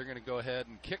 hey, they're going to go ahead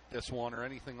and kick this one or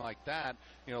anything like that.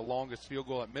 Longest field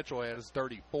goal that Mitchell had is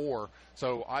 34.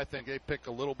 So I think they pick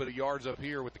a little bit of yards up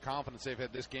here with the confidence they've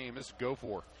had this game. This is go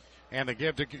for it. And they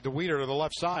give to Weeder to the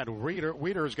left side.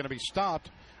 Weeder is going to be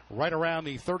stopped right around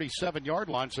the 37-yard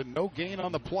line, so no gain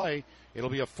on the play. It'll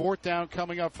be a 4th down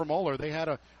coming up for Moeller. They had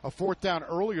a 4th down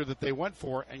earlier that they went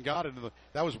for and got into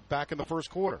that was back in the first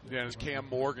quarter. Yeah, and it's Cam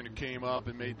Morgan who came up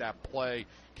and made that play,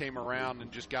 came around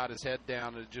and just got his head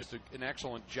down, and just an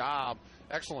excellent job,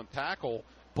 excellent tackle,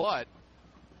 but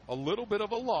a little bit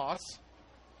of a loss.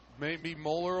 Maybe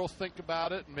Moeller will think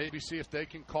about it and maybe see if they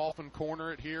can coffin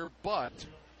corner it here, but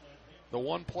the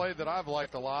one play that I've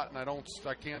liked a lot, and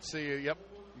I can't see it. Yep,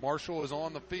 Marshall is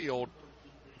on the field.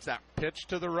 It's that pitch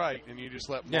to the right, and you just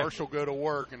let Marshall go to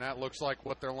work, and that looks like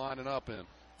what they're lining up in.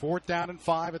 4th down and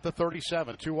 5 at the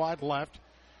 37. 2 wide left.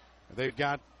 They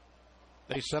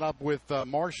set up with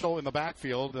Marshall in the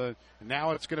backfield.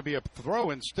 Now it's going to be a throw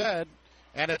instead,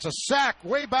 and it's a sack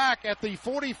way back at the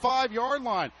 45-yard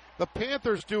line. The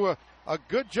Panthers do a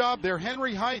good job there.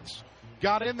 Henry Heights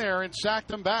got in there and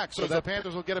sacked him back, so the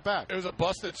Panthers will get it back. It was a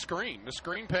busted screen. The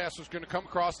screen pass was going to come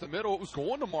across the middle. It was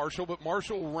going to Marshall, but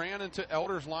Marshall ran into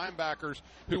Elder's linebackers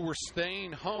who were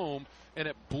staying home, and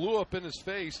it blew up in his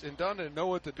face, and Dunn didn't know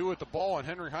what to do with the ball, and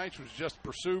Henry Heights was just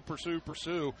pursue,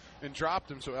 and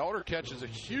dropped him. So Elder catches a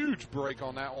huge break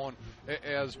on that one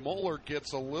as Moeller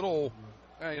gets a little,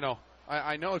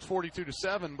 I know it's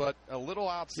 42-7, but a little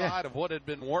outside of what had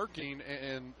been working,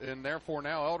 and therefore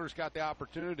now Elder's got the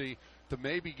opportunity to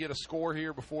maybe get a score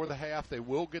here before the half. They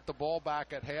will get the ball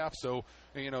back at half, so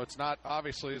it's not,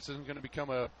 obviously this isn't going to become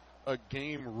a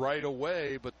game right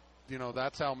away, but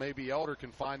that's how maybe Elder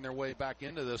can find their way back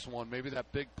into this one. Maybe that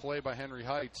big play by Henry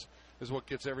Heights is what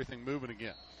gets everything moving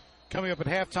again. Coming up at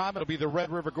halftime, it'll be the Red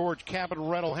River Gorge Cabin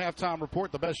Rental Halftime Report,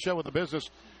 the best show in the business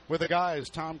with the guys,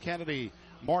 Tom Kennedy,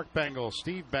 Mark Bengal,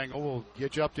 Steve Bengal. Will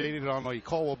get you updated on the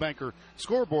Colwell Banker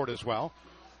scoreboard as well.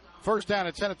 First down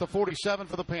and 10 at the 47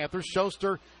 for the Panthers.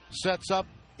 Schuster sets up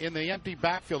in the empty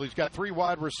backfield. He's got 3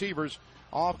 wide receivers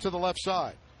off to the left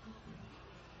side.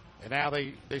 And now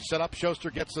they set up. Schuster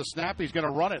gets the snap. He's going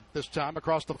to run it this time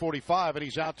across the 45, and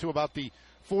he's out to about the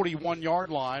 41-yard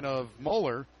line of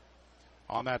Moeller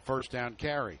on that first down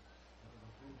carry.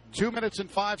 2 minutes and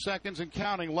 5 seconds and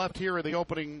counting left here in the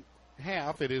opening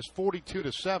half. It is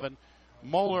 42-7.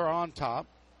 Moeller on top.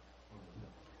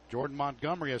 Jordan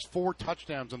Montgomery has 4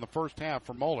 touchdowns in the first half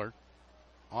for Moeller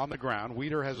on the ground.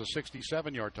 Weeder has a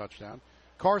 67-yard touchdown.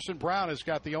 Carson Brown has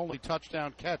got the only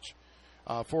touchdown catch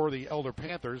for the Elder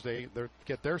Panthers. They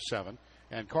get their 7.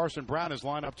 And Carson Brown is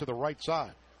lined up to the right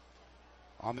side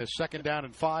on this second down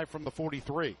and 5 from the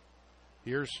 43.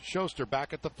 Here's Schuster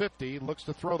back at the 50. Looks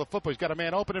to throw the football. He's got a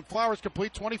man open, and Flowers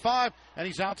complete 25, and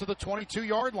he's out to the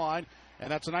 22-yard line.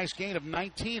 And that's a nice gain of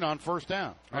 19 on first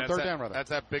down. On third down, rather. That's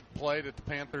that big play that the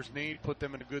Panthers need. Put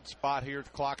them in a good spot here.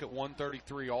 The clock at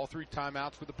 1:33. All 3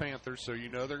 timeouts for the Panthers, so you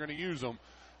know they're going to use them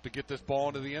to get this ball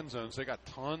into the end zone. So they got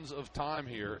tons of time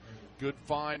here. Good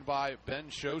find by Ben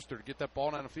Schuster to get that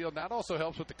ball down the field. And that also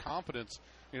helps with the confidence.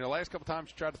 You know, last couple times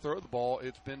you tried to throw the ball,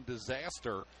 it's been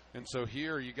disaster. And so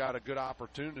here you got a good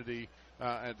opportunity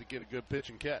to get a good pitch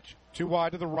and catch. 2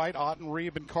 wide to the right, Otten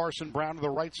Reeb and Carson Brown to the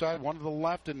right side, 1 to the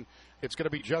left, and it's going to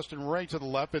be Justin Ray to the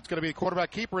left. It's going to be a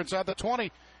quarterback keeper inside the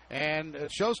 20, and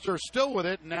Schuster still with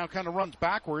it, and now kind of runs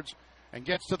backwards and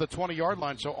gets to the 20-yard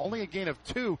line. So only a gain of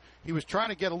 2. He was trying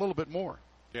to get a little bit more.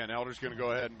 Yeah, and Elder's going to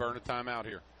go ahead and burn a timeout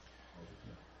here.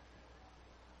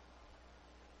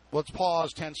 Let's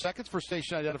pause 10 seconds for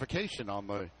station identification on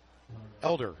the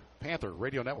Elder Panther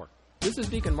Radio Network. This is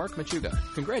Deacon Mark Machuga,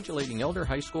 congratulating Elder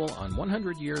High School on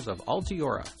 100 years of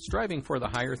Altiora, striving for the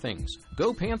higher things.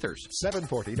 Go Panthers!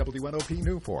 740 WNOP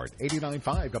Newport,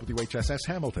 89.5 WHSS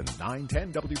Hamilton,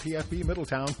 910 WPFB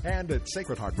Middletown, and at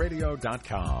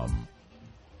sacredheartradio.com.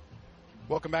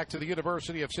 Welcome back to the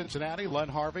University of Cincinnati. Len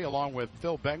Harvey along with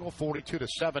Phil Bengal,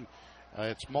 42-7.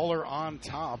 It's Moeller on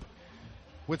top.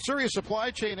 With serious supply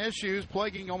chain issues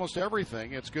plaguing almost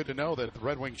everything, it's good to know that the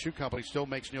Red Wing Shoe Company still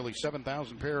makes nearly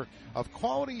 7,000 pair of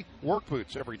quality work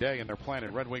boots every day in their plant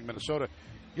in Red Wing, Minnesota.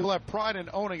 You'll have pride in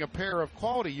owning a pair of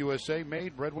quality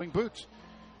USA-made Red Wing boots.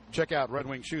 Check out Red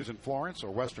Wing Shoes in Florence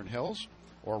or Western Hills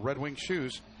or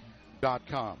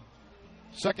redwingshoes.com.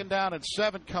 Second down and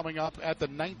 7 coming up at the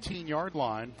 19-yard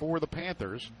line for the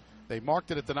Panthers. They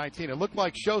marked it at the 19. It looked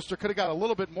like Schuster could have got a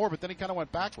little bit more, but then he kind of went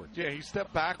backwards. Yeah, he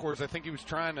stepped backwards. I think he was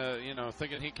trying to,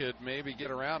 thinking he could maybe get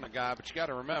around a guy. But you got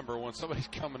to remember, when somebody's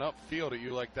coming up field at you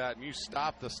like that and you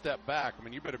stop the step back, I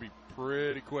mean, you better be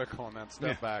pretty quick on that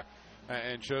step back.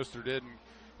 And Schuster didn't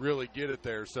really get it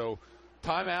there. So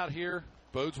timeout here.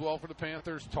 Bodes well for the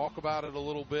Panthers. Talk about it a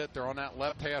little bit. They're on that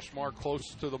left hash mark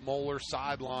close to the Moeller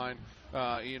sideline,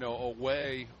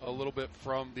 away a little bit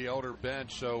from the Elder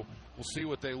bench. So we'll see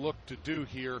what they look to do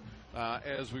here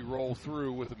as we roll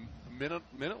through with a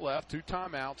minute left, 2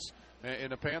 timeouts,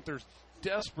 and the Panthers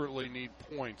desperately need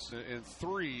points, and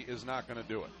 3 is not going to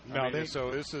do it. So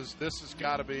this has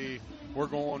got to be, we're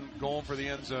going for the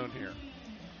end zone here.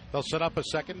 They'll set up a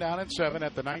second down and 7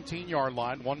 at the 19-yard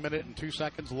line. 1 minute and 2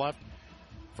 seconds left.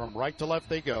 From right to left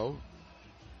they go.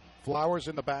 Flowers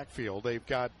in the backfield. They've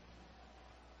got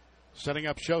setting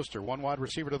up Schuster, 1 wide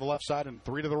receiver to the left side and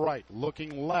 3 to the right.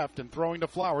 Looking left and throwing to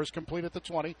Flowers, complete at the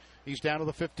 20. He's down to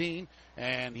the 15,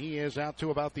 and he is out to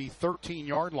about the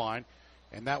 13-yard line,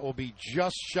 and that will be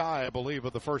just shy, I believe,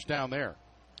 of the first down there.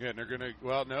 Yeah, and they're going to,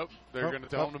 they're going to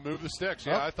tell him to move the sticks.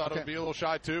 Yeah, I thought it would be a little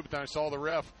shy too, but then I saw the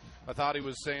ref. I thought he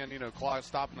was saying,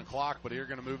 stopping the clock, but you're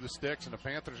going to move the sticks, and the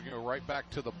Panthers are going to go right back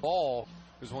to the ball,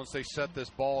 because once they set this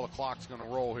ball, the clock's going to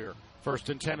roll here. First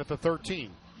and 10 at the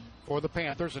 13 for the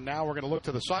Panthers, and now we're going to look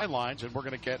to the sidelines, and we're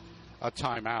going to get a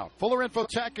timeout. Fuller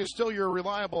Infotech is still your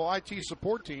reliable IT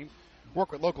support team.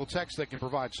 Work with local techs that can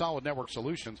provide solid network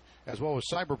solutions, as well as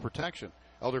cyber protection.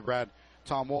 Elder grad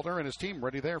Tom Walter and his team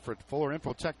ready there for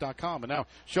fullerinfotech.com. And now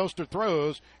Schuster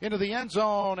throws into the end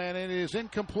zone, and it is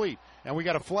incomplete. And we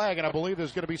got a flag, and I believe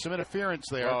there's going to be some interference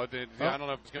there. I don't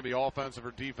know if it's going to be offensive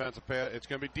or defensive pass. It's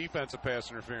going to be defensive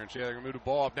pass interference. Yeah, they're going to move the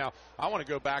ball up. Now, I want to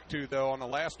go back to, though, on the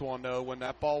last one, though, when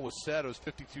that ball was set, it was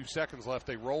 52 seconds left.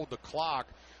 They rolled the clock,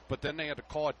 but then they had to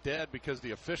call it dead because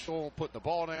the official put the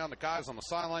ball down. The guys on the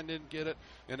sideline didn't get it,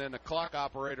 and then the clock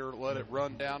operator let it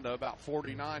run down to about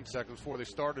 49 seconds before they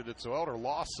started it. So Elder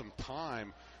lost some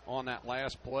time on that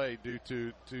last play due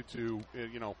to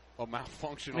a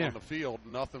malfunction on the field.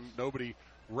 Nobody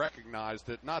recognize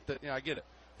that, not that, I get it,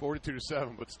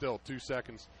 42-7, but still 2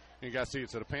 seconds. And you got to see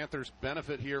it. So the Panthers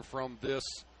benefit here from this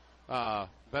pass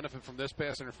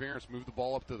interference, move the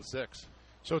ball up to the 6.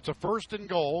 So it's a 1st and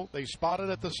goal. They spot it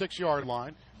at the 6-yard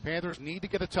line. Panthers need to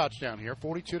get a touchdown here.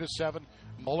 42-7,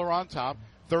 Moeller on top.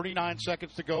 39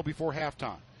 seconds to go before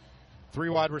halftime. 3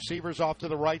 wide receivers off to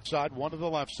the right side, 1 to the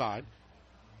left side.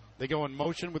 They go in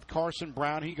motion with Carson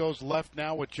Brown. He goes left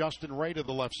now with Justin Ray to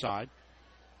the left side.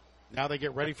 Now they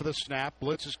get ready for the snap.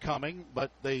 Blitz is coming,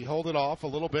 but they hold it off a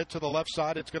little bit to the left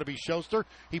side. It's going to be Schuster.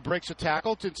 He breaks a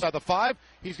tackle to inside the 5.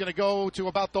 He's going to go to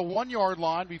about the 1-yard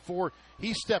line before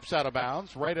he steps out of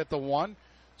bounds, right at the 1.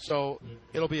 So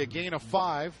it'll be a gain of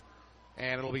 5,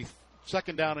 and it'll be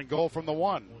 2nd down and goal from the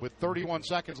 1 with 31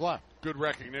 seconds left. Good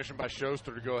recognition by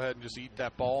Schuster to go ahead and just eat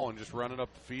that ball and just run it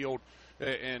up the field.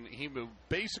 And he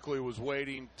basically was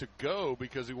waiting to go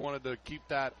because he wanted to keep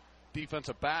that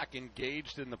defensive back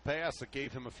engaged in the pass that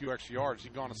gave him a few extra yards.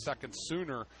 He'd gone a second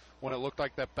sooner when it looked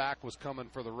like that back was coming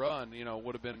for the run.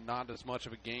 Would have been not as much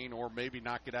of a gain, or maybe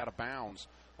not get out of bounds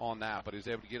on that, but he was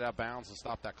able to get out of bounds and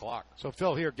stop that clock. So,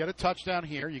 Phil, here, get a touchdown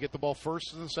here. You get the ball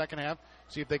first in the second half.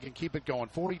 See if they can keep it going.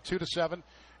 42-7,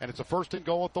 and it's a 1st and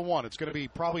goal at the 1. It's going to be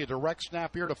probably a direct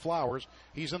snap here to Flowers.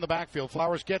 He's in the backfield.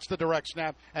 Flowers gets the direct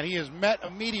snap, and he is met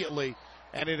immediately,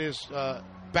 and it is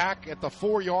back at the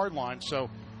 4-yard line.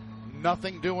 So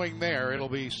nothing doing there. It'll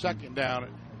be 2nd down,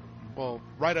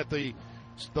 right at the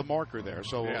marker there.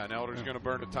 So yeah, and Elder's going to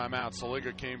burn a timeout.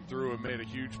 Saliga came through and made a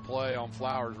huge play on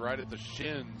Flowers right at the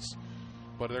shins.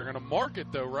 But they're going to mark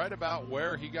it, though, right about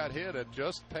where he got hit at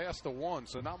just past the 1.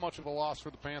 So not much of a loss for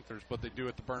the Panthers, but they do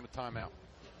it to burn a timeout.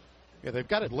 Yeah, they've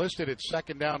got it listed at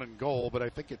 2nd down and goal, but I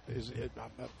think I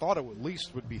thought it at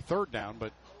least would be 3rd down,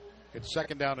 but it's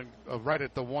 2nd down and right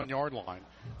at the 1-yard line.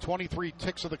 23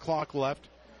 ticks of the clock left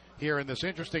here in this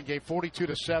interesting game.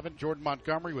 42-7, Jordan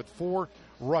Montgomery with 4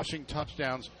 rushing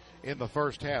touchdowns in the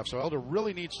first half. So Elder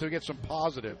really needs to get some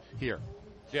positive here.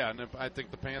 Yeah, and I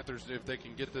think the Panthers, if they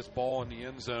can get this ball in the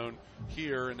end zone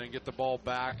here and then get the ball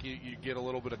back, you get a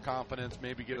little bit of confidence,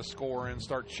 maybe get a score in,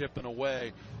 start chipping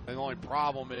away. And the only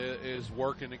problem is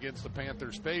working against the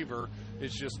Panthers' favor.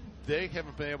 It's just they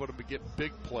haven't been able to get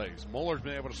big plays. Moeller's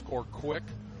been able to score quick.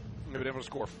 They've been able to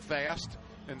score fast.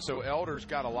 And so Elder's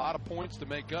got a lot of points to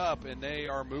make up, and they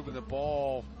are moving the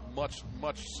ball much,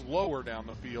 much slower down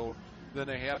the field than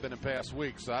they have been in past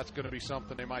weeks. So that's going to be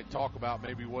something they might talk about.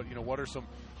 Maybe what are some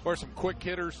quick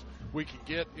hitters we can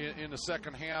get in the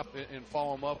second half and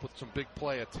follow them up with some big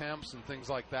play attempts and things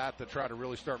like that to try to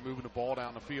really start moving the ball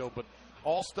down the field. But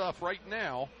all stuff right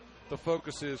now, the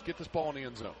focus is get this ball in the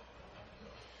end zone.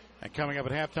 And coming up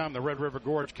at halftime, the Red River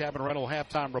Gorge Cabin Rental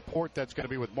halftime report. That's going to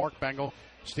be with Mark Bengal,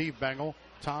 Steve Bengal,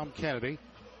 Tom Kennedy.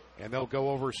 And they'll go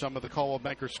over some of the Caldwell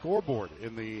Banker scoreboard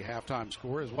in the halftime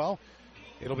score as well.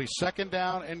 It'll be 2nd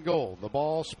down and goal. The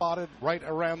ball spotted right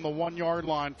around the 1-yard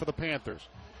line for the Panthers.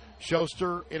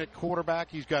 Schuster in at quarterback.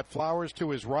 He's got Flowers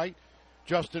to his right.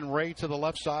 Justin Ray to the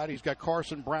left side. He's got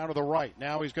Carson Brown to the right.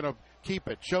 Now he's going to keep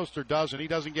it. Schuster does, and he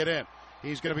doesn't get in.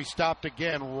 He's going to be stopped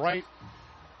again,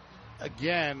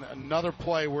 another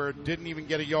play where it didn't even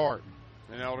get a yard.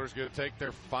 And Elder's going to take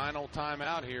their final time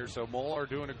out here. So Moeller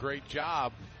doing a great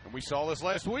job. And we saw this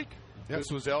last week. Yep.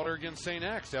 This was Elder against St.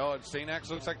 X. St. X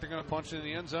looks like they're going to punch in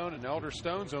the end zone, and Elder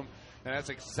stones them. And that's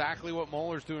exactly what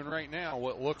Moeller's doing right now.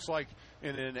 What looks like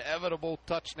an inevitable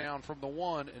touchdown from the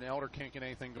 1, and Elder can't get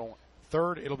anything going.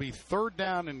 It'll be 3rd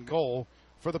down and goal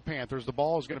for the Panthers. The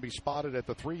ball is going to be spotted at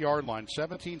the 3-yard line.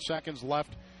 17 seconds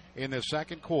left in the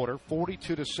second quarter.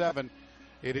 42-7.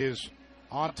 It is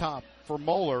on top for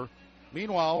Moeller.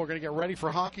 Meanwhile, we're going to get ready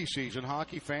for hockey season.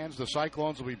 Hockey fans, the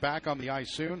Cyclones will be back on the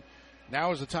ice soon.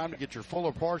 Now is the time to get your full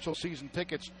or partial season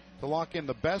tickets to lock in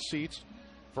the best seats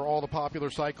for all the popular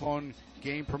Cyclone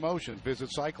game promotions. Visit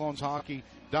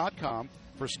CyclonesHockey.com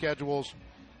for schedules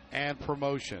and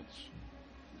promotions.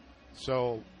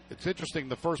 So it's interesting.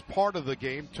 The first part of the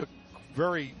game took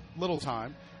very little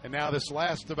time, and now this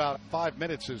last about 5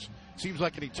 minutes seems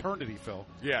like an eternity, Phil.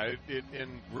 Yeah, it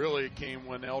really came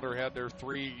when Elder had their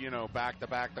 3,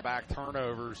 back-to-back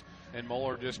turnovers, and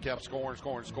Moeller just kept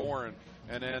scoring.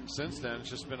 And then since then, it's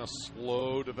just been a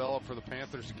slow develop for the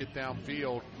Panthers to get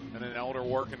downfield, and then Elder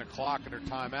working the clock in their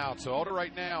timeout. So Elder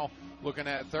right now looking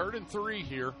at 3rd and 3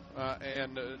 here,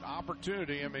 and an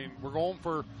opportunity. I mean, we're going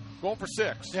for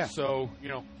 6. Yeah. So,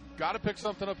 got to pick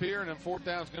something up here, and then 4th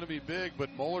down is going to be big.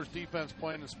 But Moeller's defense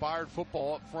playing inspired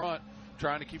football up front,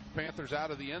 trying to keep the Panthers out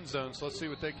of the end zone. So let's see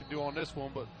what they can do on this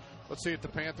one. But let's see if the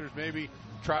Panthers maybe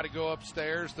try to go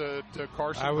upstairs to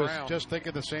Carson Brown. I was just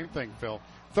thinking the same thing, Phil.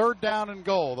 3rd down and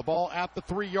goal. The ball at the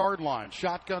 3-yard line.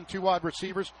 Shotgun, 2 wide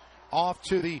receivers. off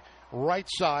to the right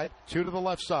side, 2 to the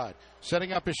left side.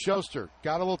 Setting up is Schuster.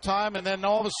 Got a little time, and then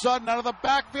all of a sudden, out of the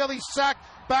backfield, he's sacked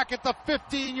back at the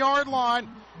 15-yard line.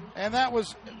 And that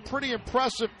was pretty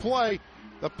impressive play.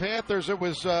 The Panthers, it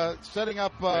was setting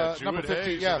up number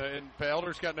 15. Hayes, and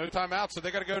Elder's got no timeout, so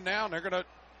they got to go now, and they're going to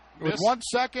With 1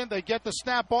 second, they get the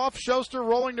snap off. Schuster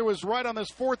rolling to his right on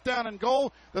this 4th down and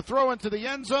goal. The throw into the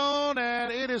end zone,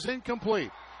 and it is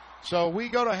incomplete. So we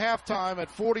go to halftime at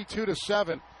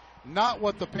 42-7. Not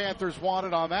what the Panthers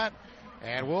wanted on that.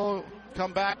 And we'll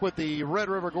come back with the Red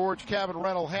River Gorge Cabin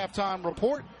Rental halftime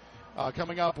report.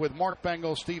 Coming up with Mark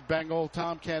Bengal, Steve Bengal,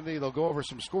 Tom Kennedy. They'll go over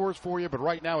some scores for you, but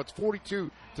right now it's 42-7.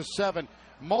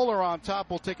 Moeller on top.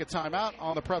 We'll take a timeout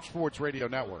on the Prep Sports Radio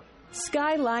Network.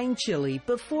 Skyline Chili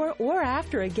before or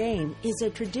after a game is a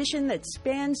tradition that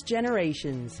spans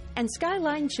generations. And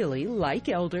Skyline Chili, like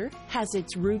Elder, has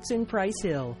its roots in Price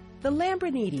Hill. The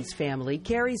Lambrinides family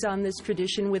carries on this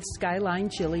tradition with Skyline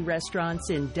Chili restaurants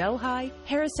in Delhi,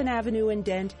 Harrison Avenue in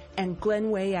Dent, and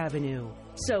Glenway Avenue.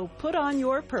 So put on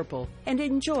your purple and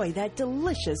enjoy that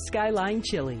delicious Skyline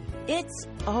Chili. It's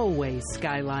always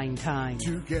Skyline time.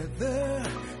 Together,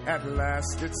 at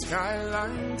last it's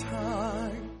Skyline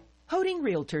time. Hoding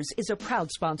Realtors is a proud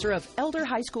sponsor of Elder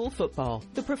High School football.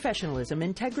 The professionalism,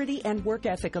 integrity, and work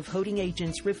ethic of Hoding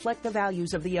agents reflect the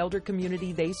values of the Elder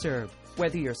community they serve.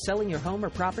 Whether you're selling your home or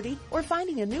property or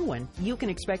finding a new one, you can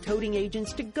expect Hoding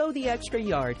agents to go the extra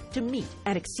yard to meet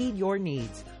and exceed your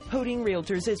needs. Hoding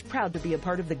Realtors is proud to be a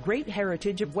part of the great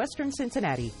heritage of Western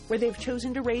Cincinnati, where they've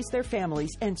chosen to raise their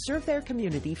families and serve their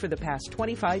community for the past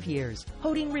 25 years.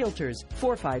 Hoding Realtors,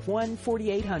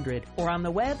 451-4800, or on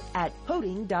the web at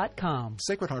hoding.com.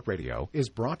 Sacred Heart Radio is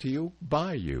brought to you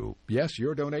by you. Yes,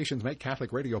 your donations make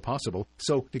Catholic radio possible,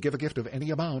 so to give a gift of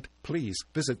any amount, please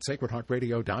visit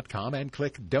sacredheartradio.com and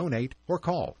click Donate or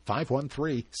call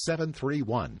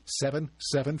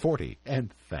 513-731-7740.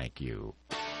 And thank you.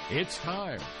 It's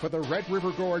time for the Red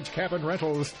River Gorge Cabin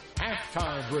Rentals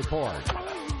Halftime Report.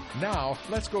 Now,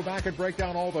 let's go back and break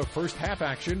down all the first half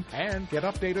action and get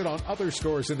updated on other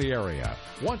scores in the area.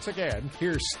 Once again,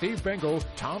 here's Steve Bengal,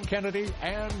 Tom Kennedy,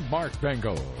 and Mark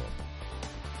Bengal.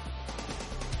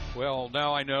 Well,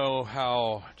 now I know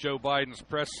how Joe Biden's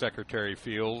press secretary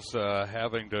feels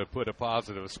having to put a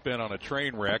positive spin on a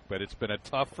train wreck, but it's been a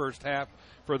tough first half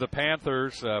for the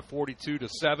Panthers,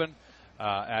 42-7.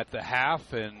 At the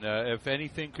half, and if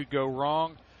anything could go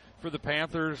wrong for the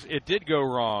Panthers, it did go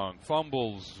wrong.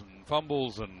 Fumbles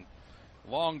and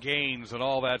long gains and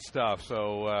all that stuff.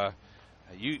 So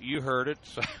you heard it.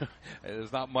 So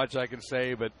there's not much I can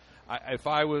say, but if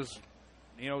I was,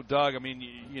 Doug, I mean,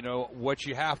 what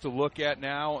you have to look at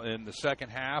now in the second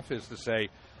half is to say,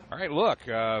 all right, look,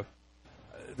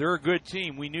 they're a good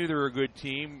team. We knew they were a good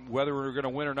team. Whether we're going to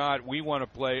win or not, we want to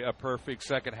play a perfect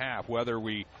second half. Whether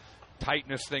we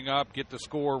tighten this thing up, get the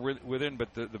score within,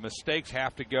 but the mistakes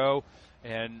have to go.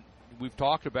 And we've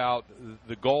talked about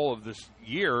the goal of this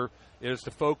year is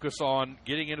to focus on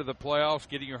getting into the playoffs,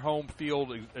 getting your home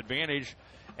field advantage,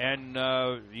 and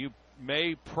you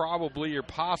may probably or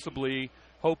possibly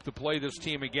hope to play this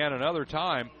team again another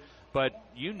time, but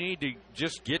you need to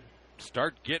just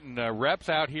start getting reps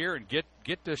out here and get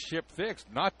this ship fixed.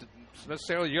 Not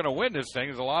necessarily you're going to win this thing.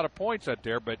 There's a lot of points out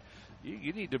there, but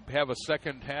you need to have a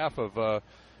second half of a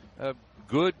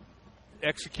good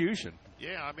execution.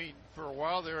 Yeah, I mean, for a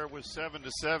while there it was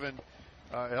 7-7.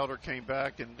 Elder came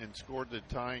back and scored the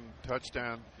tying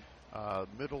touchdown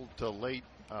middle to late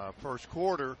first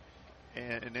quarter,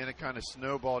 and then it kind of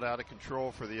snowballed out of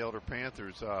control for the Elder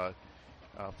Panthers.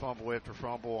 Fumble after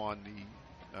fumble on the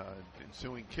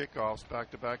ensuing kickoffs,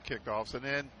 back-to-back kickoffs, and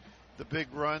then the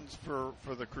big runs for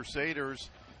the Crusaders.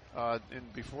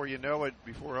 And before you know it,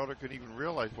 before Elder could even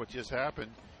realize what just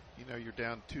happened, you're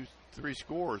down 2-3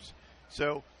 scores.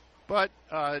 So, but,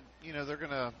 they're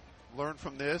going to learn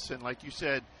from this. And like you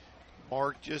said,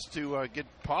 Mark, just to get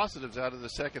positives out of the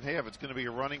second half, it's going to be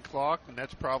a running clock, and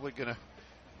that's probably going to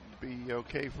be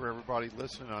okay for everybody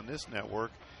listening on this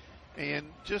network. And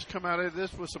just come out of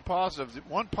this with some positives.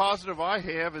 One positive I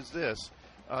have is this.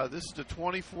 This is the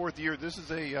 24th year. This is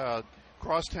a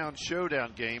Crosstown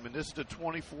Showdown game, and this is the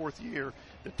 24th year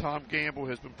that Tom Gamble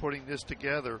has been putting this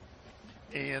together.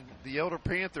 And the Elder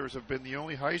Panthers have been the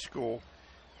only high school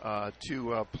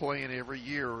to play in every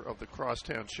year of the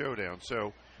Crosstown Showdown.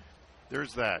 So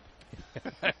there's that.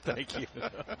 Thank you.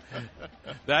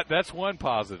 That's one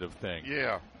positive thing.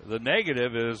 Yeah. The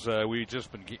negative is we've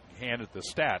just been handed the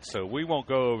stats, so we won't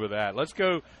go over that. Let's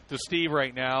go to Steve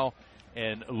right now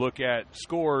and look at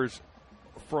scores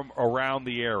from around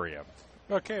the area.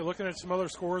 Okay, looking at some other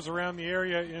scores around the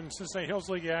area in Cincinnati Hills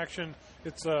League action,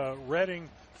 it's Reading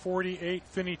 48,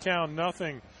 Finneytown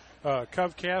nothing.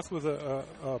 Covcath with a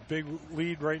big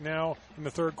lead right now in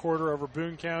the third quarter over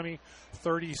Boone County,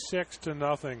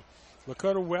 36-0.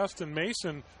 Lakota West and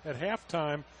Mason at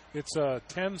halftime, it's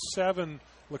 10-7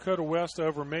 Lakota West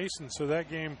over Mason, so that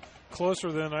game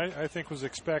closer than I think was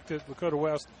expected. Lakota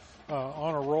West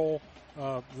on a roll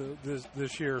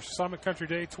this year. Summit Country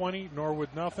Day 20,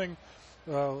 Norwood nothing.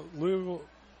 Louisville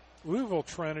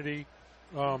Trinity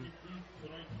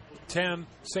 10,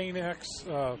 St. X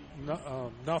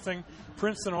nothing.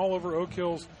 Princeton all over Oak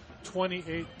Hills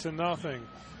 28-0.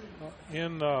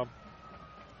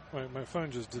 My phone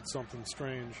just did something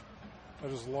strange. I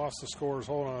just lost the scores.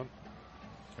 Hold on.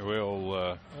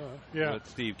 We'll let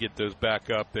Steve get those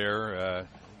back up there.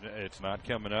 It's not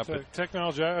coming up.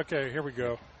 Technology. Okay, here we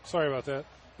go. Sorry about that.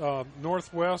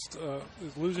 Northwest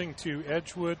is losing to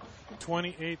Edgewood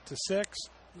 28-6.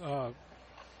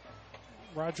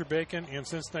 Roger Bacon and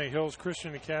Cincinnati Hills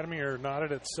Christian Academy are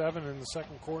knotted at 7 in the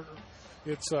second quarter.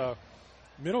 It's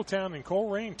Middletown and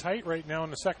Coleraine tight right now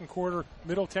in the second quarter.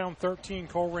 Middletown 13,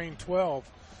 Coleraine 12.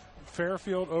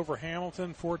 Fairfield over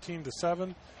Hamilton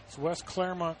 14-7. It's West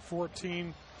Claremont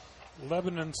 14,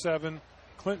 Lebanon 7.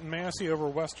 Clinton Massey over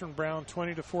Western Brown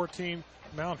 20-14.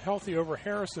 Mount Healthy over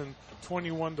Harrison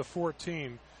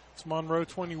 21-14. It's Monroe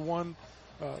 21,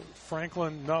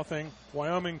 Franklin nothing.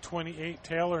 Wyoming 28,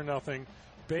 Taylor nothing.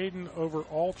 Baden over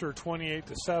Alter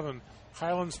 28-7.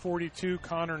 Highlands 42,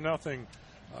 Connor nothing.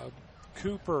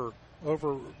 Cooper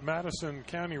over Madison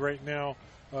County right now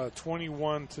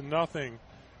 21-0.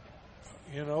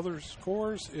 In other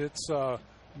scores, it's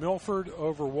Milford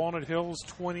over Walnut Hills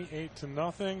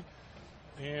 28-0.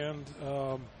 And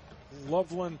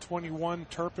Loveland 21,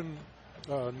 Turpin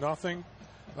nothing.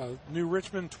 New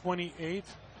Richmond 28,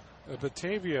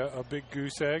 Batavia a big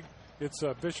goose egg. It's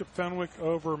Bishop Fenwick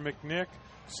over McNick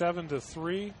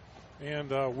 7-3, and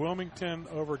Wilmington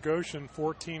over Goshen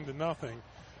 14-0.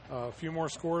 A few more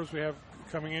scores we have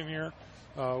coming in here.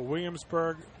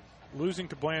 Williamsburg losing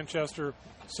to Blanchester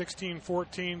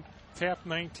 16-14. Taft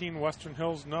 19, Western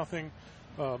Hills nothing.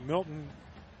 Milton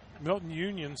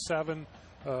Union 7.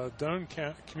 Doane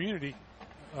Community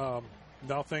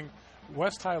nothing.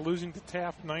 West High losing to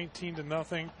Taft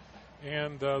 19-0,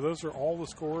 and those are all the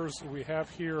scores we have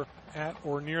here at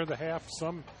or near the half,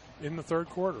 some in the third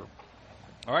quarter.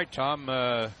 All right, Tom,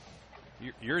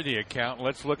 you're the accountant.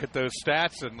 Let's look at those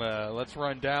stats and let's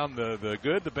run down the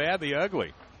good, the bad, the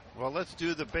ugly. Well, let's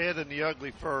do the bad and the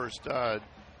ugly first.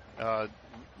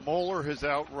 Moeller has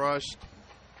outrushed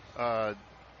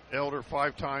Elder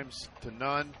 5 times to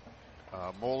none.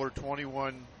 Moeller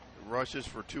 21 rushes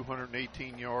for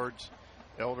 218 yards.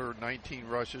 Elder 19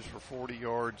 rushes for 40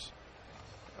 yards.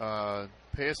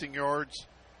 Passing yards,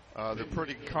 they're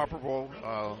pretty comparable.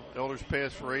 Elder's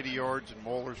passed for 80 yards and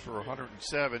Moeller's for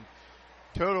 107.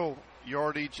 Total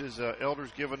yardage is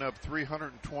Elder's given up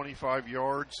 325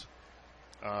 yards.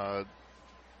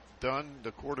 Dunn,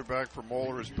 the quarterback for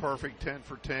Moeller, is perfect, 10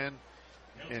 for 10.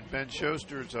 And Ben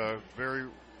Schuster's very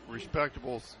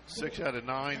respectable 6 out of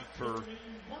 9 for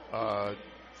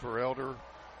Elder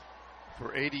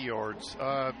for 80 yards.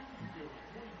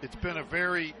 It's been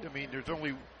there's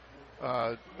only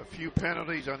a few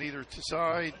penalties on either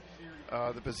side.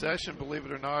 The possession, believe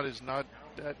it or not, is not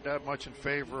that much in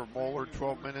favor of Moeller,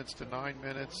 12 minutes to 9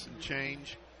 minutes and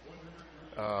change.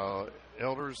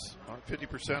 Elder's on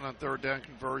 50% on third down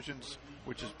conversions,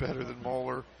 which is better than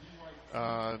Moeller.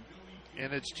 And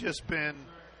it's just been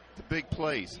the big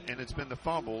plays, and it's been the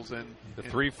fumbles and the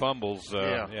 3 fumbles.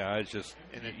 It's just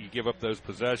you give up those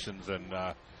possessions, and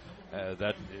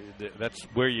that's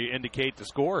where you indicate the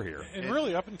score here. And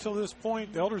really, up until this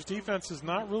point, the Elders defense has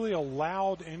not really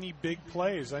allowed any big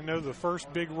plays. I know the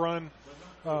first big run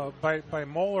by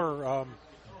Moeller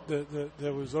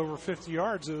that was over 50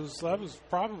 yards. That was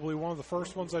probably one of the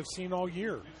first ones I've seen all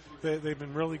year. They've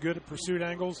been really good at pursuit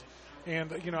angles.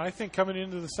 And, I think coming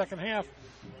into the second half,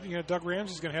 Doug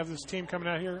Ramsey's going to have this team coming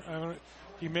out here.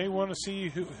 He may want to see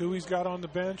who he's got on the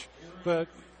bench, but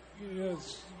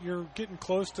you're getting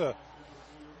close to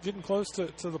the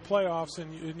playoffs,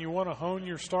 and you want to hone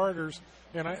your starters.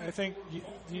 And I think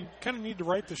you kind of need to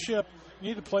right the ship. You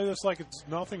need to play this like it's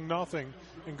nothing,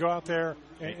 and go out there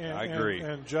and I agree.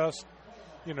 And just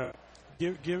give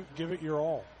it your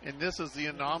all. And this is the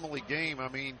anomaly game. I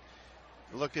mean,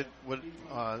 look at what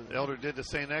Elder did to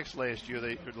St. X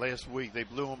last week. They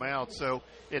blew them out. So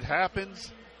it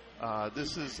happens.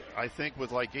 This is, I think,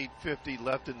 with like 8:50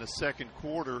 left in the second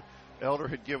quarter, Elder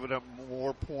had given up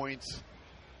more points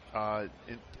to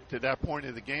that point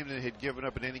of the game than they had given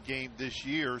up in any game this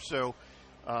year. So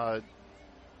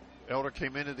Elder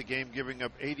came into the game giving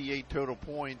up 88 total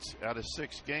points out of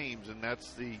 6 games, and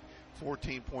that's the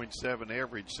 14.7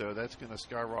 average. So that's going to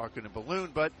skyrocket and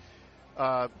balloon. But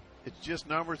it's just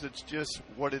numbers. It's just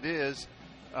what it is.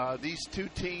 These two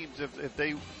teams, if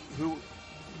they who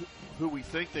we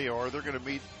think they are, they're going to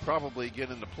meet probably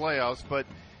again in the playoffs. But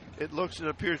it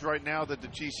appears right now that the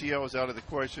GCL is out of the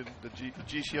question. The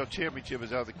GCL championship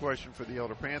is out of the question for the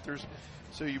Elder Panthers.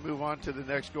 So you move on to the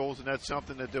next goals, and that's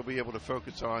something that they'll be able to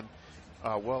focus on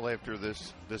well after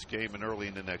this game and early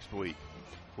in the next week.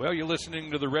 Well, you're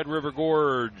listening to the Red River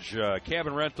Gorge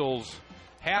Cabin Rentals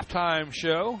halftime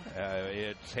show.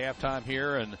 It's halftime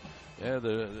here, and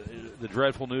the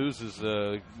dreadful news is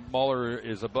Moeller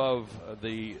is above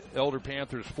the Elder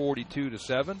Panthers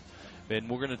 42-7. And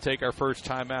we're going to take our first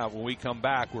time out. When we come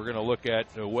back, we're going to look at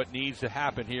what needs to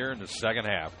happen here in the second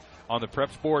half on the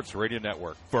Prep Sports Radio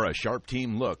Network. For a sharp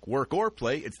team look, work, or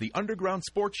play, it's the Underground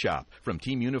Sports Shop. From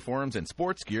team uniforms and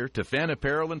sports gear to fan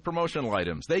apparel and promotional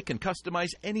items, they can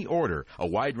customize any order. A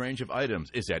wide range of items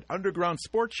is at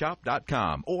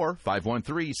undergroundsportshop.com or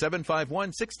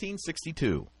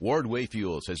 513-751-1662. Wardway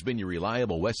Fuels has been your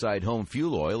reliable Westside home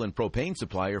fuel oil and propane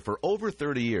supplier for over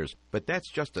 30 years. But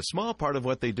that's just a small part of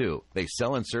what they do. They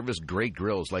sell and service great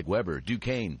grills like Weber,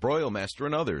 Duquesne, Broilmaster,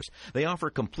 and others. They offer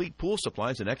complete pool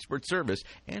supplies and expert service,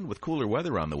 and with cooler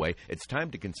weather on the way, it's time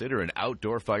to consider an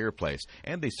outdoor fireplace.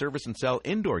 And they service and sell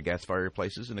indoor gas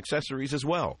fireplaces and accessories as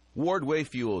well. Wardway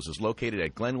Fuels is located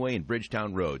at Glenway and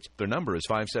Bridgetown Roads. Their number is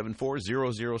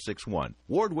 574-0061.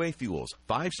 Wardway Fuels,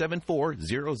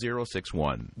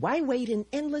 574-0061. Why wait in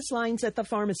endless lines at the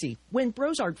pharmacy when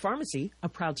Brosard Pharmacy, a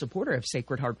proud supporter of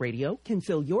Sacred Heart Radio, can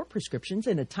fill your prescriptions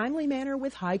in a timely manner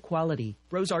with high quality?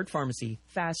 Brosard Pharmacy,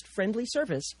 fast, friendly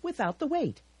service without the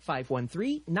wait.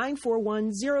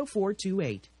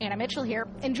 513-941-0428. Anna Mitchell here.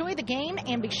 Enjoy the game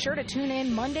and be sure to tune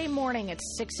in Monday morning at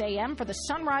 6 a.m. for the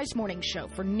Sunrise Morning Show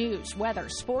for news, weather,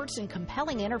 sports, and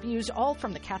compelling interviews, all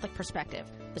from the Catholic perspective.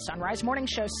 The Sunrise Morning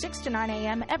Show, 6 to 9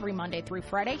 a.m. every Monday through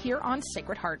Friday here on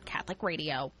Sacred Heart Catholic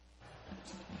Radio.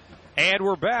 And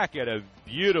we're back at a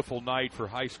beautiful night for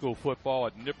high school football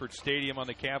at Nippert Stadium on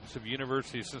the campus of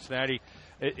University of Cincinnati.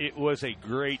 It was a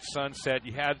great sunset.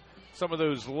 You had some of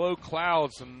those low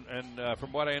clouds, and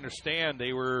from what I understand,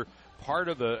 they were part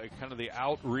of the kind of the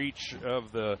outreach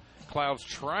of the clouds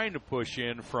trying to push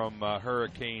in from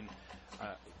Hurricane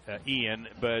Ian.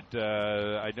 But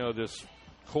I know this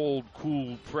cold,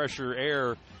 cool pressure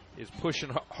air is pushing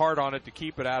hard on it to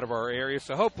keep it out of our area.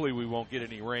 So hopefully we won't get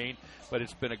any rain. But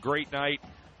it's been a great night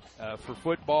for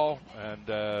football, and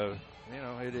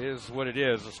it is what it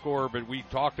is, the score. But we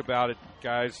talked about it,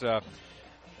 guys.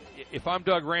 If I'm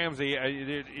Doug Ramsey,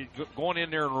 going in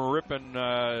there and ripping,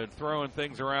 throwing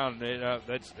things around,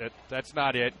 that's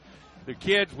not it. The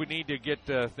kids, we need to get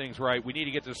things right. We need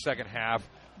to get to the second half,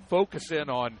 focus in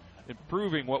on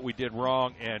improving what we did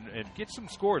wrong, and get some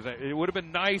scores. It would have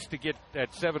been nice to get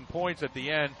that 7 points at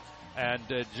the end, and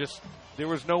there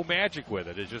was no magic with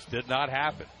it. It just did not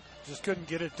happen. Just couldn't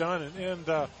get it done. And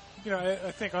I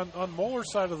think on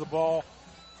Moeller's side of the ball,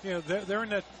 they're in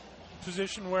that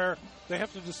position where they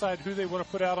have to decide who they want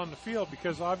to put out on the field,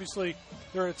 because obviously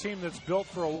they're a team that's built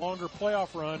for a longer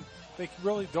playoff run. They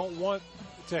really don't want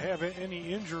to have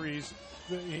any injuries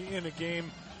in a game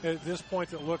at this point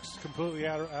that looks completely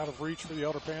out of reach for the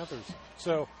Elder Panthers.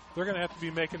 So they're going to have to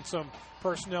be making some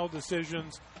personnel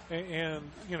decisions, and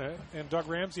Doug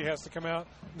Ramsey has to come out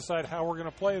and decide how we're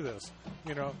going to play this.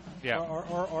 Yeah.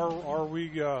 Are we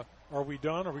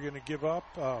done? Are we going to give up?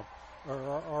 Or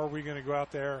are we going to go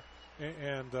out there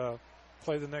and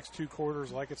play the next 2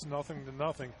 quarters like it's nothing to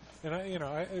nothing? And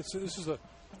this is a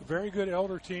very good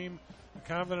Elder team,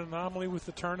 kind of an anomaly with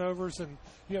the turnovers, and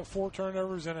you have 4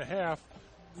 turnovers and a half.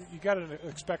 You got to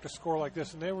expect a score like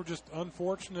this, and they were just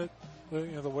unfortunate,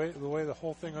 the way the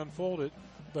whole thing unfolded.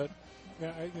 But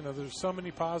there's so many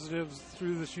positives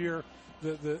through this year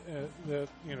that the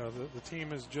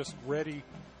team is just ready.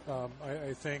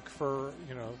 I think for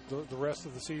the rest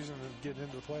of the season and getting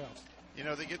into the playoffs.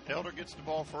 Elder gets the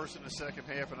ball first in the second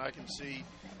half, and I can see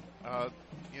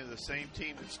the same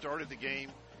team that started the game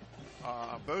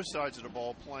on both sides of the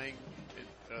ball playing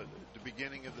at the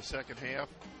beginning of the second half,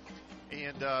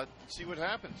 and see what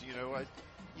happens. You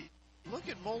look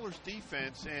at Moeller's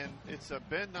defense, and it's a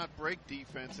bend not break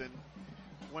defense, and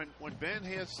when Ben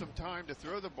has some time to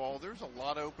throw the ball, there's a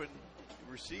lot of open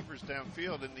receivers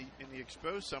downfield, and he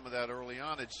exposed some of that early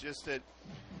on. It's just that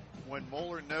when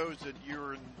Moeller knows that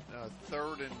you're in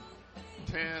 3rd and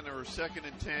 10 or 2nd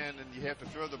and 10, and you have to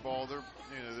throw the ball, they're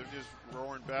just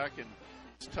roaring back, and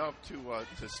it's tough to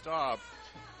stop.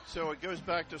 So it goes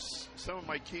back to some of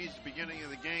my keys at the beginning of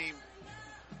the game.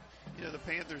 You know, the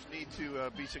Panthers need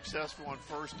to be successful on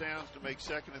first downs to make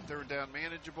second and third down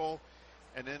manageable,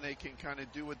 and then they can kind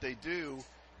of do what they do.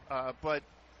 But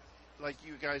like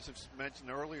you guys have mentioned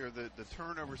earlier, the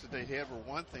turnovers that they had were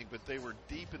one thing, but they were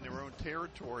deep in their own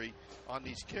territory on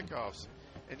these kickoffs.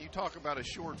 And you talk about a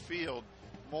short field.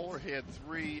 Moeller had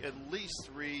at least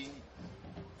three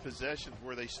possessions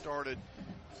where they started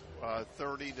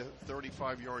 30 to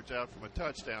 35 yards out from a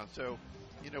touchdown. So,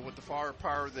 you know, with the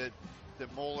firepower that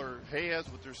Moeller has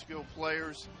with their skilled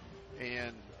players,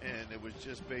 and it was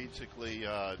just basically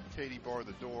Katie bar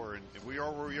the door, and we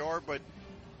are where we are. But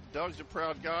Doug's a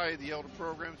proud guy. The Elder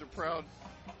program's a proud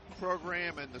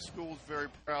program, and the school's very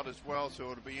proud as well.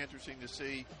 So it'll be interesting to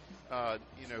see,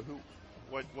 you know,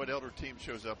 what Elder team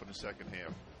shows up in the second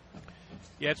half.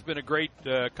 Yeah, it's been a great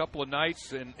couple of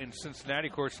nights in Cincinnati.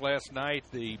 Of course, last night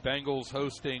the Bengals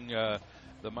hosting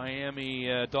the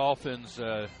Miami Dolphins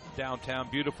downtown.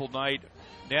 Beautiful night,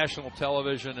 national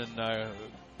television, and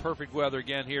perfect weather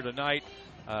again here tonight.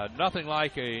 Nothing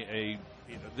like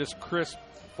this crisp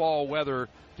fall weather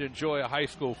to enjoy a high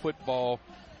school football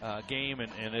game,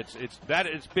 and it's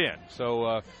been.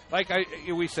 So, like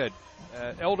we said,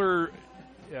 Elder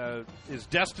is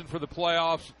destined for the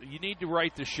playoffs. You need to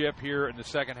right the ship here in the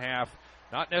second half.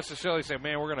 Not necessarily say,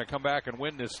 man, we're going to come back and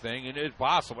win this thing. And it's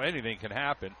possible. Anything can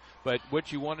happen. But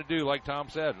what you want to do, like Tom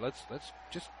said, let's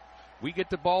just, we get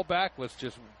the ball back. Let's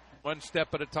just one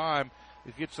step at a time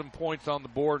get some points on the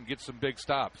board and get some big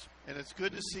stops. And it's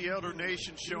good to see Elder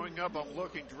Nation showing up. I'm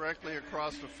looking directly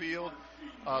across the field,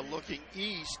 looking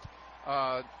east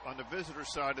on the visitor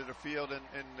side of the field,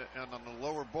 and on the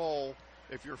lower bowl.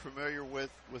 If you're familiar with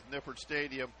Nippert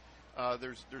Stadium,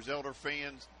 there's Elder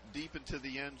fans deep into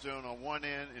the end zone on one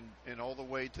end and all the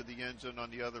way to the end zone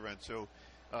on the other end. So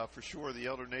for sure the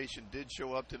Elder Nation did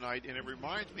show up tonight. And it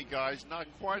reminds me, guys, not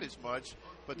quite as much,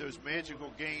 but those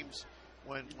magical games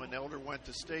when Elder went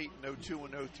to state in 02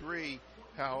 and 03,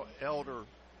 how Elder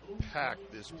packed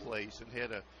this place and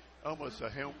had almost a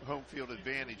home field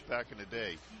advantage back in the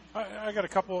day. I got a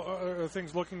couple of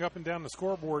things looking up and down the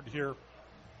scoreboard here.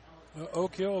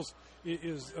 Oak Hills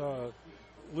is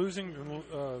losing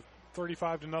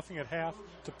 35-0 at half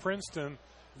to Princeton.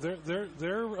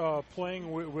 They're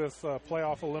playing with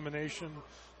playoff elimination,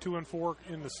 2-4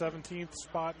 in the 17th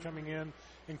spot coming in,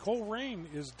 and Coleraine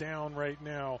is down right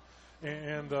now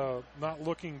and not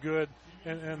looking good,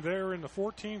 and they're in the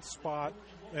 14th spot,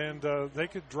 and they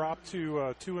could drop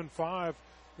to 2-5,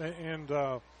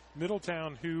 and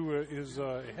Middletown, who is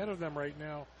ahead of them right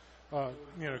now,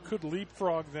 could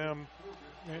leapfrog them,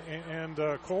 and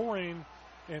Coleraine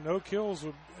and Oak Hills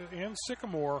and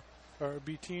Sycamore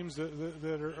be teams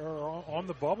that are on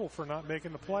the bubble for not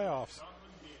making the playoffs.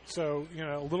 So,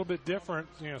 a little bit different.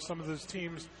 Some of those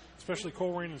teams, especially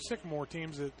Coleraine and Sycamore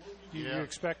teams that you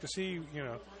expect to see,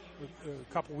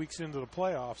 a couple weeks into the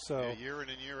playoffs. So year in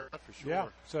and year out for sure. Yeah,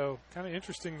 so kind of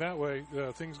interesting that way.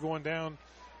 Things going down,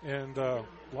 and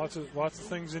lots of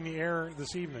things in the air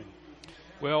this evening.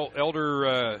 Well,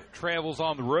 Elder travels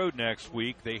on the road next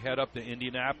week. They head up to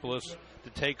Indianapolis to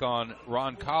take on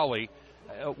Roncalli.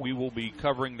 We will be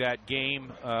covering that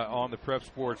game on the Prep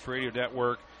Sports Radio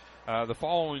Network. The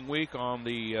following week, on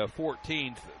the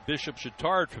 14th, Bishop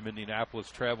Chittard from Indianapolis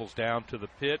travels down to the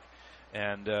pit,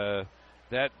 and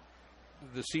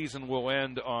the season will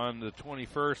end on the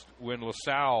 21st when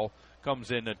LaSalle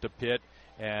comes in at the pit,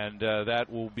 and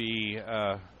that will be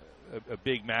a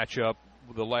big matchup,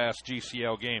 the last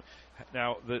GCL game.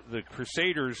 Now, the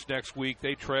Crusaders next week,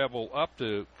 they travel up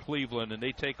to Cleveland, and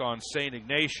they take on St.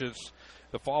 Ignatius.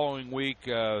 The following week,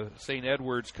 St.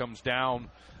 Edward's comes down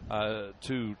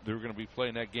they're going to be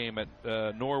playing that game at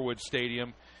Norwood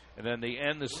Stadium. And then they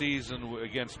end the season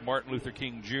against Martin Luther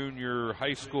King Jr.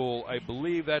 High School. I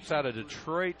believe that's out of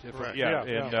Detroit.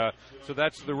 Right. So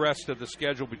that's the rest of the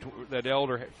schedule that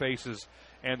Elder faces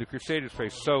and the Crusaders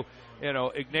face. So,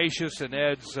 Ignatius and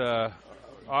Ed's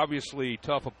obviously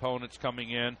tough opponents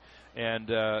coming in. And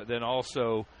then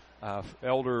also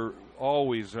Elder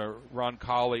always,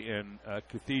 Roncalli and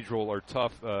Cathedral are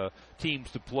tough teams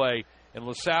to play. And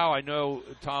LaSalle, I know,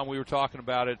 Tom, we were talking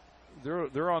about it.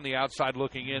 They're on the outside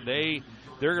looking in.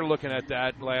 They're looking at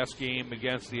that last game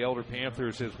against the Elder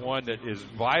Panthers as one that is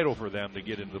vital for them to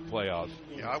get into the playoffs.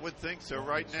 Yeah, I would think so.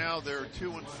 Right now they're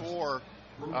 2-4.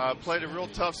 Played a real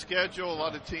tough schedule. A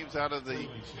lot of teams out of the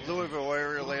Louisville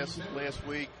area last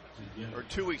week or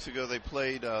 2 weeks ago. They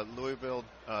played Louisville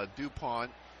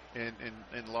DuPont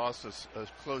and lost a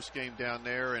close game down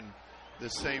there. And the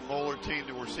same Moeller team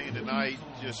that we're seeing tonight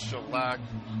just shellacked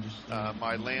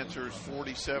my Lancers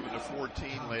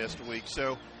 47-14 last week.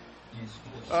 So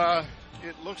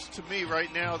it looks to me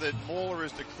right now that Moeller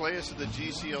is the class of the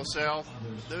GCL South.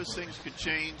 Those things could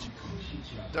change.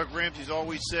 Doug Ramsey's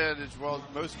always said, as well as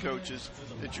most coaches,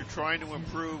 that you're trying to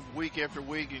improve week after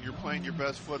week and you're playing your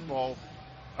best football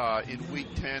in week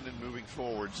 10 and moving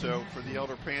forward. So for the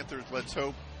Elder Panthers, let's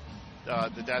hope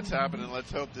that that's happening.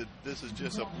 Let's hope that this is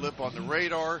just a blip on the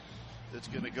radar that's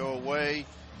going to go away.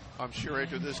 I'm sure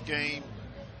after this game,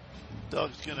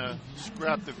 Doug's going to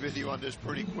scrap the video on this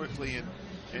pretty quickly and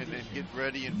get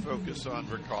ready and focus on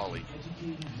Ricali.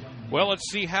 Well, let's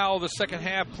see how the second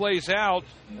half plays out.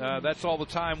 That's all the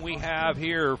time we have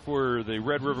here for the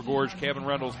Red River Gorge Kevin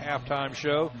Reynolds halftime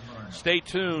show. Stay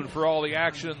tuned for all the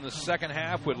action in the second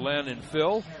half with Len and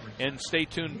Phil. And stay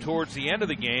tuned towards the end of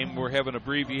the game. We'll have an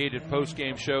abbreviated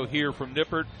post-game show here from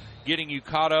Nippert, getting you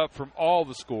caught up from all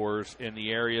the scores in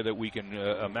the area that we can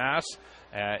amass.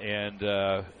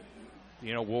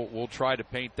 We'll try to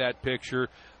paint that picture.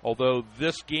 Although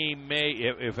this game may,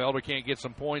 if Elder can't get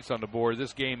some points on the board,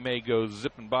 this game may go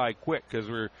zipping by quick because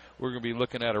we're going to be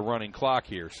looking at a running clock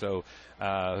here. So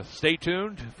stay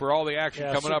tuned for all the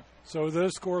action coming up. So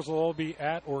those scores will all be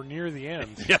at or near the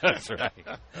end. Yeah, that's right.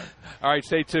 All right,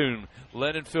 stay tuned.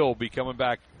 Len and Phil will be coming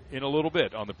back in a little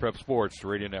bit on the Prep Sports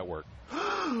Radio Network.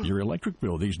 Your electric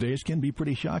bill these days can be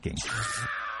pretty shocking.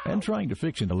 And trying to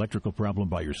fix an electrical problem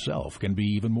by yourself can be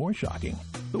even more shocking.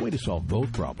 The way to solve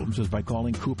both problems is by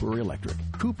calling Cooper Electric.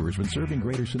 Cooper's been serving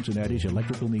Greater Cincinnati's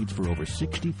electrical needs for over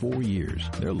 64 years.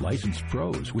 They're licensed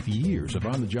pros with years of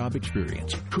on-the-job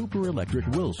experience. Cooper Electric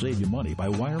will save you money by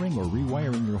wiring or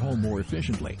rewiring your home more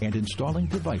efficiently and installing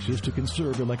devices to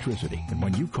conserve electricity. And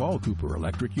when you call Cooper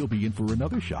Electric, you'll be in for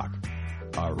another shock.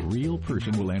 A real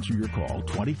person will answer your call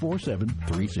 24/7,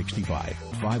 365.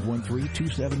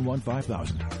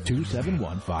 513-271-5000.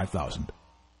 271-5000.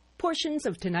 Portions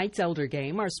of tonight's Elder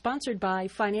Game are sponsored by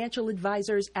financial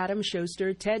advisors Adam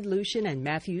Schuster, Ted Lucian, and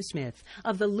Matthew Smith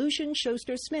of the Lucian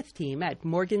Schuster Smith team at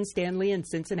Morgan Stanley in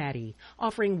Cincinnati,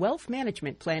 offering wealth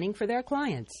management planning for their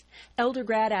clients. Elder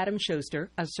grad Adam Schuster,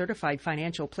 a certified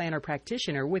financial planner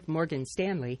practitioner with Morgan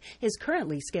Stanley, is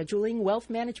currently scheduling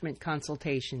wealth management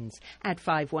consultations at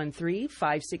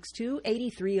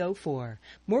 513-562-8304.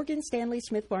 Morgan Stanley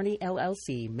Smith Barney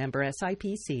LLC, member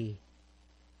SIPC.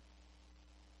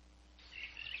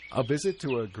 A visit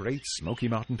to a great Smoky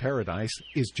Mountain paradise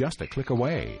is just a click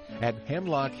away at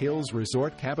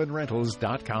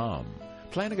HemlockHillsResortCabinRentals.com.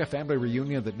 Planning a family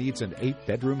reunion that needs an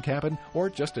 8-bedroom cabin or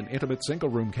just an intimate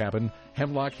single-room cabin,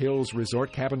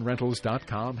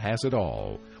 HemlockHillsResortCabinRentals.com has it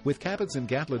all. With cabins in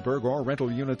Gatlinburg or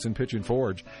rental units in Pigeon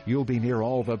Forge, you'll be near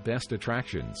all the best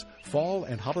attractions. Fall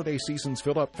and holiday seasons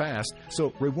fill up fast,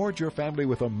 so reward your family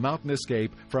with a mountain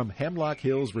escape from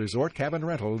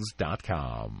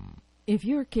HemlockHillsResortCabinRentals.com. If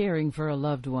you're caring for a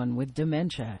loved one with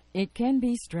dementia, it can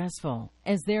be stressful.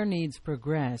 As their needs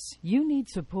progress, you need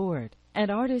support. At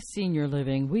Artis Senior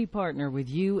Living, we partner with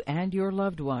you and your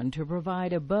loved one to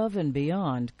provide above and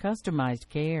beyond customized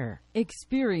care.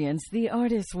 Experience the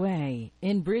Artis Way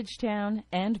in Bridgetown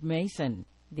and Mason.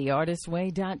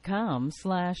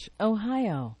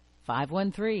 theartisway.com/Ohio.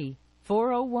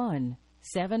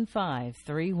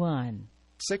 513-401-7531.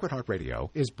 Sacred Heart Radio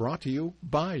is brought to you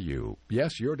by you.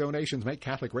 Yes, your donations make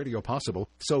Catholic radio possible.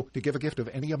 So to give a gift of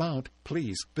any amount,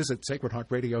 please visit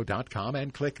sacredheartradio.com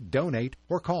and click Donate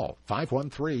or call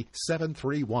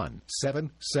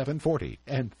 513-731-7740.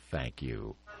 And thank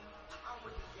you.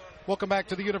 Welcome back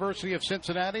to the University of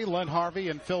Cincinnati. Len Harvey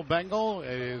and Phil Bengal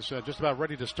is just about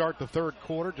ready to start the third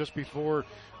quarter. Just before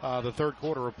the third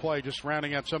quarter of play, just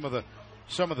rounding out some of the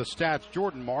stats.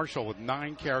 Jordan Marshall with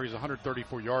 9 carries,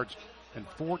 134 yards, and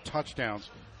 4 touchdowns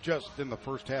just in the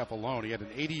first half alone. He had an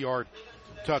 80-yard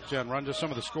touchdown run. Just some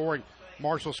of the scoring.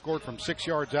 Marshall scored from 6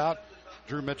 yards out.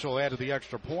 Drew Mitchell added the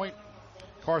extra point.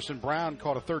 Carson Brown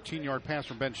caught a 13-yard pass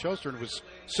from Ben Schuster, and it was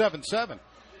 7-7.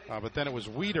 But then it was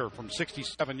Weeder from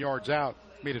 67 yards out,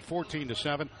 made it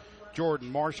 14-7.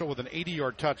 Jordan Marshall with an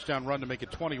 80-yard touchdown run to make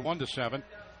it 21-7.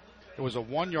 It was a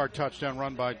 1-yard touchdown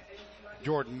run by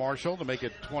Jordan Marshall to make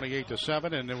it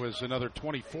 28-7, and there was another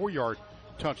 24-yard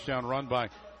touchdown run by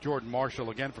Jordan Marshall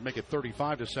again for make it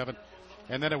 35-7.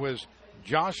 And then it was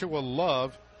Joshua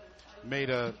Love made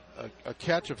a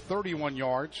catch of 31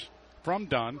 yards from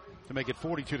Dunn to make it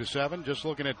 42-7. Just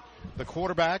looking at the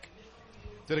quarterback,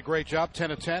 did a great job, 10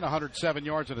 of 10, 107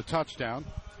 yards and a touchdown.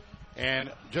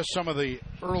 And just some of the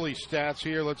early stats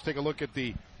here. Let's take a look at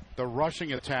the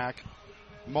rushing attack.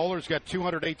 Moeller's got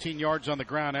 218 yards on the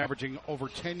ground, averaging over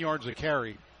 10 yards a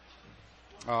carry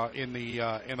in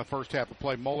the first half of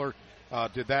play. Moeller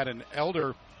did that, and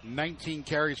Elder 19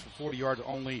 carries for 40 yards,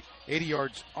 only 80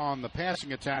 yards on the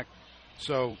passing attack.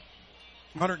 So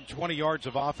 120 yards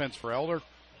of offense for Elder,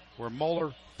 where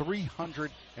Moeller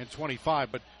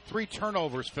 325. But 3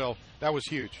 turnovers, Phil, that was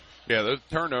huge. Yeah, those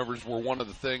turnovers were one of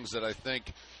the things that I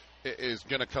think is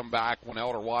going to come back when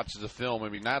Elder watches the film. I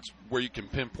mean, that's where you can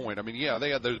pinpoint. I mean, yeah, they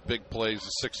had those big plays,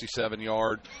 the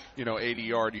 67-yard,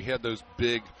 80-yard. You had those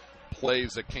big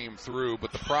plays that came through,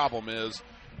 but the problem is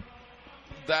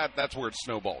that's where it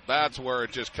snowballed. That's where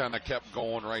it just kind of kept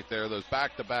going right there, those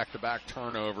back-to-back-to-back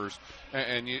turnovers,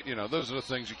 and those are the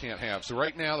things you can't have. So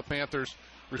right now the Panthers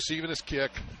receiving this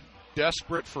kick,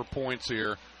 desperate for points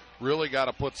here. Really got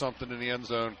to put something in the end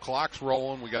zone. Clock's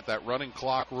rolling. We got that running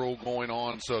clock rule going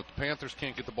on. So if the Panthers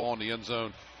can't get the ball in the end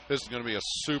zone, this is going to be a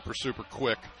super, super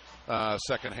quick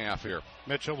second half here.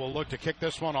 Mitchell will look to kick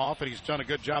this one off, and he's done a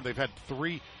good job. They've had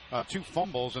 2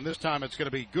 fumbles, and this time it's going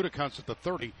to be Gutekunst at the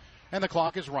 30. And the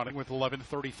clock is running with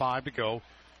 11:35 to go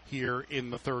here in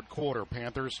the third quarter.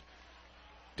 Panthers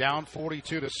down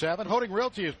 42-7. Holding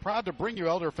Realty is proud to bring you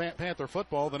Elder Panther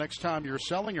football the next time you're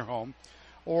selling your home,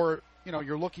 or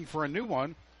you're looking for a new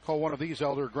one. Call one of these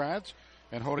Elder grads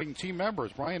and Holding team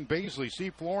members: Brian Baisley,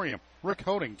 Steve Florian, Rick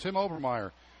Holding, Tim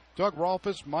Obermeyer, Doug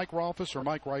Rolfus, Mike Rolfus, or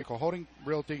Mike Reichel. Holding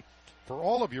Realty for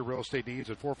all of your real estate needs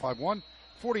at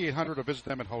 451-4800, or visit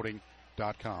them at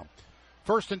holding.com.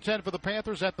 First and 10 for the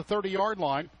Panthers at the 30-yard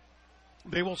line.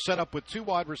 They will set up with 2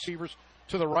 wide receivers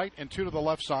to the right and 2 to the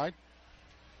left side.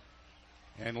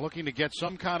 And looking to get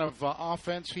some kind of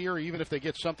offense here, even if they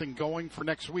get something going for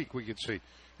next week, we could see.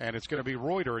 And it's going to be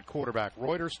Reuter at quarterback.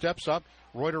 Reuter steps up.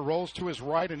 Reuter rolls to his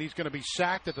right, and he's going to be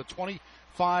sacked at the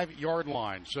 25-yard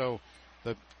line. So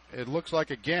it looks like,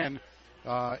 again,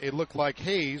 it looked like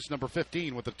Hayes, number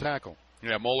 15, with the tackle.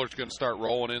 Yeah, Moeller's going to start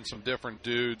rolling in some different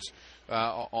dudes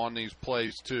on these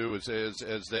plays, too,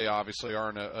 as they obviously are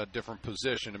in a different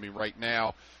position. I mean, right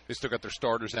now, they still got their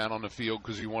starters out on the field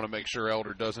because you want to make sure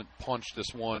Elder doesn't punch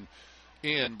this one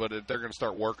in, but they're going to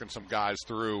start working some guys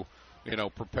through,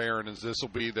 preparing, as this will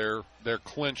be their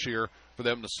clinch here for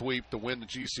them to sweep, to win the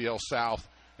GCL South.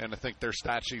 And I think their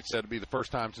stat sheet said it'll be the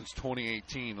first time since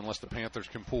 2018, unless the Panthers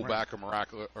can pull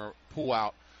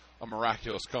out a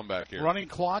miraculous comeback here. Running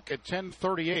clock at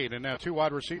 10:38, and now 2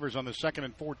 wide receivers on the 2nd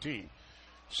and 14.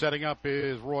 Setting up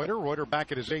is Reuter. Reuter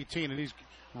back at his 18, and he's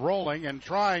rolling and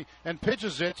trying and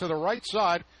pitches it to the right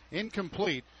side,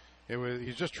 incomplete.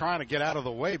 He's just trying to get out of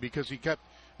the way because he kept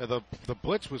the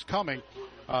blitz was coming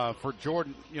for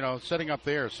Jordan, setting up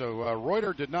there. So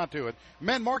Reuter did not do it.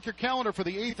 Men, mark your calendar for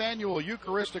the 8th annual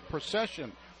Eucharistic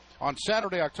procession on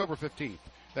Saturday, October 15th.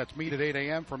 That's meet at 8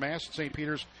 a.m. for Mass at St.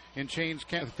 Peter's in Chains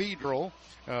Cathedral,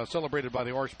 celebrated by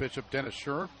the Archbishop Dennis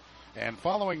Schur. And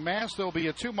following Mass, there will be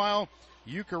a 2-mile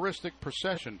Eucharistic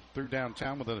procession through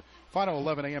downtown with a final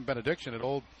 11 a.m. benediction at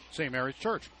Old St. Mary's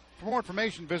Church. For more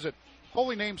information, visit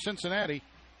Holy Name Cincinnati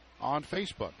on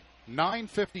Facebook.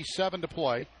 9:57 to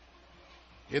play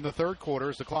in the third quarter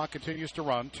as the clock continues to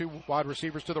run. 2 wide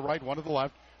receivers to the right, 1 to the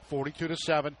left,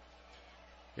 42-7.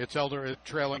 It's Elder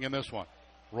trailing in this one.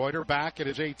 Reuter back at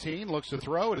his 18, looks to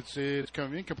throw. It's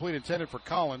incomplete, intended for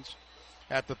Collins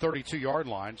at the 32-yard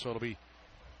line, so it'll be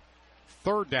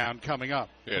third down coming up.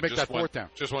 Yeah, make that fourth down.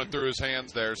 Just went through his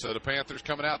hands there. So the Panthers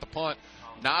coming out the punt.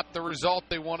 Not the result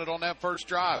they wanted on that first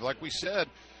drive. Like we said,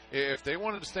 if they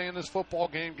wanted to stay in this football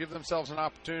game, give themselves an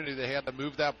opportunity, they had to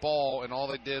move that ball, and all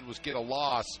they did was get a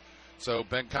loss. So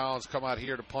Ben Collins come out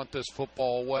here to punt this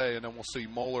football away, and then we'll see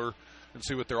Moeller and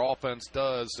see what their offense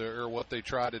does or what they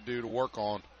try to do to work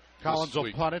on. Collins will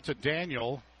punt it to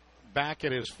Daniel back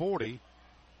at his 40.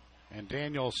 And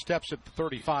Daniel steps at the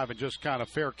 35 and just kind of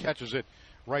fair catches it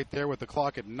right there with the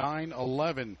clock at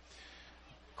 9:11.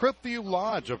 Cliffview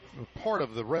Lodge, a part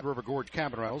of the Red River Gorge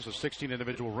Cabin Rentals, is 16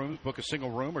 individual rooms. Book a single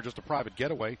room or just a private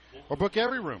getaway, or book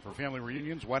every room for family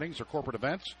reunions, weddings, or corporate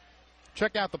events.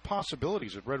 Check out the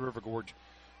possibilities at Red River Gorge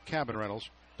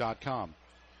CabinRentals.com.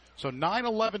 So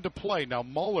 9:11 to play. Now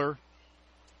Moeller,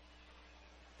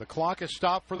 the clock is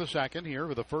stopped for the second here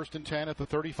with a 1st and 10 at the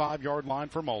 35-yard line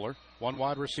for Moeller. 1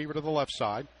 wide receiver to the left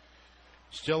side.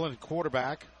 Still in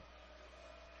quarterback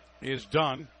is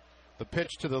done. The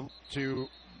pitch to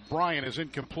Bryan is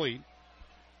incomplete,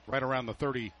 right around the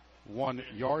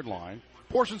 31-yard line.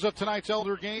 Portions of tonight's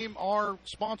Elder game are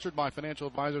sponsored by financial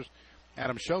advisors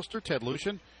Adam Schuster, Ted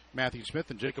Lucian, Matthew Smith,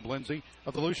 and Jacob Lindsay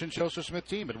of the Lucian Schuster Smith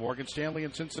team at Morgan Stanley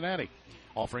in Cincinnati,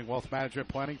 offering wealth management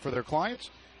planning for their clients.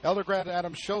 Elder grad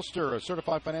Adam Schuster, a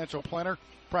certified financial planner,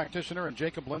 practitioner, and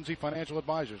Jacob Lindsay, financial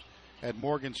advisors at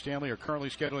Morgan Stanley, are currently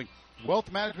scheduling wealth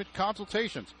management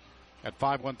consultations at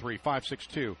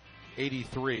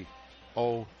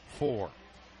 513-562-8304.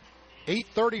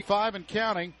 8:35 and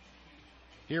counting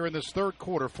here in this third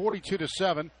quarter,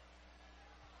 42-7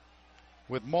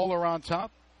 with Moeller on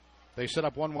top. They set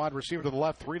up one wide receiver to the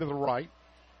left, three to the right.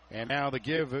 And now the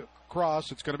give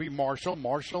across, it's going to be Marshall.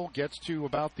 Marshall gets to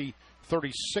about the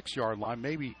 36-yard line,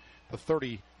 maybe the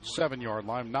 37-yard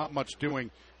line. Not much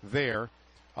doing there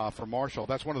for Marshall.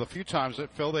 That's one of the few times that,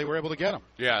 Phil, they were able to get him.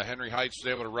 Yeah, Henry Heights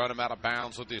was able to run him out of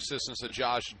bounds with the assistance of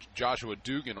Joshua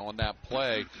Dugan on that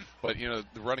play. But, the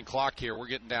running clock here, we're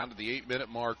getting down to the 8-minute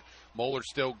mark. Moeller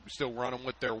still running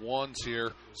with their ones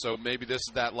here, so maybe this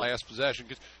is that last possession.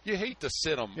 Because you hate to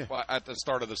sit them at the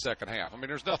start of the second half. I mean,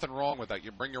 there's nothing wrong with that.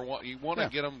 You bring your one, you want to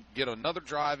get another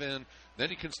drive in, then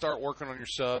you can start working on your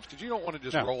subs because you don't want to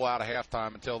just roll out of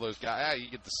halftime and tell those guys, you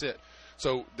get to sit.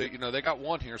 So they got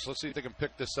one here. So let's see if they can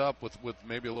pick this up with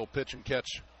maybe a little pitch and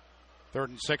catch. 3rd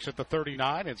and 6 at the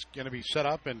 39. It's going to be set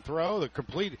up and throw.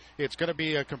 It's going to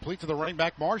be a complete to the running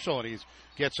back, Marshall, and he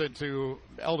gets into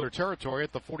Elder territory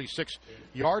at the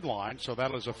 46-yard line. So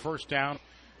that is a first down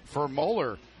for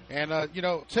Moeller. And,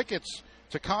 tickets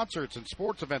to concerts and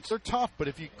sports events, they're tough, but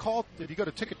if you go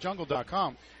to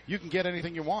ticketjungle.com, you can get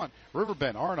anything you want.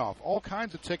 Riverbend, Arnoff, all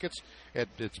kinds of tickets.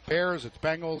 It's Bears, it's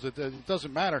Bengals, it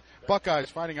doesn't matter. Buckeyes,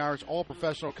 Fighting Irish, all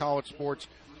professional college sports.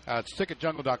 It's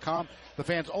ticketjungle.com, the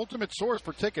fans' ultimate source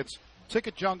for tickets.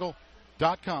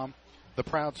 Ticketjungle.com, the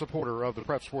proud supporter of the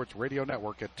Prep Sports Radio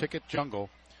Network at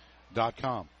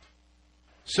ticketjungle.com.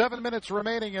 7 minutes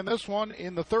remaining in this one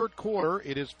in the third quarter.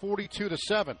 It is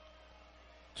 42-7.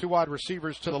 Two wide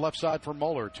receivers to the left side for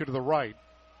Moeller, two to the right.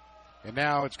 And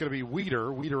now it's going to be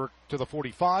Weeder. Weeder to the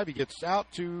 45. He gets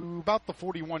out to about the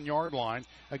 41-yard line.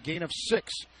 A gain of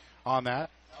 6 on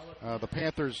that. The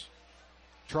Panthers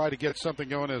try to get something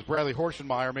going as Bradley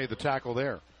Horschenmeyer made the tackle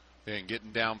there. And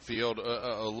getting downfield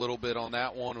a little bit on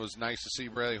that one. It was nice to see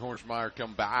Bradley Horschenmeyer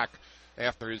come back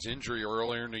after his injury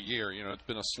earlier in the year. It's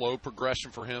been a slow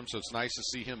progression for him, so it's nice to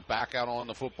see him back out on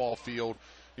the football field.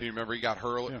 You remember he got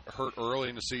hurt early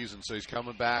in the season, so he's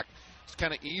coming back. He's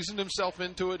kind of easing himself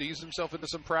into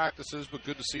some practices, but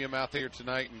good to see him out there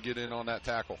tonight and get in on that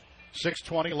tackle.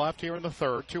 6:20 left here in the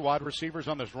third. Two wide receivers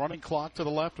on this running clock to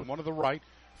the left and one to the right.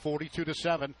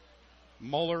 42-7.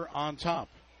 Moeller on top.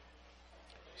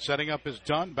 Setting up is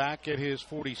Dunn back at his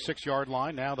 46-yard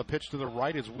line. Now the pitch to the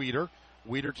right is Weeder.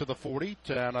 Weeder to the 40,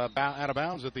 out of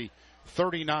bounds at the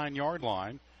 39-yard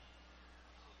line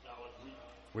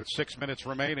with 6 minutes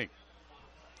remaining.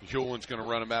 Hewlin's going to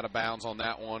run him out of bounds on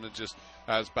that one. It just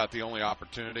was about the only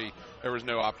opportunity. There was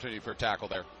no opportunity for a tackle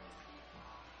there.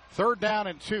 3rd down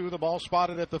and 2. The ball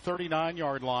spotted at the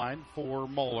 39-yard line for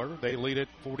Moeller. They lead it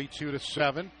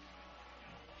 42-7.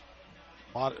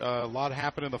 A lot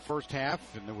happened in the first half,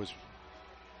 and it was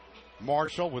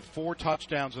Marshall with 4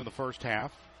 touchdowns in the first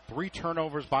half. 3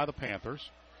 turnovers by the Panthers.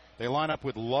 They line up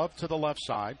with Love to the left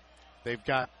side. They've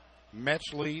got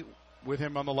Metchley with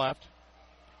him on the left.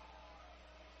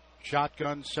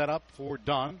 Shotgun set up for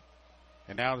Dunn.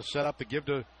 And now to set up the give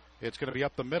to, it's going to be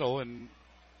up the middle and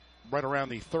right around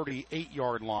the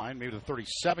 38-yard line, maybe the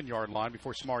 37-yard line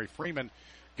before Samari Freeman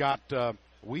got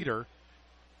Weeder.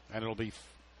 And it'll be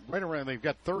right around, they've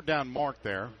got 3rd down mark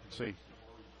there. Let's see.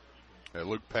 Yeah,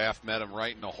 Luke Paff met him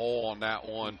right in the hole on that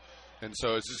one. And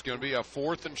so it's just going to be a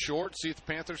 4th and short. See if the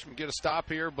Panthers can get a stop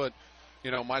here. But,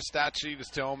 my stat sheet is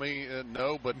telling me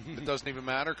no, but it doesn't even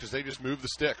matter because they just move the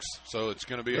sticks. So it's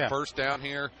going to be a first down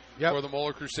here for the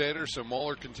Moeller Crusaders. So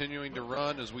Moeller continuing to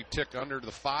run as we tick under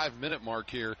the 5-minute mark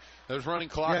here. Those running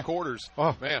clock quarters,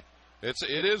 man,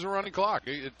 it is a running clock.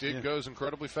 It goes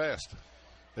incredibly fast.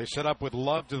 They set up with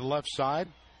Love to the left side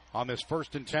on this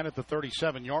 1st and 10 at the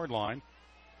 37-yard line.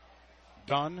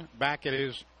 Dunn back at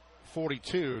his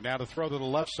 42. Now to throw to the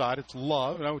left side, it's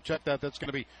Love. No, check that. That's going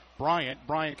to be Bryant.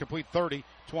 Bryant complete 30,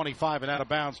 25, and out of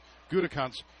bounds.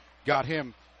 Gutekunst got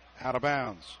him out of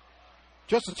bounds.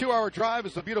 Just a 2-hour drive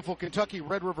is the beautiful Kentucky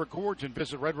Red River Gorge, and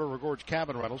visit Red River Gorge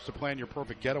Cabin Rentals to plan your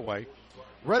perfect getaway.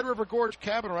 Red River Gorge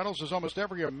Cabin Rentals is almost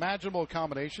every imaginable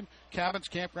accommodation. Cabins,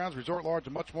 campgrounds, resort lodge,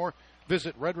 and much more.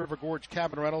 Visit Red River Gorge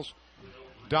Cabin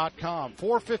Rentals.com.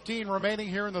 4:15 remaining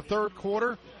here in the third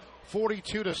quarter.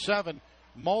 42-7.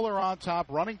 Moeller on top,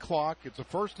 running clock. It's a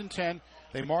 1st and 10.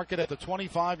 They mark it at the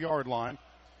 25-yard line.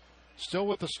 Still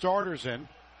with the starters in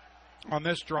on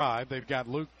this drive. They've got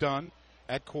Luke Dunn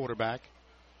at quarterback.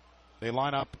 They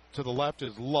line up to the left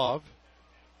is Love.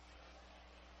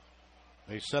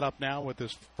 They set up now with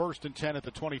this 1st and 10 at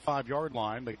the 25-yard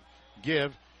line. The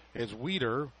give is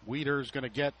Weeder. Weeder's going to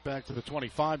get back to the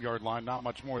 25-yard line. Not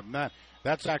much more than that.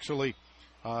 That's actually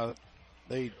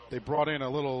they brought in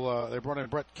they brought in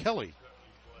Brett Kelly.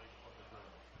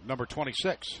 number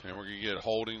 26. And we're going to get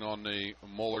holding on the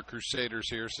Moeller Crusaders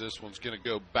here, so this one's going to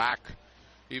go back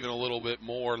even a little bit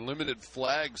more. Limited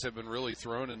flags have been really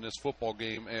thrown in this football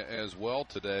game as well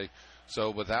today.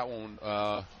 So, but that one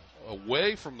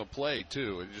away from the play,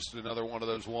 too. It's just another one of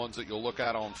those ones that you'll look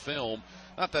at on film.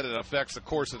 Not that it affects the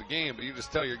course of the game, but you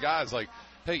just tell your guys, like,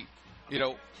 hey, you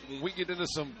know, when we get into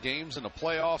some games in the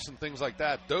playoffs and things like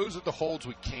that, those are the holds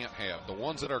we can't have. The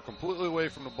ones that are completely away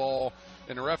from the ball,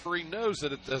 and the referee knows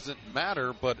that it doesn't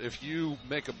matter, but if you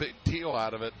make a big deal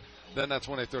out of it, then that's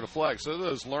when they throw the flag. So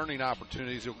those learning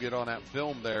opportunities you'll get on that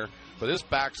film there. But this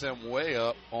backs them way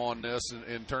up on this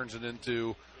and turns it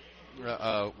into what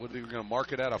are you going to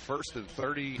mark it at, a 1st and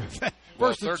 30?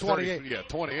 First and 28. 30, yeah,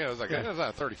 28. I was like, that's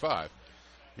not 35.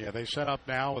 Yeah, they set up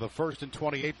now with a 1st and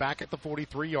 28 back at the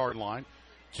 43-yard line.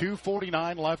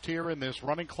 2:49 left here in this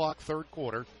running clock third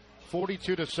quarter.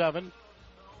 42-7.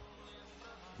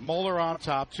 Moeller on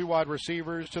top. 2 wide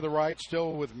receivers to the right,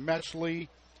 still with Metchley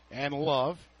and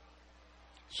Love.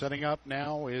 Setting up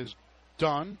now is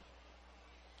Dunn.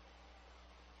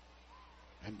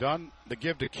 And Dunn, the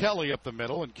give to Kelly up the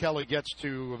middle, and Kelly gets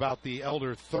to about the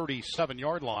Elder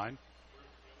 37-yard line.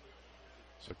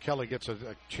 So Kelly gets a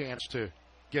chance to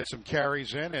get some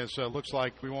carries in, as looks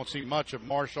like we won't see much of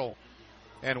Marshall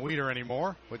and Weeder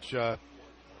anymore, which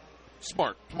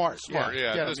smart.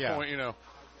 Yeah, at this yeah. point, you know,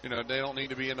 they don't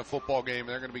need to be in the football game.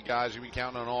 They're going to be guys you've been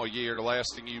counting on all year. The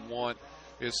last thing you want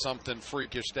is something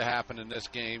freakish to happen in this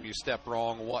game. You step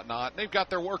wrong and whatnot. They've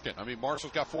got their work in. I mean,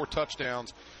 Marshall's got 4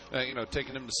 touchdowns,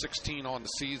 taking them to 16 on the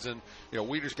season. You know,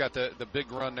 Weeder's got the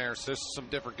big run there. So this is some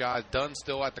different guys. Dunn's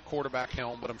still at the quarterback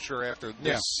helm, but I'm sure after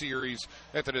this series,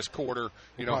 after this quarter,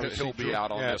 he'll be out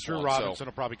on this Drew one. Robinson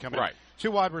will probably come in. Right. 2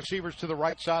 wide receivers to the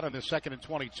right side on the 2nd and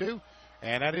 22.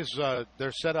 And that is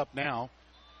they're set up now.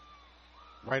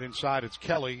 Right inside, it's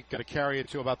Kelly. Going to carry it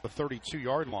to about the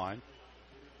 32-yard line.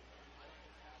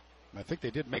 I think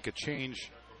they did make a change.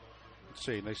 Let's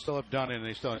see. They still have Dunn in.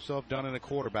 They still have Dunn in a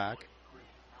quarterback.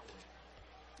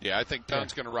 Yeah, I think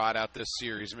Dunn's going to ride out this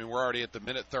series. I mean, we're already at the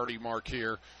minute 30 mark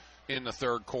here in the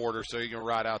third quarter, so you're going to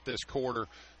ride out this quarter.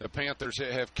 The Panthers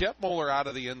have kept Moeller out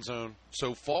of the end zone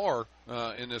so far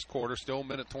in this quarter. Still a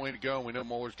minute 20 to go. We know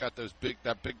Moeller's got that big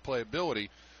playability,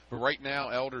 but right now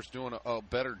Elder's doing a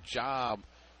better job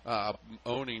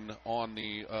owning on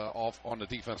the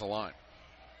defensive line.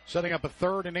 Setting up a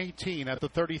 3rd and 18 at the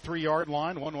 33-yard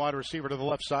line. 1 wide receiver to the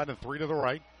left side and 3 to the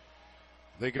right.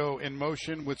 They go in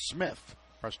motion with Smith,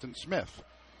 Preston Smith.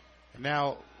 And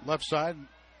now left side,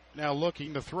 now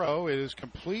looking to throw. It is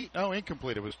complete. No,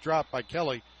 incomplete. It was dropped by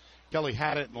Kelly. Kelly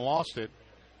had it and lost it.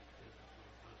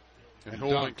 And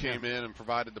Holden came in and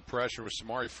provided the pressure with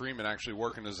Samari Freeman actually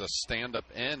working as a stand-up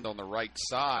end on the right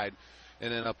side.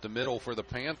 And then up the middle for the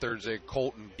Panthers,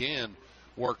 Colton Ginn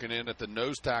working in at the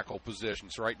nose tackle position.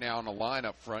 So right now in the line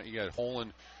up front, you got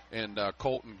Holland and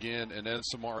Colton Ginn and then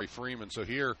Samari Freeman. So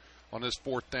here on this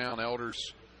 4th down,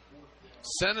 Elders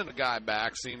sending a guy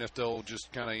back, seeing if they'll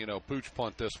just kind of, pooch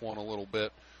punt this one a little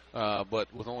bit.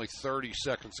 But with only 30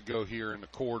 seconds to go here in the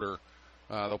quarter,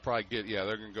 they'll probably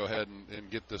they're going to go ahead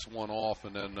and get this one off,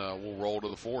 and then we'll roll to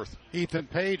the 4th. Ethan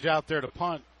Page out there to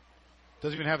punt.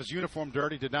 Doesn't even have his uniform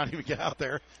dirty, did not even get out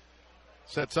there.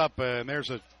 Sets up, and there's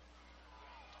a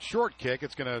short kick.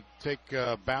 It's going to take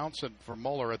a bounce and for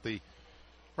Moeller right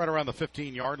around the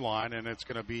 15-yard line, and it's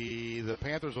going to be the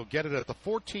Panthers will get it at the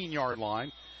 14-yard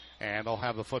line, and they'll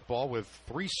have the football with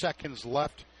 3 seconds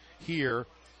left here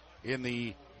in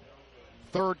the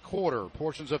third quarter.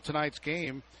 Portions of tonight's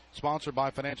game sponsored by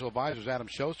financial advisors Adam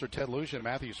Schuster, Ted Lucian,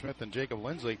 Matthew Smith, and Jacob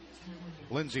Lindsay.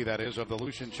 Lindsay, that is, of the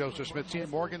Lucian Schuster Smith team,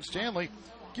 Morgan Stanley.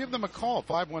 Give them a call,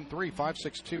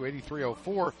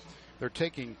 513-562-8304. They're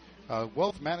taking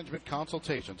wealth management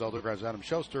consultations. Elder Guys Adam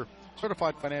Schuster,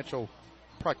 certified financial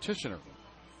practitioner,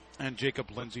 and Jacob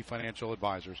Lindsay, financial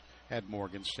advisors at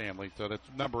Morgan Stanley. So that's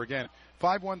the number again,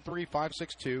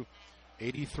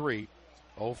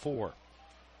 513-562-8304.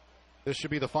 This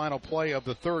should be the final play of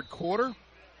the third quarter.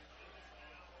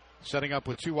 Setting up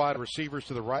with 2 wide receivers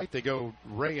to the right. They go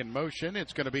Ray in motion.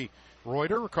 It's going to be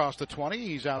Reuter across the 20.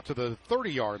 He's out to the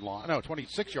 26-yard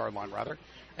line, rather.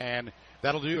 And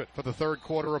that'll do it for the third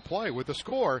quarter of play. With the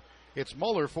score, it's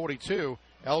Moeller 42,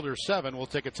 Elder 7. We'll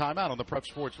take a timeout on the Prep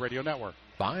Sports Radio Network.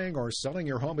 Buying or selling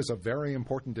your home is a very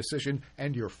important decision,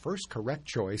 and your first correct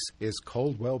choice is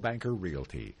Coldwell Banker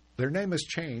Realty. Their name has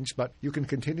changed, but you can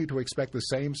continue to expect the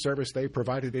same service they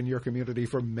provided in your community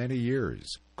for many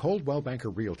years. Coldwell Banker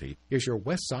Realty is your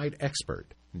West Side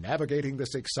expert. Navigating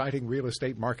this exciting real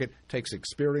estate market takes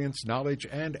experience, knowledge,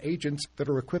 and agents that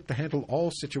are equipped to handle all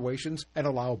situations and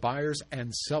allow buyers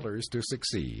and sellers to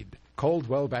succeed.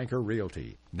 Coldwell Banker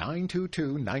Realty,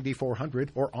 922-9400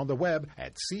 or on the web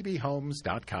at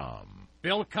cbhomes.com.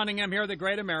 Bill Cunningham here, the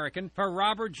Great American, for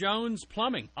Robert Jones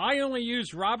Plumbing. I only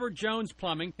use Robert Jones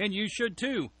Plumbing, and you should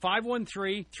too.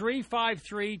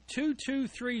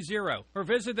 513-353-2230. Or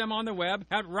visit them on the web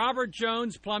at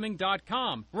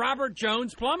robertjonesplumbing.com. Robert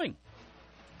Jones Plumbing.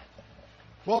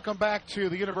 Welcome back to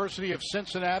the University of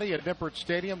Cincinnati at Nippert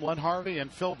Stadium. Len Harvey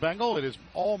and Phil Bengal. It is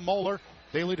all Moeller.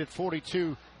 They lead at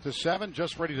 42-7,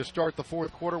 just ready to start the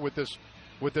fourth quarter with this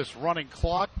running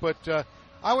clock. But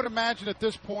I would imagine at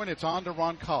this point it's on to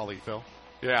Roncalli, Phil.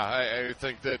 Yeah, I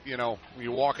think that,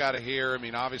 you walk out of here. I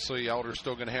mean, obviously, Elder's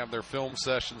still going to have their film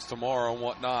sessions tomorrow and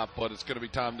whatnot, but it's going to be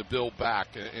time to build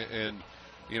back and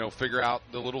figure out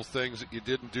the little things that you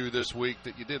didn't do this week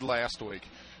that you did last week.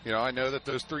 I know that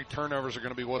those 3 turnovers are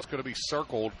going to be what's going to be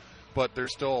circled, but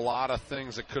there's still a lot of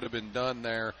things that could have been done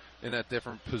there in that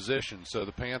different position. So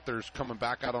the Panthers coming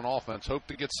back out on offense, hope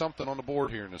to get something on the board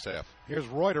here in this half. Here's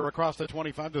Reuter across the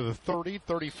 25 to the 30,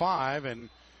 35, and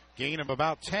gain of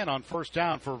about 10 on first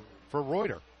down for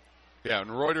Reuter. Yeah, and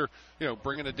Reuter,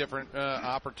 bringing a different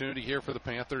opportunity here for the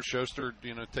Panthers. Schuster,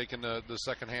 taking the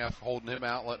second half, holding him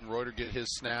out, letting Reuter get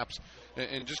his snaps,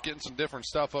 and just getting some different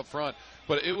stuff up front.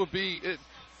 But it would be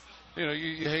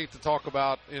you hate to talk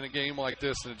about in a game like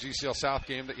this, in a GCL South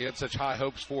game that you had such high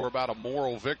hopes for about a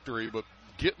moral victory, but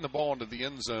getting the ball into the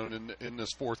end zone in this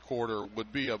fourth quarter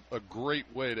would be a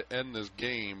great way to end this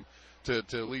game, to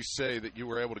at least say that you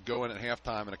were able to go in at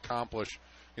halftime and accomplish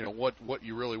what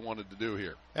you really wanted to do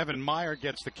here. Evan Meyer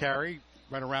gets the carry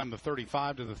right around the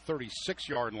 35 to the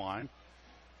 36-yard line,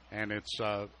 and it's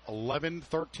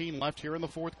 11-13 left here in the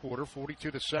fourth quarter,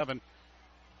 42-7.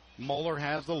 Moeller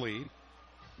has the lead.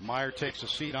 Meyer takes a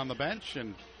seat on the bench,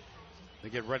 and they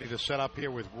get ready to set up here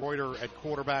with Reuter at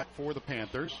quarterback for the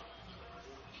Panthers.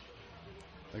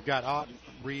 They've got Ott and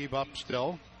Reeve up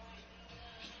still.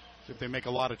 See if they make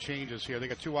a lot of changes here. They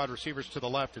got 2 wide receivers to the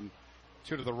left and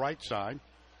 2 to the right side.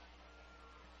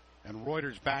 And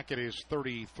Reuter's back at his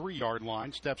 33-yard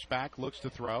line, steps back, looks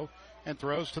to throw, and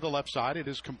throws to the left side. It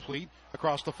is complete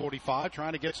across the 45,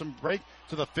 trying to get some break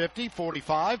to the 50,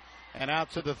 45, and out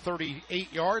to the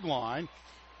 38-yard line.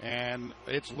 And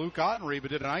it's Luke Ottenreeb who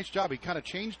did a nice job. He kind of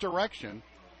changed direction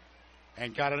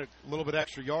and got a little bit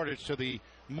extra yardage to the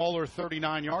Moeller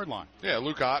 39-yard line. Yeah,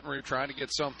 Luke Ottenreeb trying to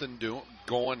get something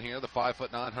going here. The 5'9",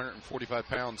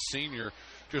 145-pound senior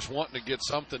just wanting to get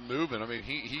something moving. I mean,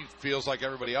 he feels like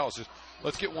everybody else. Just,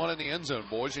 let's get one in the end zone,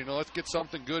 boys. Let's get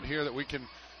something good here that we can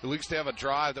at least have a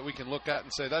drive that we can look at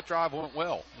and say that drive went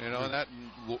well. And that,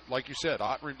 like you said,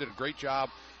 Ottenreeb did a great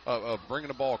job of bringing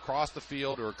the ball across the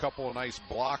field, or a couple of nice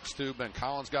blocks too. Ben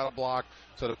Collins got a block.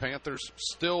 So the Panthers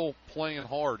still playing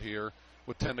hard here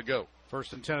with 10 to go.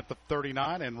 First and 10 at the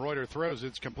 39, and Reuter throws.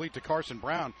 It's complete to Carson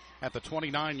Brown at the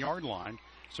 29-yard line.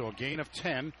 So a gain of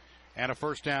 10 and a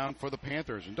first down for the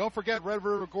Panthers. And don't forget Red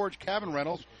River Gorge Cabin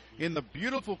Rentals in the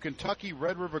beautiful Kentucky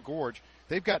Red River Gorge.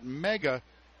 They've got mega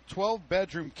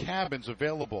 12-bedroom cabins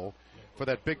available for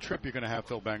that big trip you're going to have,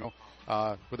 Phil Bengal,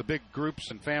 with the big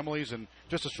groups and families, and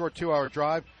just a short 2-hour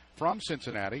drive from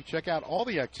Cincinnati. Check out all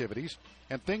the activities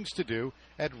and things to do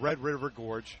at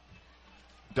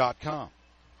redrivergorge.com.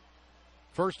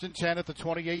 First and 10 at the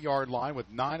 28-yard line with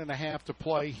 9.5 to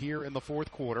play here in the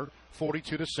fourth quarter,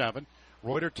 42-7.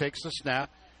 Reuter takes the snap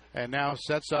and now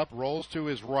sets up, rolls to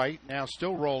his right, now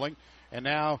still rolling, and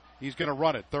now he's going to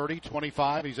run it. 30,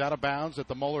 25, he's out of bounds at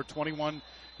the Moeller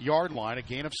 21-yard line, a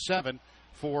gain of 7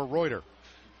 for Reuter.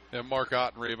 And Mark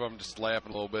Ottenreeb, I'm just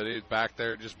laughing a little bit. He's back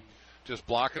there just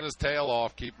blocking his tail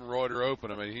off, keeping Reuter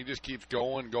open. I mean, he just keeps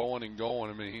going.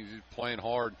 I mean, he's playing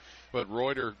hard. But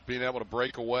Reuter being able to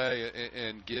break away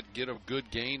and get a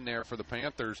good gain there for the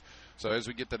Panthers. So as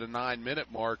we get to the 9-minute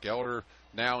mark, Elder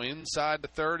now inside the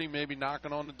 30, maybe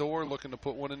knocking on the door, looking to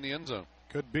put one in the end zone.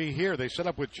 Could be here. They set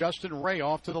up with Justin Ray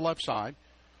off to the left side.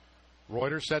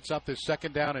 Reuter sets up his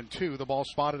second down and 2. The ball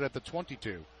spotted at the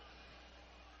 22.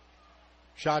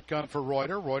 Shotgun for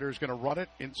Reuter. Reuter's going to run it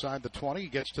inside the 20. He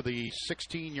gets to the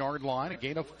 16-yard line, a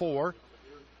gain of 4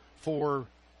 for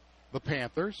the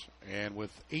Panthers. And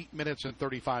with 8 minutes and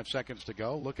 35 seconds to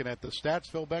go, looking at the stats,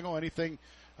 Phil Bengal, anything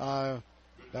that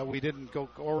we didn't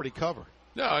already cover?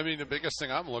 No, I mean, the biggest thing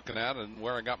I'm looking at, and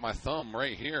where I got my thumb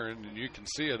right here, and you can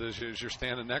see it as you're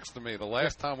standing next to me. The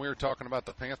last time we were talking about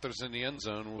the Panthers in the end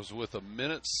zone was with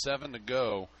 1:07 to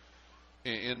go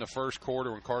in the first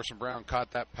quarter when Carson Brown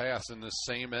caught that pass in the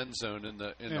same end zone in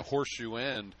the horseshoe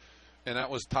end, and that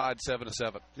was tied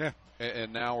 7-7. Yeah.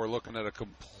 And now we're looking at a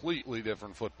completely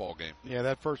different football game. Yeah,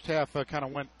 that first half kind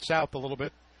of went south a little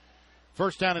bit.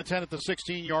 First down and 10 at the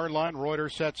 16-yard line. Reuter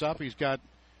sets up. He's got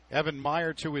Evan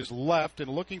Meyer to his left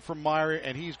and looking for Meyer,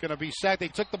 and he's going to be sacked. They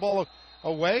took the ball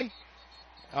away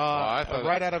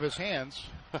right out of his hands.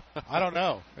 I don't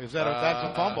know. Is that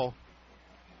that's a fumble?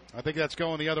 I think that's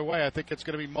going the other way. I think it's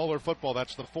going to be Moeller football.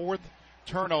 That's the fourth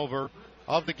turnover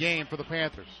of the game for the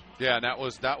Panthers. Yeah, and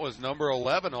that was number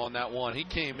 11 on that one. He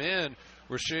came in.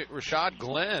 Rashad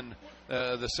Glenn,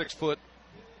 the 6',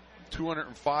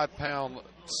 205-pound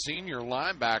senior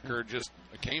linebacker, just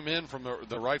came in from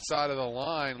the right side of the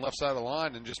line, left side of the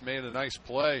line, and just made a nice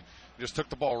play. Just took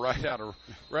the ball right out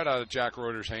of Jack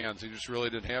Reuter's hands. He just really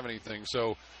didn't have anything.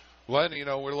 So, Glenn,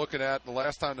 we're looking at the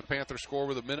last time the Panthers scored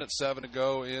with 1:07 to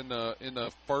go in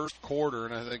the first quarter,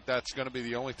 and I think that's going to be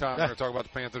the only time we're going to talk about the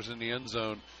Panthers in the end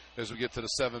zone as we get to the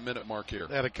 7-minute mark here.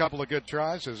 They had a couple of good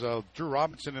tries. There's Drew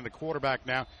Robinson in the quarterback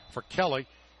now for Kelly,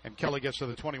 and Kelly gets to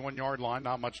the 21-yard line.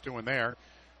 Not much doing there.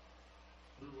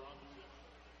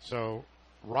 So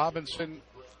Robinson,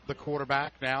 the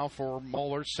quarterback now for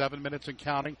Moeller, 7 minutes and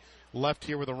counting left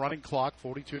here with a running clock,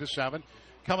 42-7.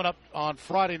 Coming up on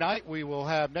Friday night, we will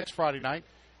have next Friday night.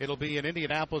 It'll be in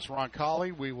Indianapolis,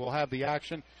 Roncalli. We will have the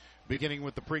action beginning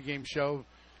with the pregame show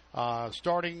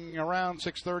starting around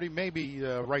 6:30, maybe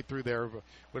right through there.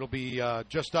 It'll be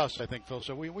just us, I think, Phil.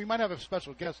 So we might have a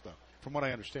special guest though, from what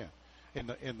I understand,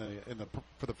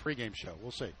 for the pregame show.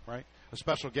 We'll see, right? A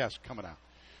special guest coming out.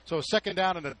 So a second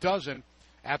down and 12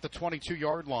 at the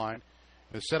 22-yard line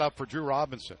is set up for Drew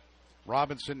Robinson.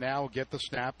 Robinson now will get the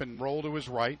snap and roll to his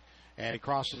right, and he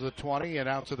crosses the 20 and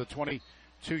out to the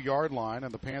 22-yard line.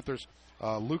 And the Panthers,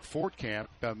 Luke Fortcamp,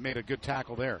 made a good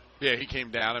tackle there. Yeah, he came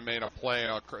down and made a play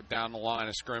down the line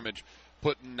of scrimmage,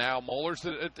 putting now Moeller's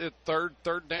at third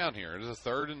down here. It is a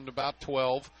third and about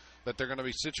 12 that they're going to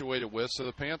be situated with. So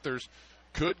the Panthers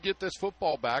could get this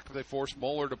football back if they force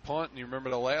Moeller to punt. And you remember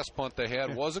the last punt they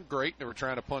had wasn't great. They were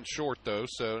trying to punt short, though.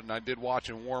 So, and I did watch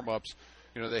in warm-ups.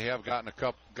 They have got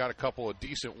a couple of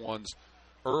decent ones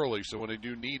early. So when they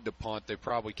do need to punt, they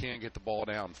probably can get the ball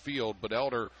downfield. But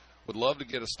Elder would love to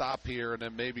get a stop here and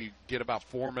then maybe get about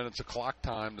 4 minutes of clock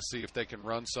time to see if they can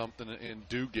run something and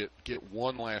do get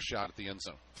one last shot at the end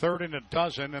zone. Third and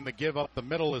 12, and the give up the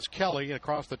middle is Kelly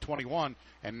across the 21,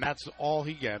 and that's all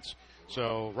he gets.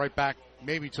 So right back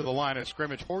maybe to the line of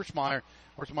scrimmage. Horsemeyer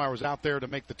was out there to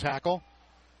make the tackle.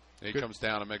 He comes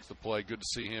down and makes the play. Good to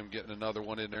see him getting another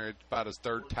one in there. It's about his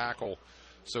third tackle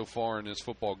so far in this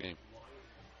football game.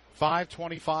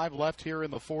 5:25 left here in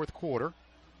the fourth quarter.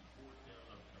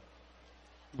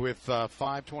 With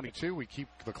 5:22, we keep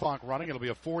the clock running. It'll be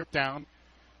a fourth down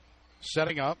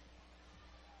setting up.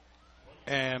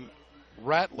 And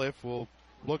Ratliff will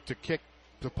look to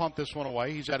punt this one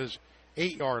away. He's at his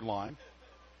 8-yard line.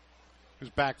 He's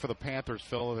back for the Panthers,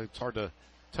 Phil. It's hard to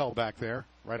tell back there,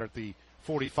 right at the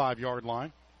 45-yard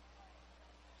line.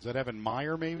 Is that Evan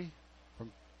Meyer, maybe?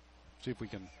 See if we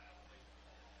can.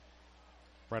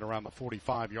 Right around the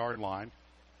 45-yard line.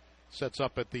 Sets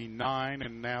up at the 9,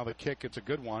 and now the kick. It's a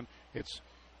good one. It's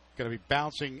going to be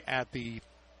bouncing and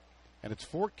it's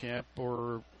Fortcamp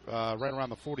or right around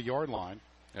the 40-yard line.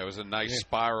 It was a nice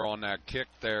spiral on that kick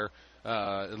there.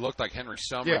 It looked like Henry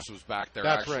Summers was back there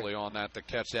on that to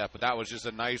catch that, but that was just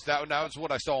a nice. That was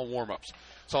what I saw in warm-ups.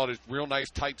 Saw these real nice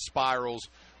tight spirals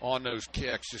on those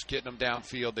kicks, just getting them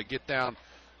downfield. They get down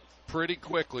pretty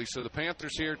quickly. So the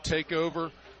Panthers here take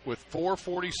over with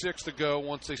 4:46 to go.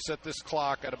 Once they set this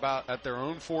clock at their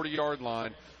own 40-yard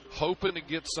line, hoping to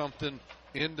get something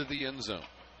into the end zone.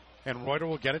 And Reuter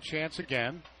will get a chance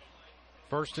again.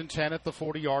 First and 10 at the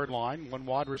 40-yard line. One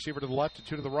wide receiver to the left and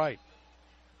two to the right.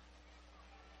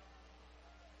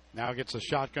 Now gets a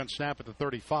shotgun snap at the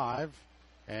 35.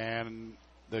 And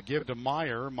the give to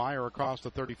Meyer. Meyer across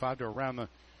the 35 to around the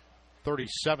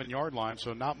 37-yard line.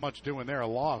 So not much doing there. A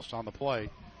loss on the play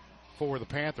for the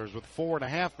Panthers with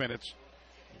 4.5 minutes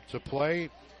to play.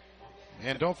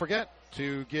 And don't forget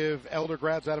to give Elder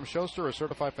Grads Adam Schuster, a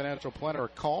certified financial planner, a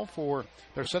call for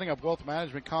they're setting up wealth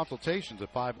management consultations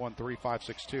at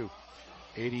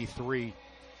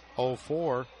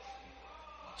 513-562-8304.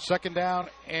 Second down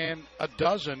and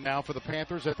 12 now for the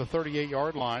Panthers at the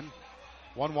 38-yard line.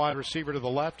 One wide receiver to the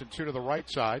left and two to the right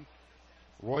side.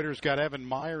 Reuter's got Evan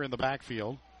Meyer in the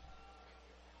backfield.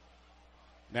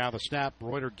 Now the snap,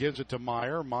 Reuter gives it to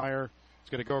Meyer. Meyer is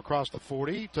going to go across the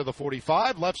 40 to the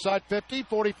 45, left side 50,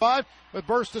 45, with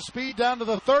burst of speed down to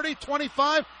the 30,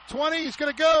 25, 20. He's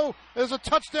going to go. There's a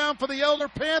touchdown for the Elder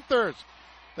Panthers.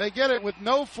 They get it with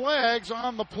no flags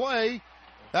on the play.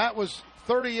 That was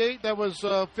 38. That was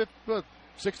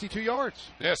 62 yards.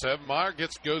 Yes, Evan Meyer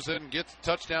goes in and gets a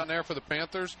touchdown there for the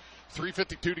Panthers.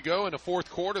 3:52 to go in the fourth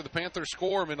quarter. The Panthers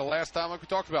score. I mean, the last time, like we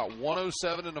talked about,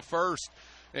 107 in the first.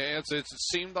 And it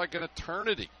seemed like an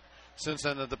eternity since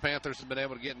then that the Panthers have been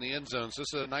able to get in the end zone. So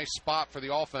this is a nice spot for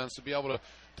the offense to be able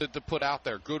to put out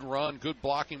there. Good run, good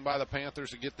blocking by the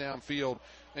Panthers to get downfield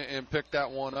and pick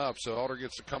that one up. So Elder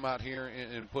gets to come out here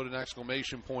and put an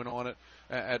exclamation point on it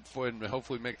and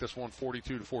hopefully make this one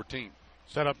 42-14.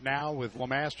 Set up now with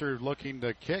LeMaster looking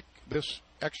to kick this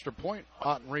extra point.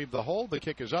 Ottenreeb the hold. The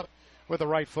kick is up with the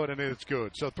right foot, and it's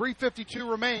good. So 3:52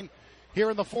 remain here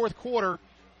in the fourth quarter.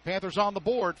 Panthers on the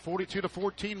board,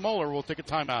 42-14. Moeller will take a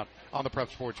timeout on the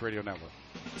Prep Sports Radio Network.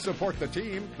 Support the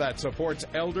team that supports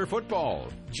Elder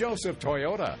football. Joseph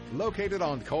Toyota, located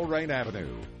on Colerain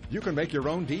Avenue. You can make your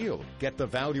own deal, get the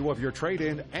value of your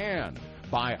trade-in, and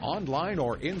buy online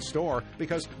or in-store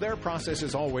because their process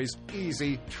is always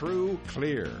easy, true,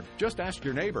 clear. Just ask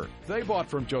your neighbor. They bought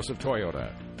from Joseph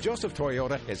Toyota. Joseph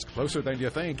Toyota is closer than you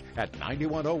think at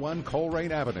 9101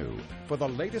 Colerain Avenue. For the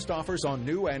latest offers on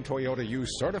new and Toyota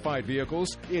used certified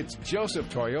vehicles, it's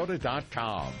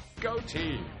josephtoyota.com. Go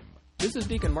team! This is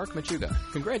Deacon Mark Machuga,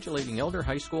 congratulating Elder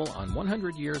High School on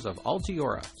 100 years of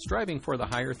Altiora, striving for the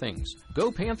higher things.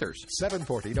 Go Panthers!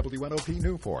 740 WNOP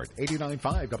Newport,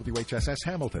 89.5 WHSS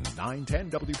Hamilton, 910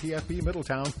 WPFB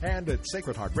Middletown, and at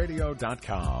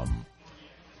sacredheartradio.com.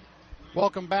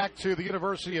 Welcome back to the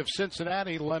University of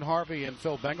Cincinnati. Len Harvey and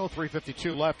Phil Bengal.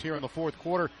 3:52 left here in the fourth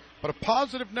quarter. But a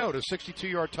positive note, a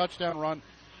 62-yard touchdown run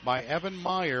by Evan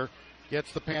Meyer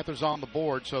gets the Panthers on the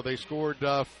board. So they scored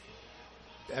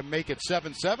and make it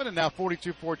 7-7 and now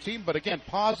 42-14. But again,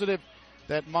 positive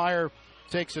that Meyer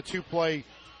takes a two-play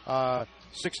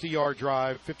 60-yard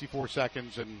drive, 54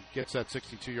 seconds, and gets that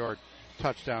 62-yard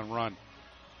touchdown run.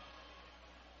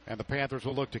 And the Panthers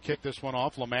will look to kick this one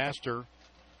off. LeMaster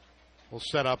will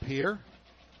set up here.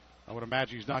 I would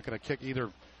imagine he's not going to kick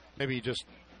either. Maybe he just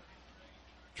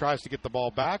tries to get the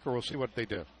ball back, or we'll see what they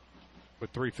do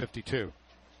with 3:52.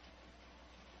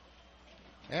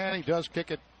 And he does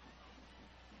kick it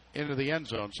into the end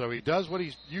zone. So he does what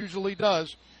he usually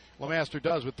does. LeMaster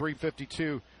does with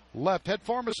 3:52 left. Head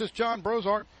pharmacist John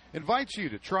Brozart invites you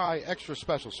to try extra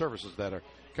special services that are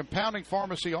compounding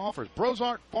pharmacy offers.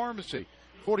 Brozart Pharmacy,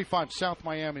 45 South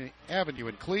Miami Avenue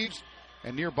in Cleves,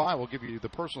 and nearby will give you the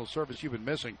personal service you've been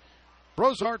missing.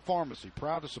 Brozart Pharmacy,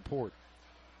 proud to support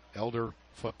Elder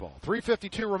football.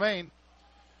 3:52 remain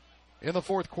in the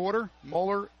fourth quarter.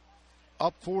 Moeller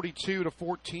up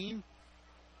 42-14.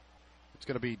 It's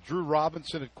going to be Drew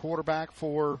Robinson at quarterback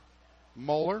for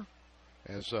Moeller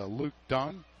as Luke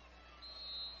Dunn.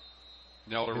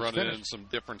 Elder running in some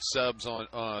different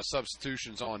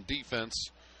substitutions on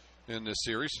defense in this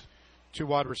series. Two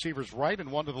wide receivers right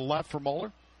and one to the left for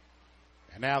Moeller.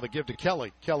 And now they give to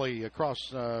Kelly. Kelly across,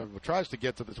 tries to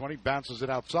get to the 20, bounces it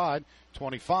outside,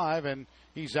 25, and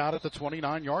he's out at the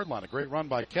 29-yard line. A great run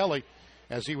by Kelly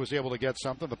as he was able to get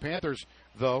something. The Panthers,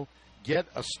 though, get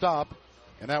a stop,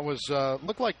 and that was,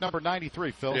 looked like number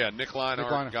 93, Phil. Yeah, Nick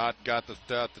Leinart got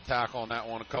the tackle on that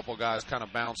one. A couple guys kind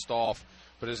of bounced off,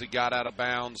 but as he got out of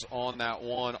bounds on that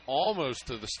one, almost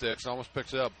to the sticks, almost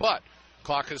picks it up. But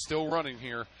clock is still running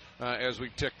here as we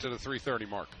tick to the 3:30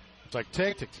 mark. It's like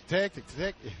tick, tick, tick, tick,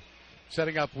 tick.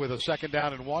 Setting up with a second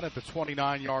down and one at the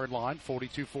 29-yard line,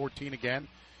 42-14 again.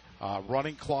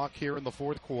 Running clock here in the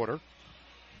fourth quarter.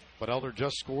 But Elder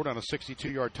just scored on a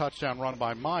 62-yard touchdown run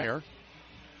by Meyer.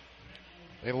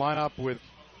 They line up with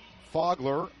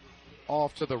Fogler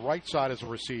off to the right side as a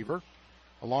receiver,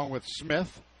 along with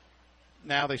Smith.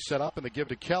 Now they set up and they give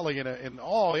to Kelly. He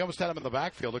almost had him in the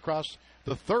backfield across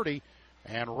the 30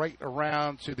 and right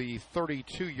around to the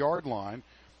 32-yard line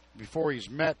before he's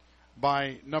met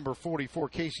by number 44,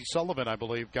 Casey Sullivan, I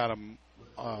believe, got him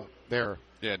there.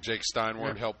 Yeah, Jake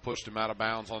Steinward helped push him out of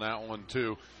bounds on that one,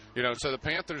 too. So the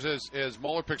Panthers, as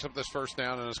Moeller picks up this first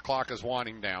down and his clock is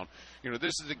winding down,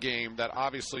 this is a game that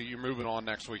obviously you're moving on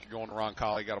next week. You're going to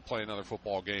Roncalli, you got to play another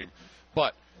football game.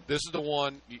 But this is the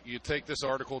one, you take this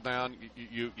article down,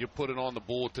 you put it on the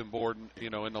bulletin board,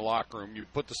 in the locker room. You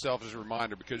put yourself as a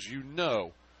reminder because you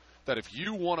know that if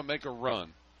you want to make a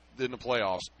run in the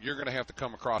playoffs, you're going to have to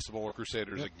come across the Moeller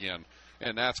Crusaders again.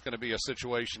 And that's going to be a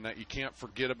situation that you can't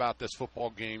forget about this football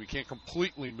game. You can't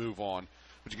completely move on.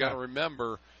 But you got to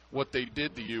remember what they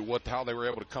did to you, how they were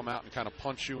able to come out and kind of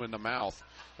punch you in the mouth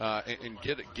and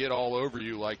get all over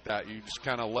you like that. You just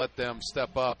kind of let them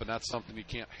step up, and that's something you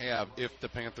can't have if the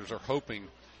Panthers are hoping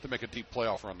to make a deep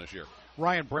playoff run this year.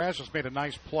 Ryan Brazos made a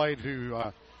nice play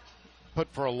to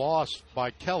put for a loss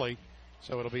by Kelly.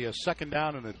 So it'll be a 2nd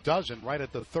down and a dozen right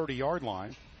at the 30-yard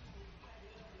line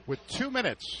with 2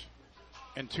 minutes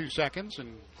and 2 seconds,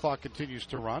 and clock continues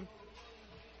to run.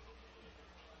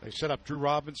 They set up Drew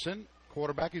Robinson,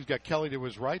 quarterback. He's got Kelly to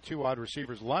his right, 2 wide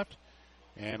receivers left,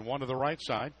 and 1 to the right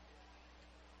side.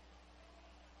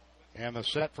 And the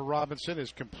set for Robinson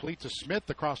is complete to Smith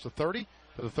across the 30,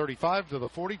 to the 35, to the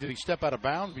 40. Did he step out of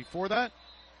bounds before that?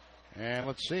 And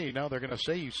let's see. No, they're going to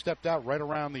say he stepped out right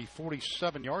around the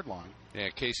 47-yard line. Yeah,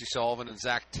 Casey Sullivan and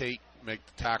Zach Tate make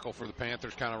the tackle for the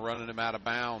Panthers, kind of running him out of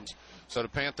bounds. So the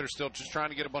Panthers still just trying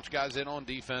to get a bunch of guys in on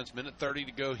defense. Minute 30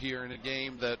 to go here in a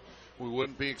game that we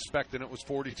wouldn't be expecting. It was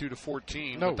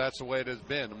 42-14, No. but that's the way it has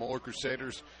been. The Moeller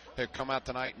Crusaders have come out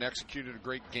tonight and executed a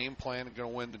great game plan and going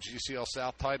to win the GCL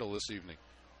South title this evening.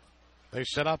 They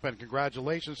set up, and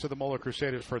congratulations to the Moeller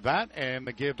Crusaders for that, and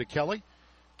the give to Kelly.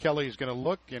 Kelly's going to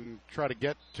look and try to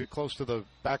get to close to the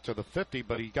back to the 50,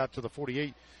 but he got to the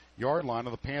 48-yard line.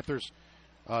 And the Panthers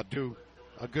do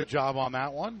a good job on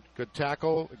that one. Good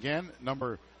tackle again,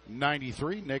 number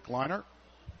 93, Nick Liner,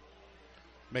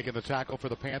 making the tackle for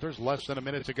the Panthers. Less than a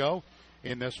minute to go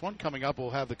in this one. Coming up, we'll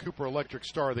have the Cooper Electric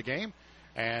star of the game,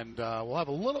 and we'll have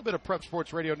a little bit of Prep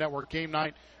Sports Radio Network game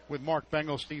night with Mark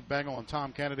Bengal, Steve Bengal, and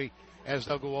Tom Kennedy as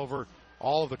they'll go over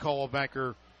all of the Coldwell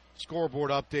Banker scoreboard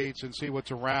updates and see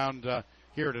what's around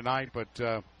here tonight.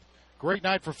 But great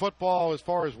night for football as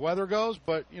far as weather goes.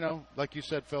 But, you know, like you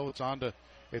said, Phil, it's on to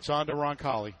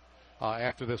Roncalli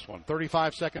after this one.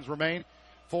 35 seconds remain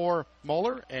for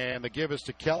Moeller, and the give is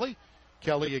to Kelly.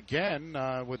 Kelly again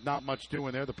with not much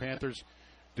doing there. The Panthers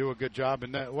do a good job.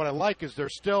 And what I like is they're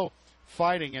still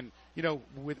fighting. And, you know,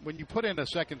 when you put in a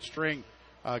second string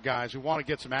guys who want to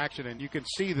get some action, and you can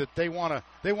see that they want to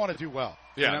do well.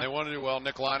 Yeah, you know? they want to do well.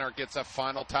 Nick Liner gets that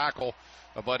final tackle,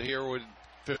 but here with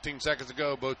 15 seconds to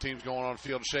go, both teams going on the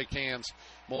field to shake hands.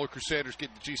 Moeller Crusaders get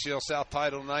the GCL South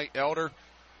title tonight. Elder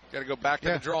got to go back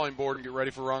to the drawing board and get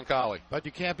ready for Roncalli. But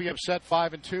you can't be upset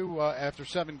 5-2 after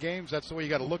 7 games. That's the way you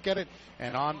got to look at it.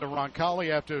 And on to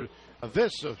Roncalli after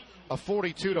this. A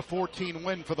 42-14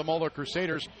 win for the Moeller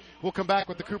Crusaders. We'll come back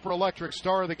with the Cooper Electric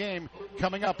star of the game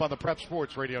coming up on the Prep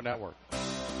Sports Radio Network.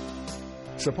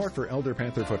 Support for Elder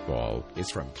Panther football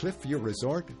is from Cliffview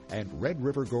Resort and Red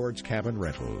River Gorge Cabin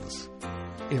Rentals.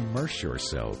 Immerse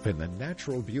yourself in the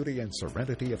natural beauty and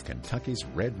serenity of Kentucky's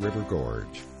Red River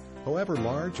Gorge. However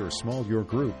large or small your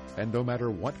group, and no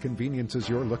matter what conveniences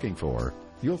you're looking for,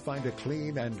 you'll find a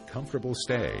clean and comfortable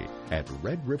stay at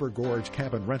Red River Gorge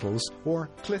Cabin Rentals or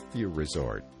Cliffview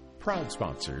Resort, proud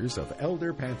sponsors of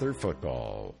Elder Panther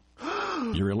football.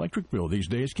 Your electric bill these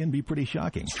days can be pretty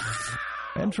shocking.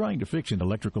 And trying to fix an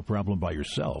electrical problem by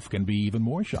yourself can be even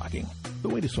more shocking. The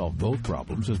way to solve both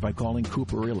problems is by calling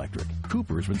Cooper Electric.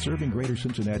 Cooper's been serving Greater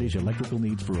Cincinnati's electrical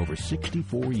needs for over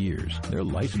 64 years. They're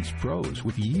licensed pros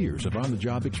with years of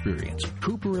on-the-job experience.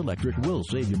 Cooper Electric will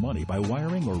save you money by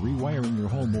wiring or rewiring your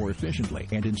home more efficiently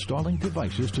and installing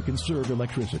devices to conserve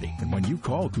electricity. And when you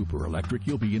call Cooper Electric,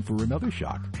 you'll be in for another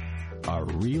shock. A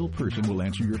real person will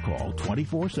answer your call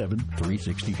 24/7,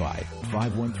 365.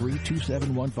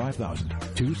 513-271-5000.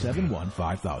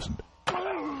 271-5000.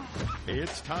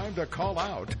 It's time to call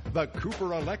out the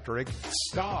Cooper Electric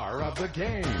star of the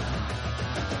game.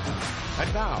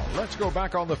 And now, let's go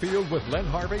back on the field with Len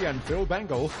Harvey and Phil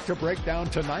Bengal to break down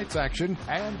tonight's action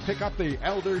and pick up the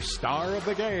Elder star of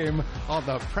the game on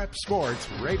the Prep Sports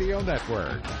Radio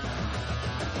Network.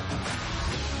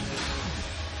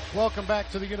 Welcome back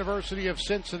to the University of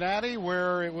Cincinnati,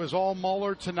 where it was all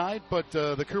Moeller tonight, but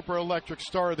the Cooper Electric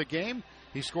star of the game.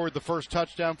 He scored the first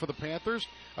touchdown for the Panthers.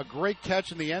 A great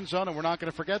catch in the end zone, and we're not going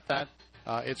to forget that.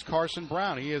 It's Carson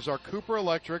Brown. He is our Cooper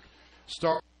Electric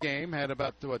star of the game. Had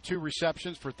about 2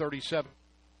 receptions for 37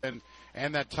 and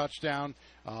that touchdown.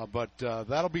 But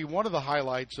that'll be one of the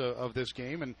highlights of this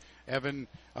game. And Evan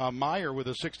Meyer with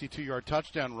a 62-yard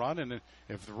touchdown run. And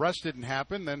if the rest didn't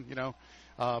happen, then, you know,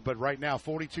 but right now,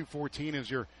 42-14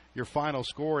 is your final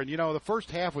score. And, you know, the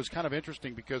first half was kind of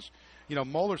interesting because, you know,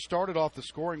 Moeller started off the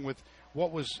scoring with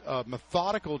what was a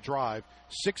methodical drive,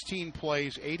 16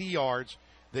 plays, 80 yards.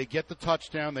 They get the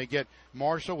touchdown. They get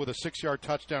Marshall with a 6-yard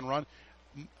touchdown run.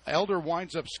 Elder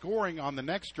winds up scoring on the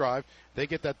next drive. They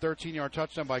get that 13-yard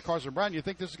touchdown by Carson Brown. You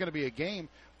think this is going to be a game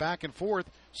back and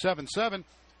forth, 7-7.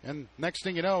 And next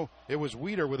thing you know, it was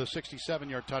Weeder with a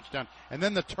 67-yard touchdown. And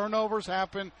then the turnovers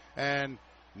happen, and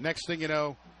next thing you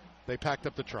know, they packed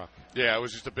up the truck. Yeah, it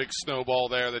was just a big snowball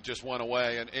there that just went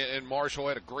away. And Marshall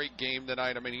had a great game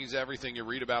tonight. I mean, he's everything you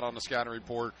read about on the scouting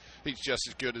report. He's just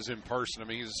as good as in person. I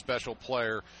mean, he's a special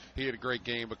player. He had a great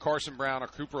game. But Carson Brown, our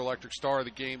Cooper Electric star of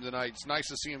the game tonight, it's nice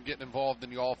to see him getting involved in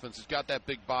the offense. He's got that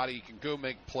big body. He can go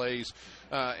make plays.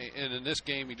 And in this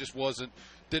game, he just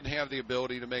didn't have the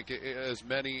ability to make as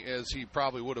many as he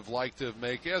probably would have liked to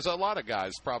make, as a lot of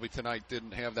guys probably tonight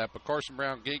didn't have that. But Carson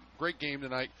Brown, great game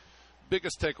tonight.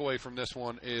 Biggest takeaway from this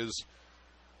one is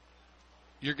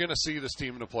you're going to see this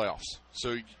team in the playoffs.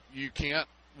 So you can't,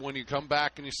 when you come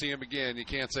back and you see them again, you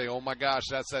can't say, oh, my gosh,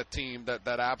 that's that team that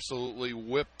absolutely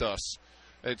whipped us.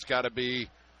 It's got to be,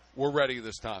 we're ready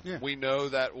this time. Yeah. We know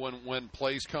that when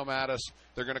plays come at us,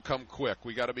 they're going to come quick.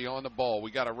 We got to be on the ball.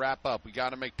 We got to wrap up. We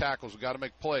got to make tackles. We got to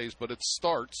make plays. But it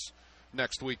starts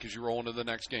next week as you roll into the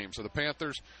next game. So the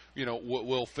Panthers,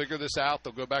 will figure this out.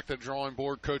 They'll go back to the drawing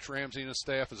board. Coach Ramsey and his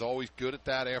staff is always good at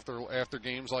that after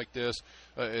games like this.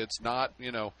 It's not,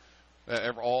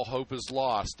 all hope is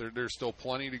lost. There's still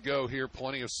plenty to go here,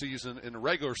 plenty of season in the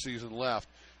regular season left,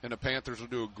 and the Panthers will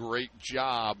do a great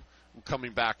job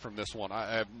coming back from this one. I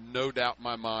have no doubt in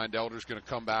my mind Elder's going to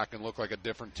come back and look like a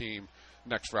different team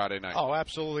next Friday night. Oh,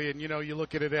 absolutely. And, you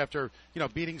look at it after,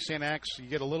 beating St. X, you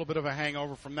get a little bit of a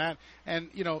hangover from that. And,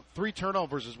 3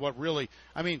 turnovers is what really,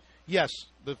 I mean, yes,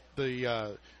 the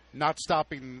not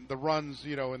stopping the runs,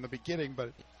 in the beginning,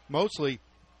 but mostly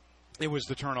it was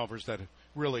the turnovers that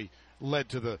really led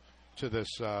to this,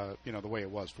 the way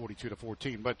it was,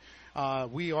 42-14. But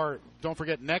don't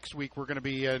forget, next week we're going to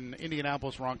be in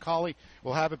Indianapolis, Roncalli.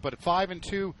 We'll have it. But at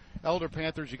 5-2, Elder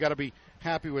Panthers, you got to be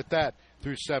happy with that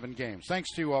through 7 games.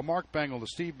 Thanks to Mark Bengal, to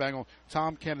Steve Bengal,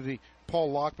 Tom Kennedy,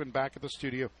 Paul Lockman back at the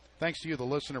studio. Thanks to you, the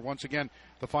listener. Once again,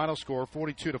 the final score,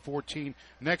 42-14.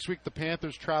 Next week, the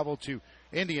Panthers travel to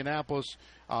Indianapolis.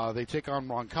 They take on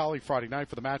Roncalli Friday night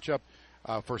for the matchup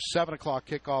for 7 o'clock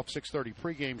kickoff, 6:30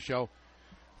 pregame show.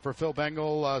 For Phil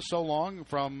Bengal, so long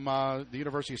from the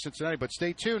University of Cincinnati. But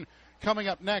stay tuned. Coming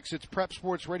up next, it's Prep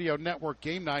Sports Radio Network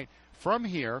Game Night. From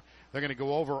here, they're going to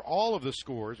go over all of the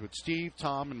scores with Steve,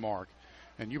 Tom, and Mark.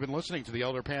 And you've been listening to the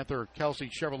Elder Panther Kelsey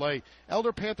Chevrolet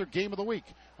Elder Panther Game of the Week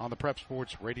on the Prep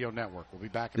Sports Radio Network. We'll be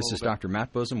back in a little bit. This is Dr.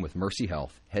 Matt Bosom with Mercy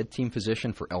Health, head team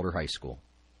physician for Elder High School.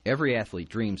 Every athlete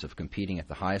dreams of competing at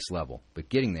the highest level, but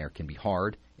getting there can be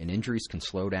hard, and injuries can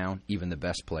slow down even the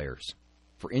best players.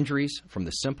 For injuries from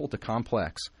the simple to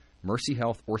complex, Mercy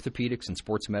Health Orthopedics and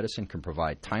Sports Medicine can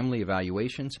provide timely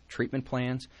evaluations, treatment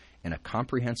plans, and a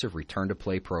comprehensive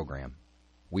return-to-play program.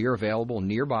 We are available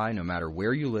nearby no matter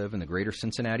where you live in the greater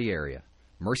Cincinnati area.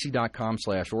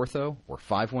 Mercy.com/ortho or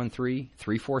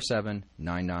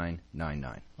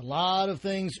 513-347-9999. A lot of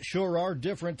things sure are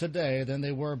different today than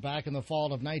they were back in the fall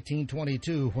of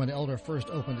 1922 when Elder first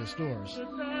opened its doors.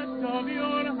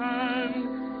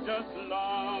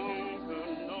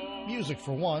 Music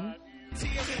for one. She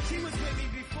was with me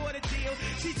before the deal.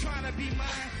 She trying to be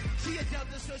mine. She a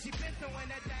Delta, so she been throwing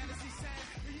that dynasty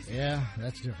sign. Yeah,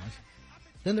 that's different.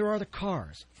 Then there are the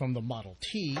cars, from the Model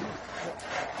T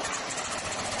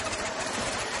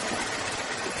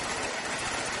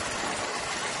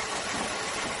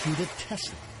to the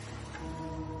Tesla.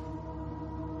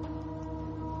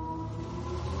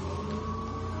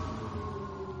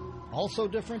 Also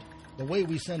different, the way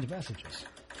we send messages,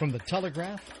 from the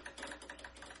telegraph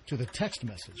to the text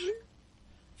message,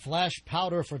 flash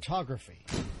powder photography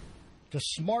to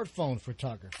smartphone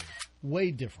photography, way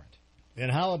different.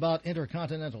 And how about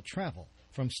intercontinental travel,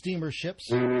 from steamer ships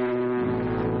to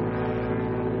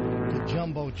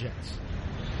jumbo jets?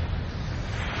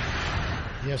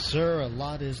 Yes, sir, a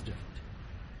lot is different.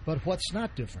 But what's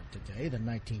not different today than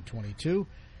 1922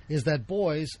 is that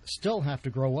boys still have to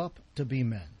grow up to be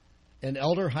men. And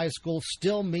Elder High School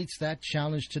still meets that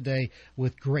challenge today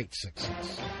with great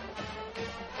success.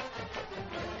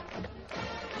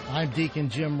 I'm Deacon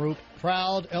Jim Roop,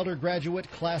 proud Elder graduate,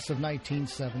 class of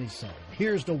 1977.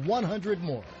 Here's to 100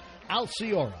 more.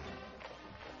 Alciora.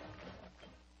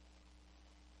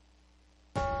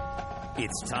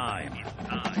 It's time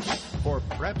for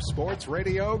Prep Sports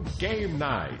Radio Game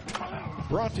Night.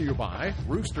 Brought to you by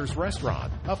Rooster's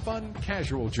Restaurant, a fun,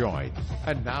 casual joint.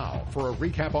 And now, for a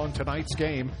recap on tonight's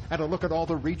game and a look at all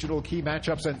the regional key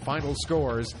matchups and final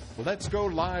scores, let's go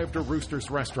live to Rooster's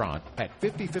Restaurant at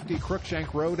 5050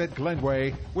 Crookshank Road at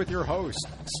Glenway with your hosts,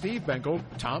 Steve Bengal,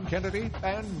 Tom Kennedy,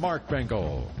 and Mark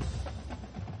Bengal.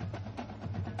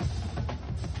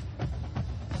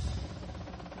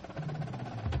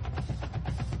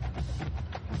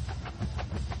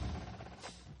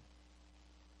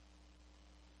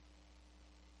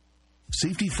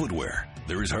 Safety footwear.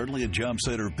 There is hardly a job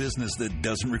site or business that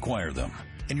doesn't require them.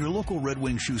 and your local Red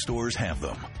Wing shoe stores have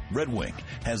them. Red Wing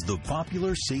has the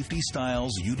popular safety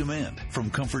styles you demand, from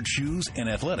comfort shoes and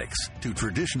athletics to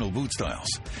traditional boot styles.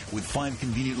 With 5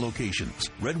 convenient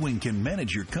locations, Red Wing can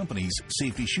manage your company's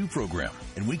safety shoe program,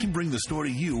 and we can bring the store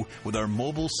to you with our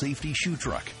mobile safety shoe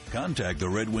truck. Contact the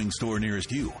Red Wing store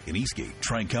nearest you in Eastgate,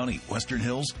 Tri-County, Western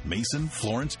Hills, Mason,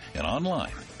 Florence, and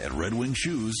online at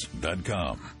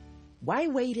redwingshoes.com. Why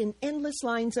wait in endless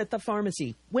lines at the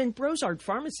pharmacy when Brosart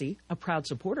Pharmacy, a proud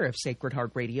supporter of Sacred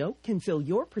Heart Radio, can fill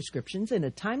your prescriptions in a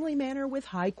timely manner with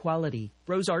high quality?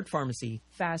 Brosart Pharmacy,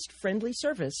 fast, friendly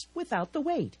service without the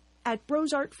wait at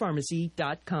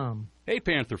brosartpharmacy.com. Hey,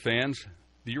 Panther fans.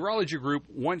 The Urology Group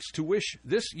wants to wish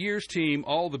this year's team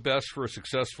all the best for a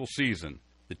successful season.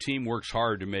 The team works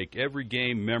hard to make every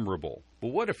game memorable. But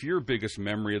what if your biggest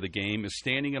memory of the game is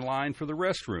standing in line for the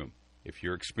restroom? If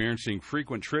you're experiencing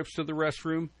frequent trips to the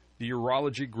restroom, the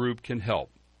Urology Group can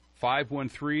help.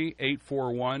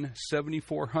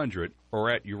 513-841-7400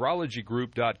 or at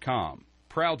urologygroup.com.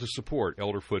 Proud to support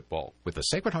Elder football. With the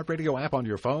Sacred Heart Radio app on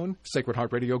your phone, Sacred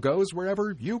Heart Radio goes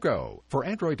wherever you go. For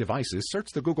Android devices,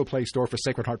 search the Google Play Store for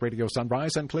Sacred Heart Radio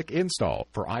Sunrise and click Install.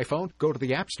 For iPhone, go to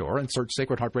the App Store and search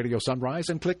Sacred Heart Radio Sunrise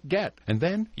and click Get. And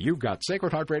then you've got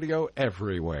Sacred Heart Radio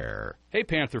everywhere. Hey,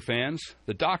 Panther fans.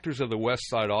 The doctors of the West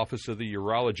Side office of the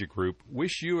Urology Group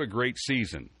wish you a great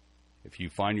season. If you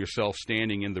find yourself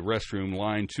standing in the restroom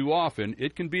line too often,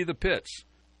 it can be the pits.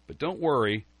 But don't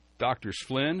worry. Doctors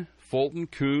Flynn, Fulton,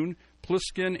 Kuhn,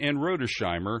 Pliskin, and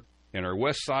Rodersheimer in our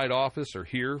West Side office are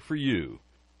here for you.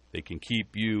 They can keep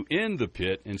you in the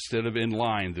pit instead of in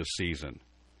line this season.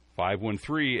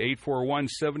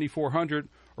 513-841-7400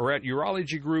 or at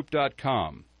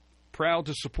urologygroup.com. Proud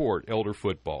to support Elder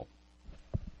football.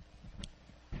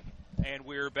 And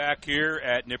we're back here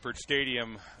at Nippert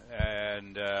Stadium,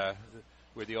 and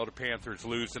where the Elder Panthers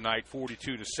lose tonight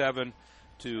 42-7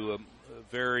 to a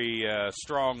very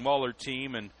strong Moeller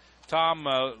team. And Tom,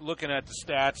 looking at the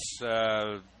stats,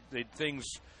 things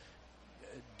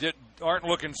aren't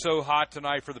looking so hot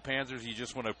tonight for the Panthers. You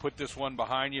just want to put this one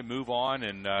behind you, move on,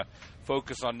 and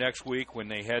focus on next week when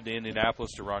they head to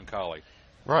Indianapolis to Roncalli.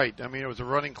 Right. I mean, it was a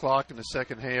running clock in the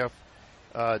second half.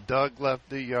 Doug left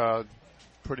the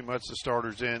pretty much the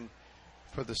starters in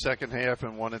for the second half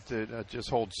and wanted to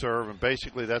just hold serve, and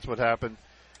basically that's what happened.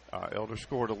 Elder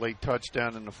scored a late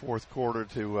touchdown in the fourth quarter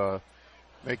to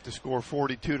make the score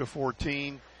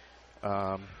 42-14.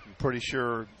 I'm pretty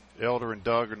sure Elder and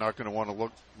Doug are not going to want to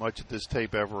look much at this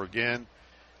tape ever again.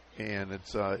 And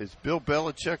it's Bill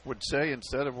Belichick would say,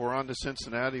 instead of we're on to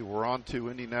Cincinnati, we're on to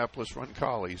Indianapolis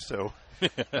Roncalli. So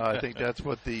I think that's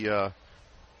what the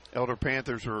Elder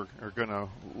Panthers are going to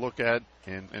look at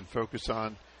and focus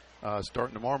on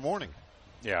starting tomorrow morning.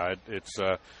 Yeah, it's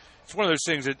one of those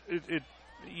things that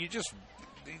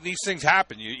these things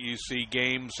happen. You see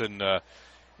games in the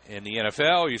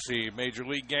NFL, you see major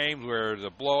league games where the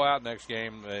blowout, next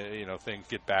game, things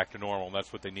get back to normal, and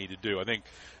that's what they need to do. I think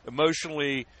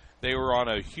emotionally they were on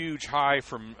a huge high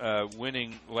from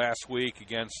winning last week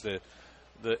against the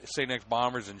St. X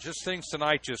Bombers, and just things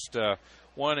tonight, just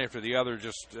one after the other,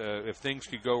 just if things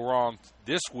could go wrong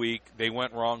this week, they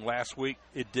went wrong last week.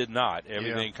 It did not.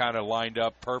 Everything kind of lined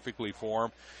up perfectly for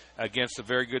them against a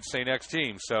very good St. X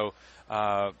team. So,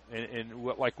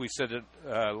 like we said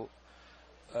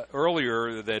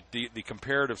earlier, that the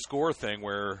comparative score thing,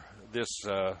 where this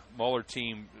Moeller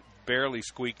team barely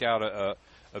squeaked out a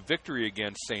victory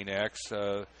against St. X.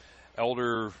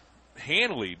 Elder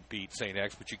handily beat St.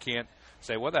 X, but you can't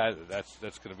say, well,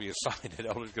 that's going to be a sign that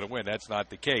Elder's going to win. That's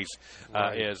not the case,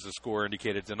 as the score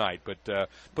indicated tonight. But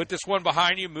put this one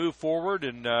behind you, move forward,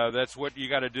 and that's what you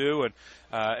got to do. And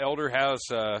Elder has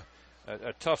a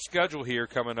tough schedule here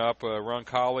coming up.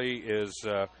 Roncalli is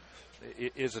a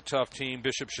tough team.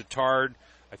 Bishop Chittard,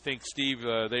 I think, Steve,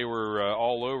 they were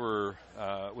all over.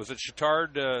 Was it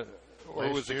Chittard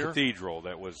or was it Cathedral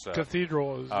that was?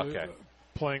 Cathedral is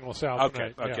playing LaSalle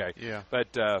tonight. Okay.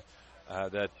 But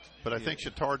But I think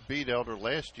Chittard beat Elder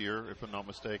last year, if I'm not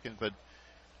mistaken, but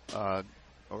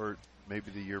or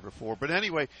maybe the year before. But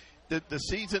anyway, the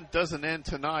season doesn't end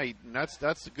tonight, and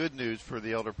that's the good news for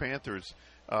the Elder Panthers.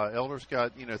 Elder's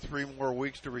got 3 more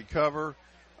weeks to recover.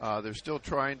 They're still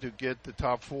trying to get the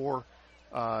top 4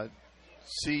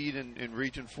 seed in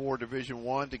Region 4, Division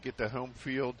 1 to get the home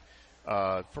field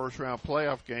first-round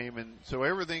playoff game. And so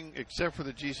everything except for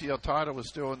the GCL title is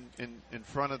still in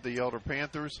front of the Elder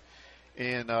Panthers.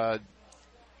 And I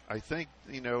think,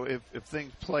 if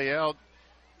things play out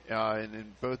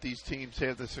and both these teams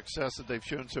have the success that they've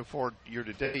shown so far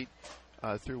year-to-date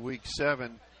through Week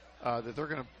 7, that they're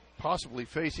going to possibly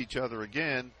face each other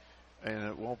again and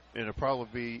it won't. It'll probably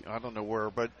be, I don't know where,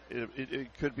 but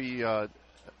it could be that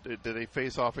they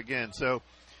face off again. So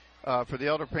for the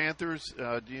Elder Panthers,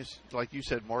 like you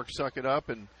said, Mark, suck it up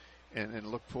and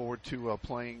look forward to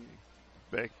playing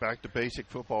back to basic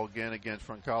football again against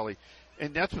Roncalli.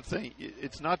 And that's the thing.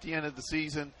 It's not the end of the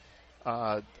season.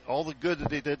 All the good that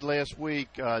they did last week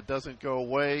doesn't go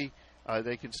away.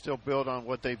 They can still build on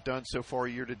what they've done so far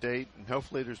year to date, and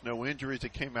hopefully there's no injuries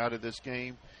that came out of this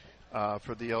game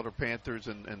for the Elder Panthers,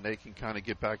 and they can kind of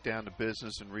get back down to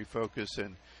business and refocus.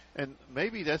 And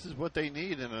maybe this is what they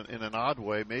need in an odd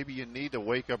way. Maybe you need a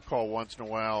wake-up call once in a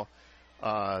while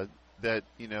that,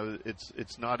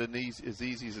 it's not as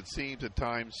easy as it seems at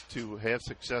times to have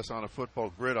success on a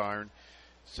football gridiron.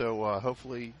 So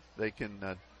hopefully they can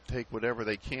take whatever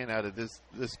they can out of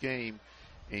this game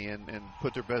and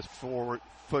put their best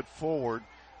foot forward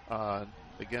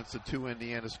against the two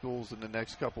Indiana schools in the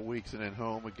next couple weeks, and then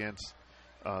home against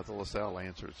the LaSalle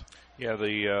Lancers. Yeah,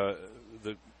 the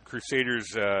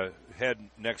Crusaders head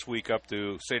next week up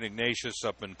to St. Ignatius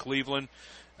up in Cleveland.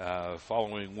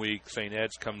 Following week, St.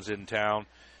 Ed's comes in town,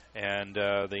 and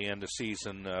they end the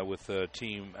season with a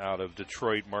team out of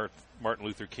Detroit, Martin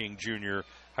Luther King Jr.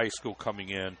 High School coming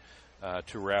in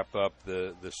to wrap up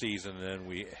the season, and then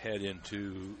we head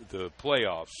into the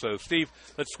playoffs. So, Steve,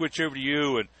 let's switch over to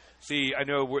you and see. I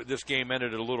know this game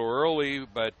ended a little early,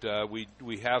 but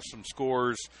we have some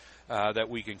scores that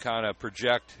we can kind of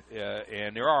project,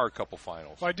 and there are a couple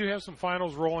finals. Well, I do have some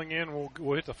finals rolling in.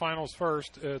 We'll hit the finals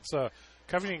first. It's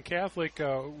Covington Catholic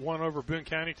won over Boone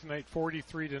County tonight,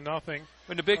 43-0.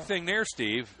 And the big thing there,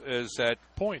 Steve, is that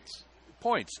points.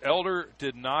 Elder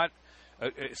did not.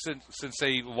 Since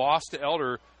they lost to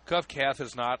Elder, Covcath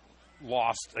has not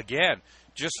lost again.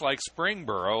 Just like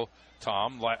Springboro,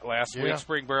 Tom, last week,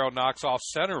 Springboro knocks off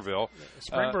Centerville.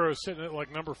 Springboro is sitting at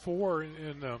like number 4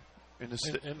 in the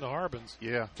Harbins.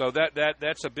 Yeah. So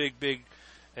that's a big,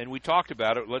 and we talked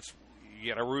about it.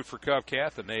 You got to root for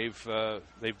Covcath, and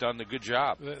they've done a good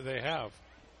job. They have.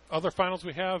 Other finals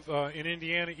we have in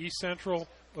Indiana, East Central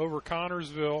over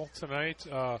Connorsville tonight,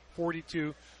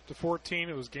 42-14.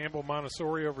 It was Gamble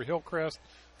Montessori over Hillcrest,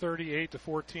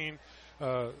 38-14.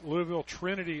 Louisville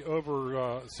Trinity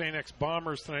over St. X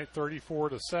Bombers tonight,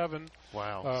 34-7.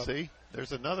 Wow. See,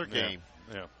 there's another game.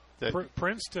 Yeah.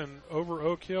 Princeton over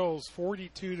Oak Hills,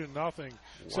 42-0.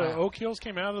 So Oak Hills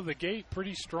came out of the gate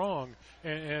pretty strong,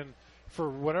 and for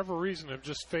whatever reason have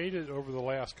just faded over the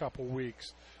last couple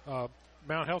weeks.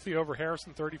 Mount Healthy over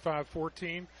Harrison,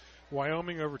 35-14.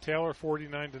 Wyoming over Taylor,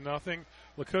 49-0.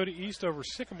 Lakota East over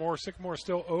Sycamore. Sycamore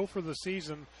still 0 for the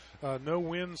season. No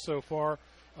wins so far.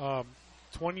 21-0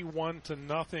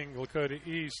 Lakota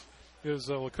East. Is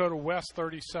Lakota West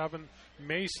 37,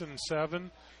 Mason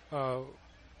 7.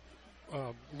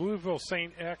 Louisville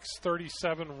St. X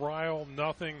 37, Ryle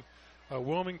 0.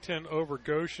 Wilmington over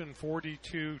Goshen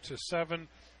 42-7,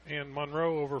 and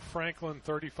Monroe over Franklin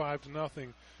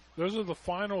 35-0. Those are the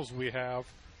finals we have.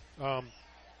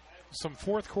 Some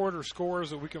fourth quarter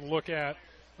scores that we can look at.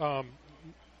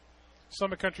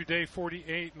 Summit Country Day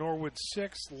 48, Norwood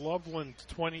 6, Loveland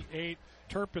 28,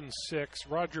 Turpin 6,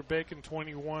 Roger Bacon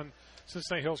 21,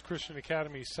 Cincinnati Hills Christian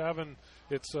Academy 7.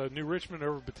 It's New Richmond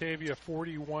over Batavia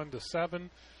 41-7.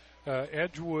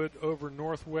 Edgewood over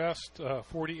Northwest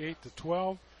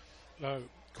 48-12.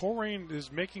 Coleraine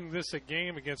is making this a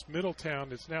game against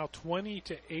Middletown. It's now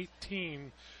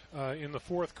 20-18 in the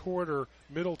fourth quarter.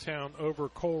 Middletown over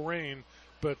Coleraine,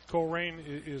 but Coleraine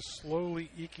is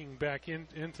slowly eking back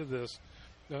into this.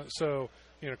 So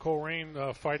Coleraine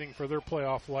fighting for their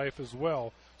playoff life as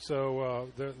well. So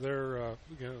they're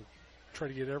try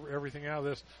to get everything out of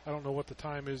this. I don't know what the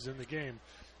time is in the game.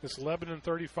 It's Lebanon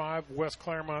 35, West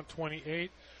Claremont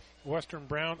 28, Western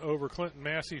Brown over Clinton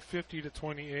Massey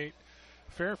 50-28,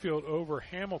 Fairfield over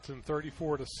Hamilton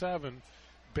 34-7,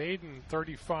 Baden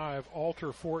 35,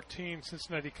 Alter 14,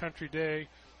 Cincinnati Country Day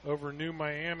over New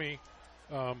Miami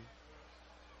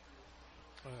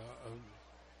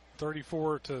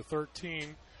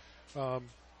 34-13.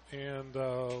 And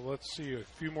let's see a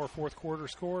few more fourth quarter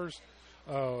scores.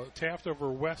 Taft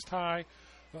over West High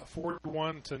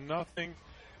 41-0.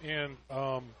 And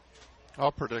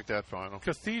I'll predict that final.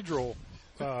 Cathedral,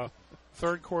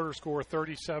 third quarter score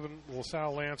 37.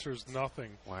 LaSalle Lancers 0.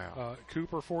 Wow.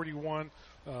 Cooper 41.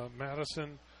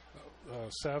 Madison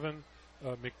 7.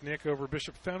 McNick over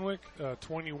Bishop Fenwick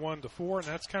 21-4, and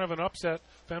that's kind of an upset.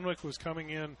 Fenwick was coming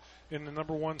in the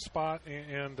number 1 spot,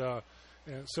 and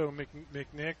so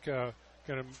McNick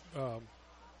going to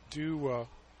do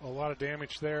a lot of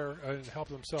damage there and help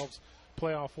themselves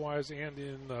playoff-wise and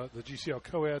in the GCL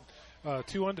Co-Ed.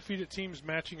 Two undefeated teams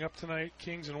matching up tonight,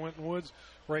 Kings and Winton Woods.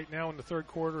 Right now in the third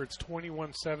quarter, it's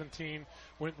 21-17,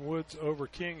 Winton Woods over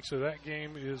Kings, so that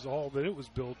game is all that it was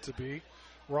billed to be.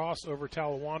 Ross over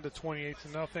Talawanda,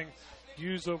 28-0.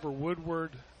 Hughes over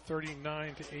Woodward,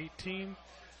 39-18.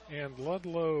 And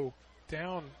Ludlow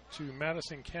down to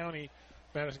Madison County.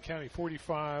 Madison County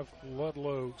 45,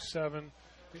 Ludlow 7.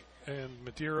 And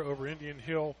Madeira over Indian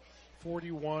Hill,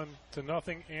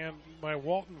 41-0. And my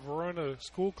Walton Verona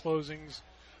school closings,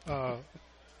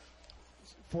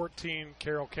 14,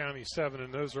 Carroll County 7.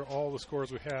 And those are all the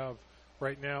scores we have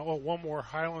right now. Oh, one more,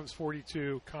 Highlands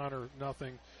 42, Connor 0.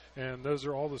 And those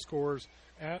are all the scores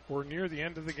at or near the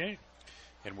end of the game.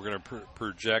 And we're going to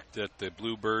project that the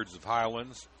Bluebirds of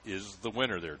Highlands is the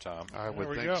winner there, Tom. I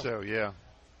would think so, yeah.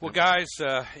 Well, guys,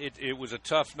 it was a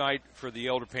tough night for the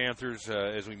Elder Panthers.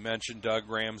 As we mentioned, Doug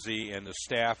Ramsey and the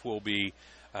staff will be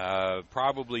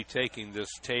probably taking this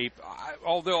tape.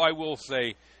 Although I will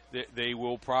say that they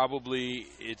will probably,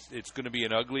 it's going to be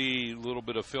an ugly little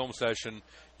bit of film session.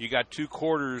 You got two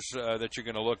quarters that you're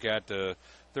going to look at. The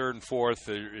third and fourth,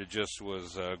 it just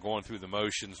was going through the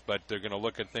motions, but they're going to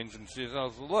look at things and say,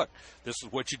 oh, look, this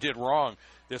is what you did wrong.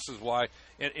 This is why,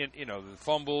 and you know, the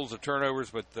fumbles, the turnovers,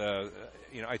 but,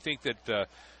 you know, I think that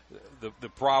the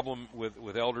problem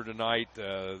with Elder tonight,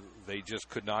 they just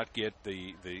could not get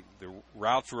the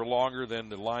routes were longer than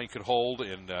the line could hold,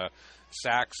 and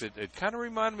sacks. It kind of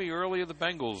reminded me early of the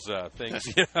Bengals things,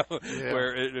 you know, Yeah.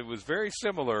 where it was very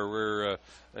similar. Where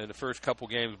in the first couple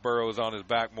games, Burrow was on his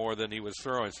back more than he was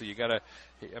throwing. So you got to.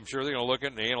 I'm sure they're going to look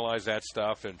at and analyze that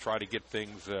stuff and try to get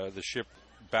things the ship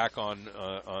back on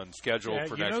schedule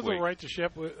for next week. They'll right to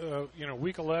ship. You know,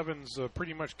 Week 11's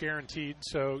pretty much guaranteed.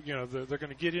 So you know they're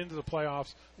going to get into the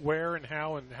playoffs. Where and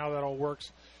how that all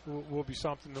works will be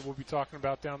something that we'll be talking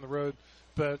about down the road.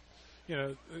 But you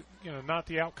know, not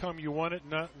the outcome you wanted.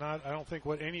 Not I don't think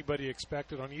what anybody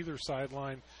expected on either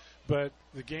sideline. But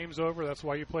the game's over. That's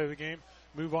why you play the game.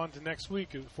 Move on to next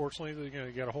week. Fortunately,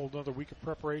 you got a whole another week of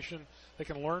preparation. They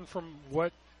can learn from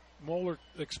what Moeller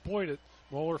exploited.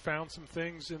 Moeller found some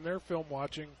things in their film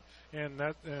watching, and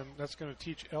that's going to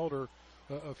teach Elder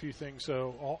a few things.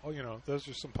 So, those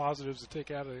are some positives to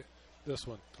take out of this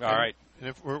one. All right. And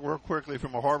if we're quickly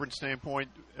from a Harbin standpoint,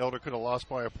 Elder could have lost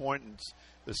by a point, and it's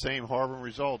the same Harbin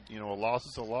result. You know, a loss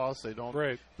is a loss. They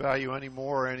don't value any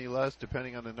more or any less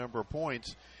depending on the number of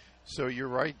points. So you're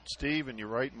right, Steve, and you're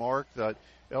right, Mark, that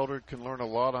Elder can learn a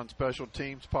lot on special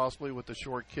teams, possibly with the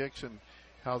short kicks and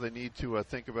how they need to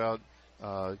think about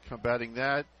combating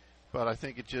that. But I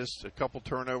think it's just a couple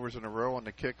turnovers in a row on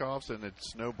the kickoffs, and it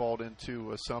snowballed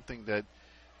into something that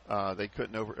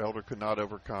Elder could not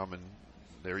overcome. And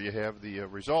there you have the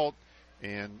result.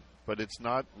 But it's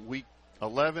not week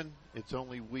 11; it's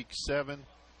only week 7.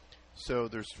 So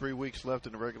there's 3 weeks left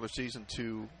in the regular season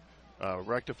to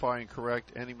rectify and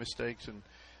correct any mistakes and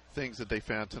things that they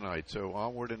found tonight. So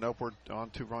onward and upward, on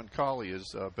to Roncalli, as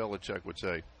Belichick would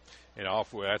say. And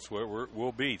that's where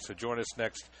we'll be. So join us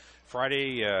next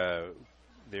Friday.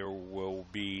 There will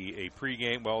be a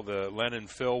pregame. Well, the Len and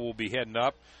Phil will be heading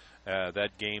up.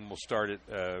 That game will start at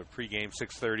pregame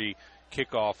 6:30,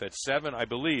 kickoff at 7. I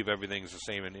believe everything's the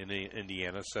same in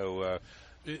Indiana. So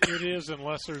it is,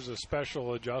 unless there's a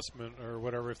special adjustment or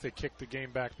whatever, if they kick the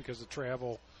game back because of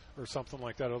travel or something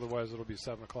like that. Otherwise, it'll be a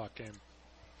 7 o'clock game.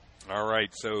 All right,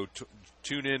 so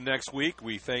tune in next week.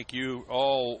 We thank you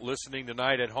all listening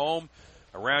tonight at home,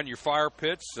 around your fire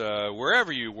pits,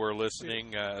 wherever you were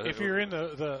listening. If you're in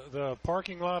the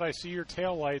parking lot, I see your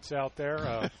tail lights out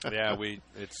there. Yeah,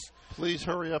 please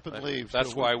hurry up and leave.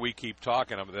 That's why we keep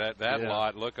talking about that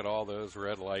lot. Look at all those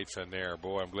red lights in there.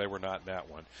 Boy, I'm glad we're not in that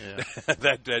one. Yeah.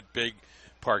 that big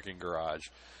parking garage.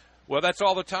 Well, that's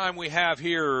all the time we have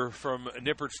here from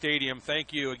Nippert Stadium.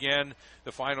 Thank you again.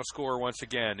 The final score, once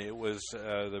again, it was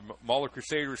the Moeller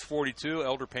Crusaders 42,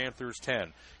 Elder Panthers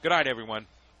 10. Good night, everyone.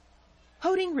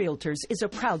 Hoding Realtors is a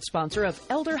proud sponsor of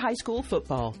Elder High School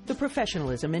football. The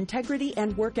professionalism, integrity,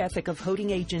 and work ethic of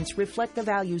Hoding agents reflect the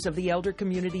values of the Elder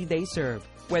community they serve.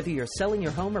 Whether you're selling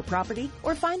your home or property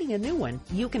or finding a new one,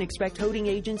 you can expect Hoding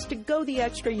agents to go the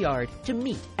extra yard to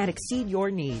meet and exceed your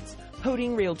needs.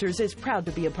 Hoding Realtors is proud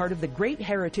to be a part of the great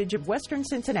heritage of Western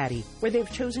Cincinnati, where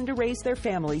they've chosen to raise their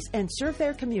families and serve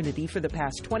their community for the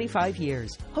past 25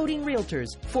 years. Hoding Realtors,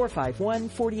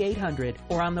 451-4800,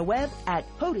 or on the web at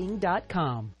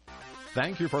hoding.com.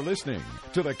 Thank you for listening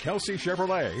to the Kelsey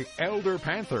Chevrolet Elder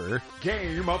Panther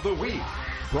Game of the Week.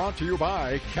 Brought to you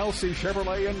by Kelsey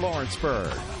Chevrolet in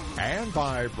Lawrenceburg. And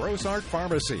by Brosart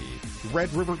Pharmacy,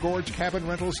 Red River Gorge Cabin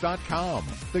Rentals.com,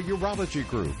 the Urology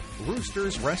Group,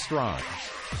 Roosters Restaurant,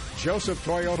 Joseph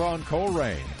Toyota on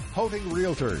Coleraine, Holding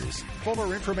Realtors,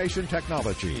 Fuller Information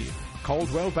Technology,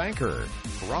 Coldwell Banker,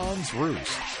 Bronze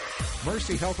Roost,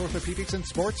 Mercy Health Orthopedics and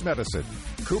Sports Medicine,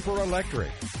 Cooper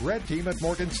Electric, Red Team at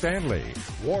Morgan Stanley,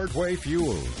 Wardway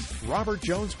Fuels, Robert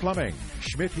Jones Plumbing,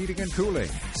 Schmidt Heating and Cooling,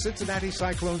 Cincinnati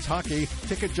Cyclones Hockey,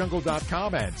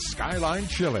 TicketJungle.com, and Skyline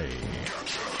Chili.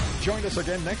 Join us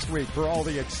again next week for all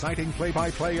the exciting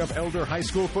play-by-play of Elder High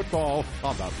School football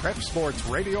on the Prep Sports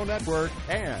Radio Network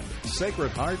and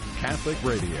Sacred Heart Catholic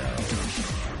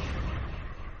Radio.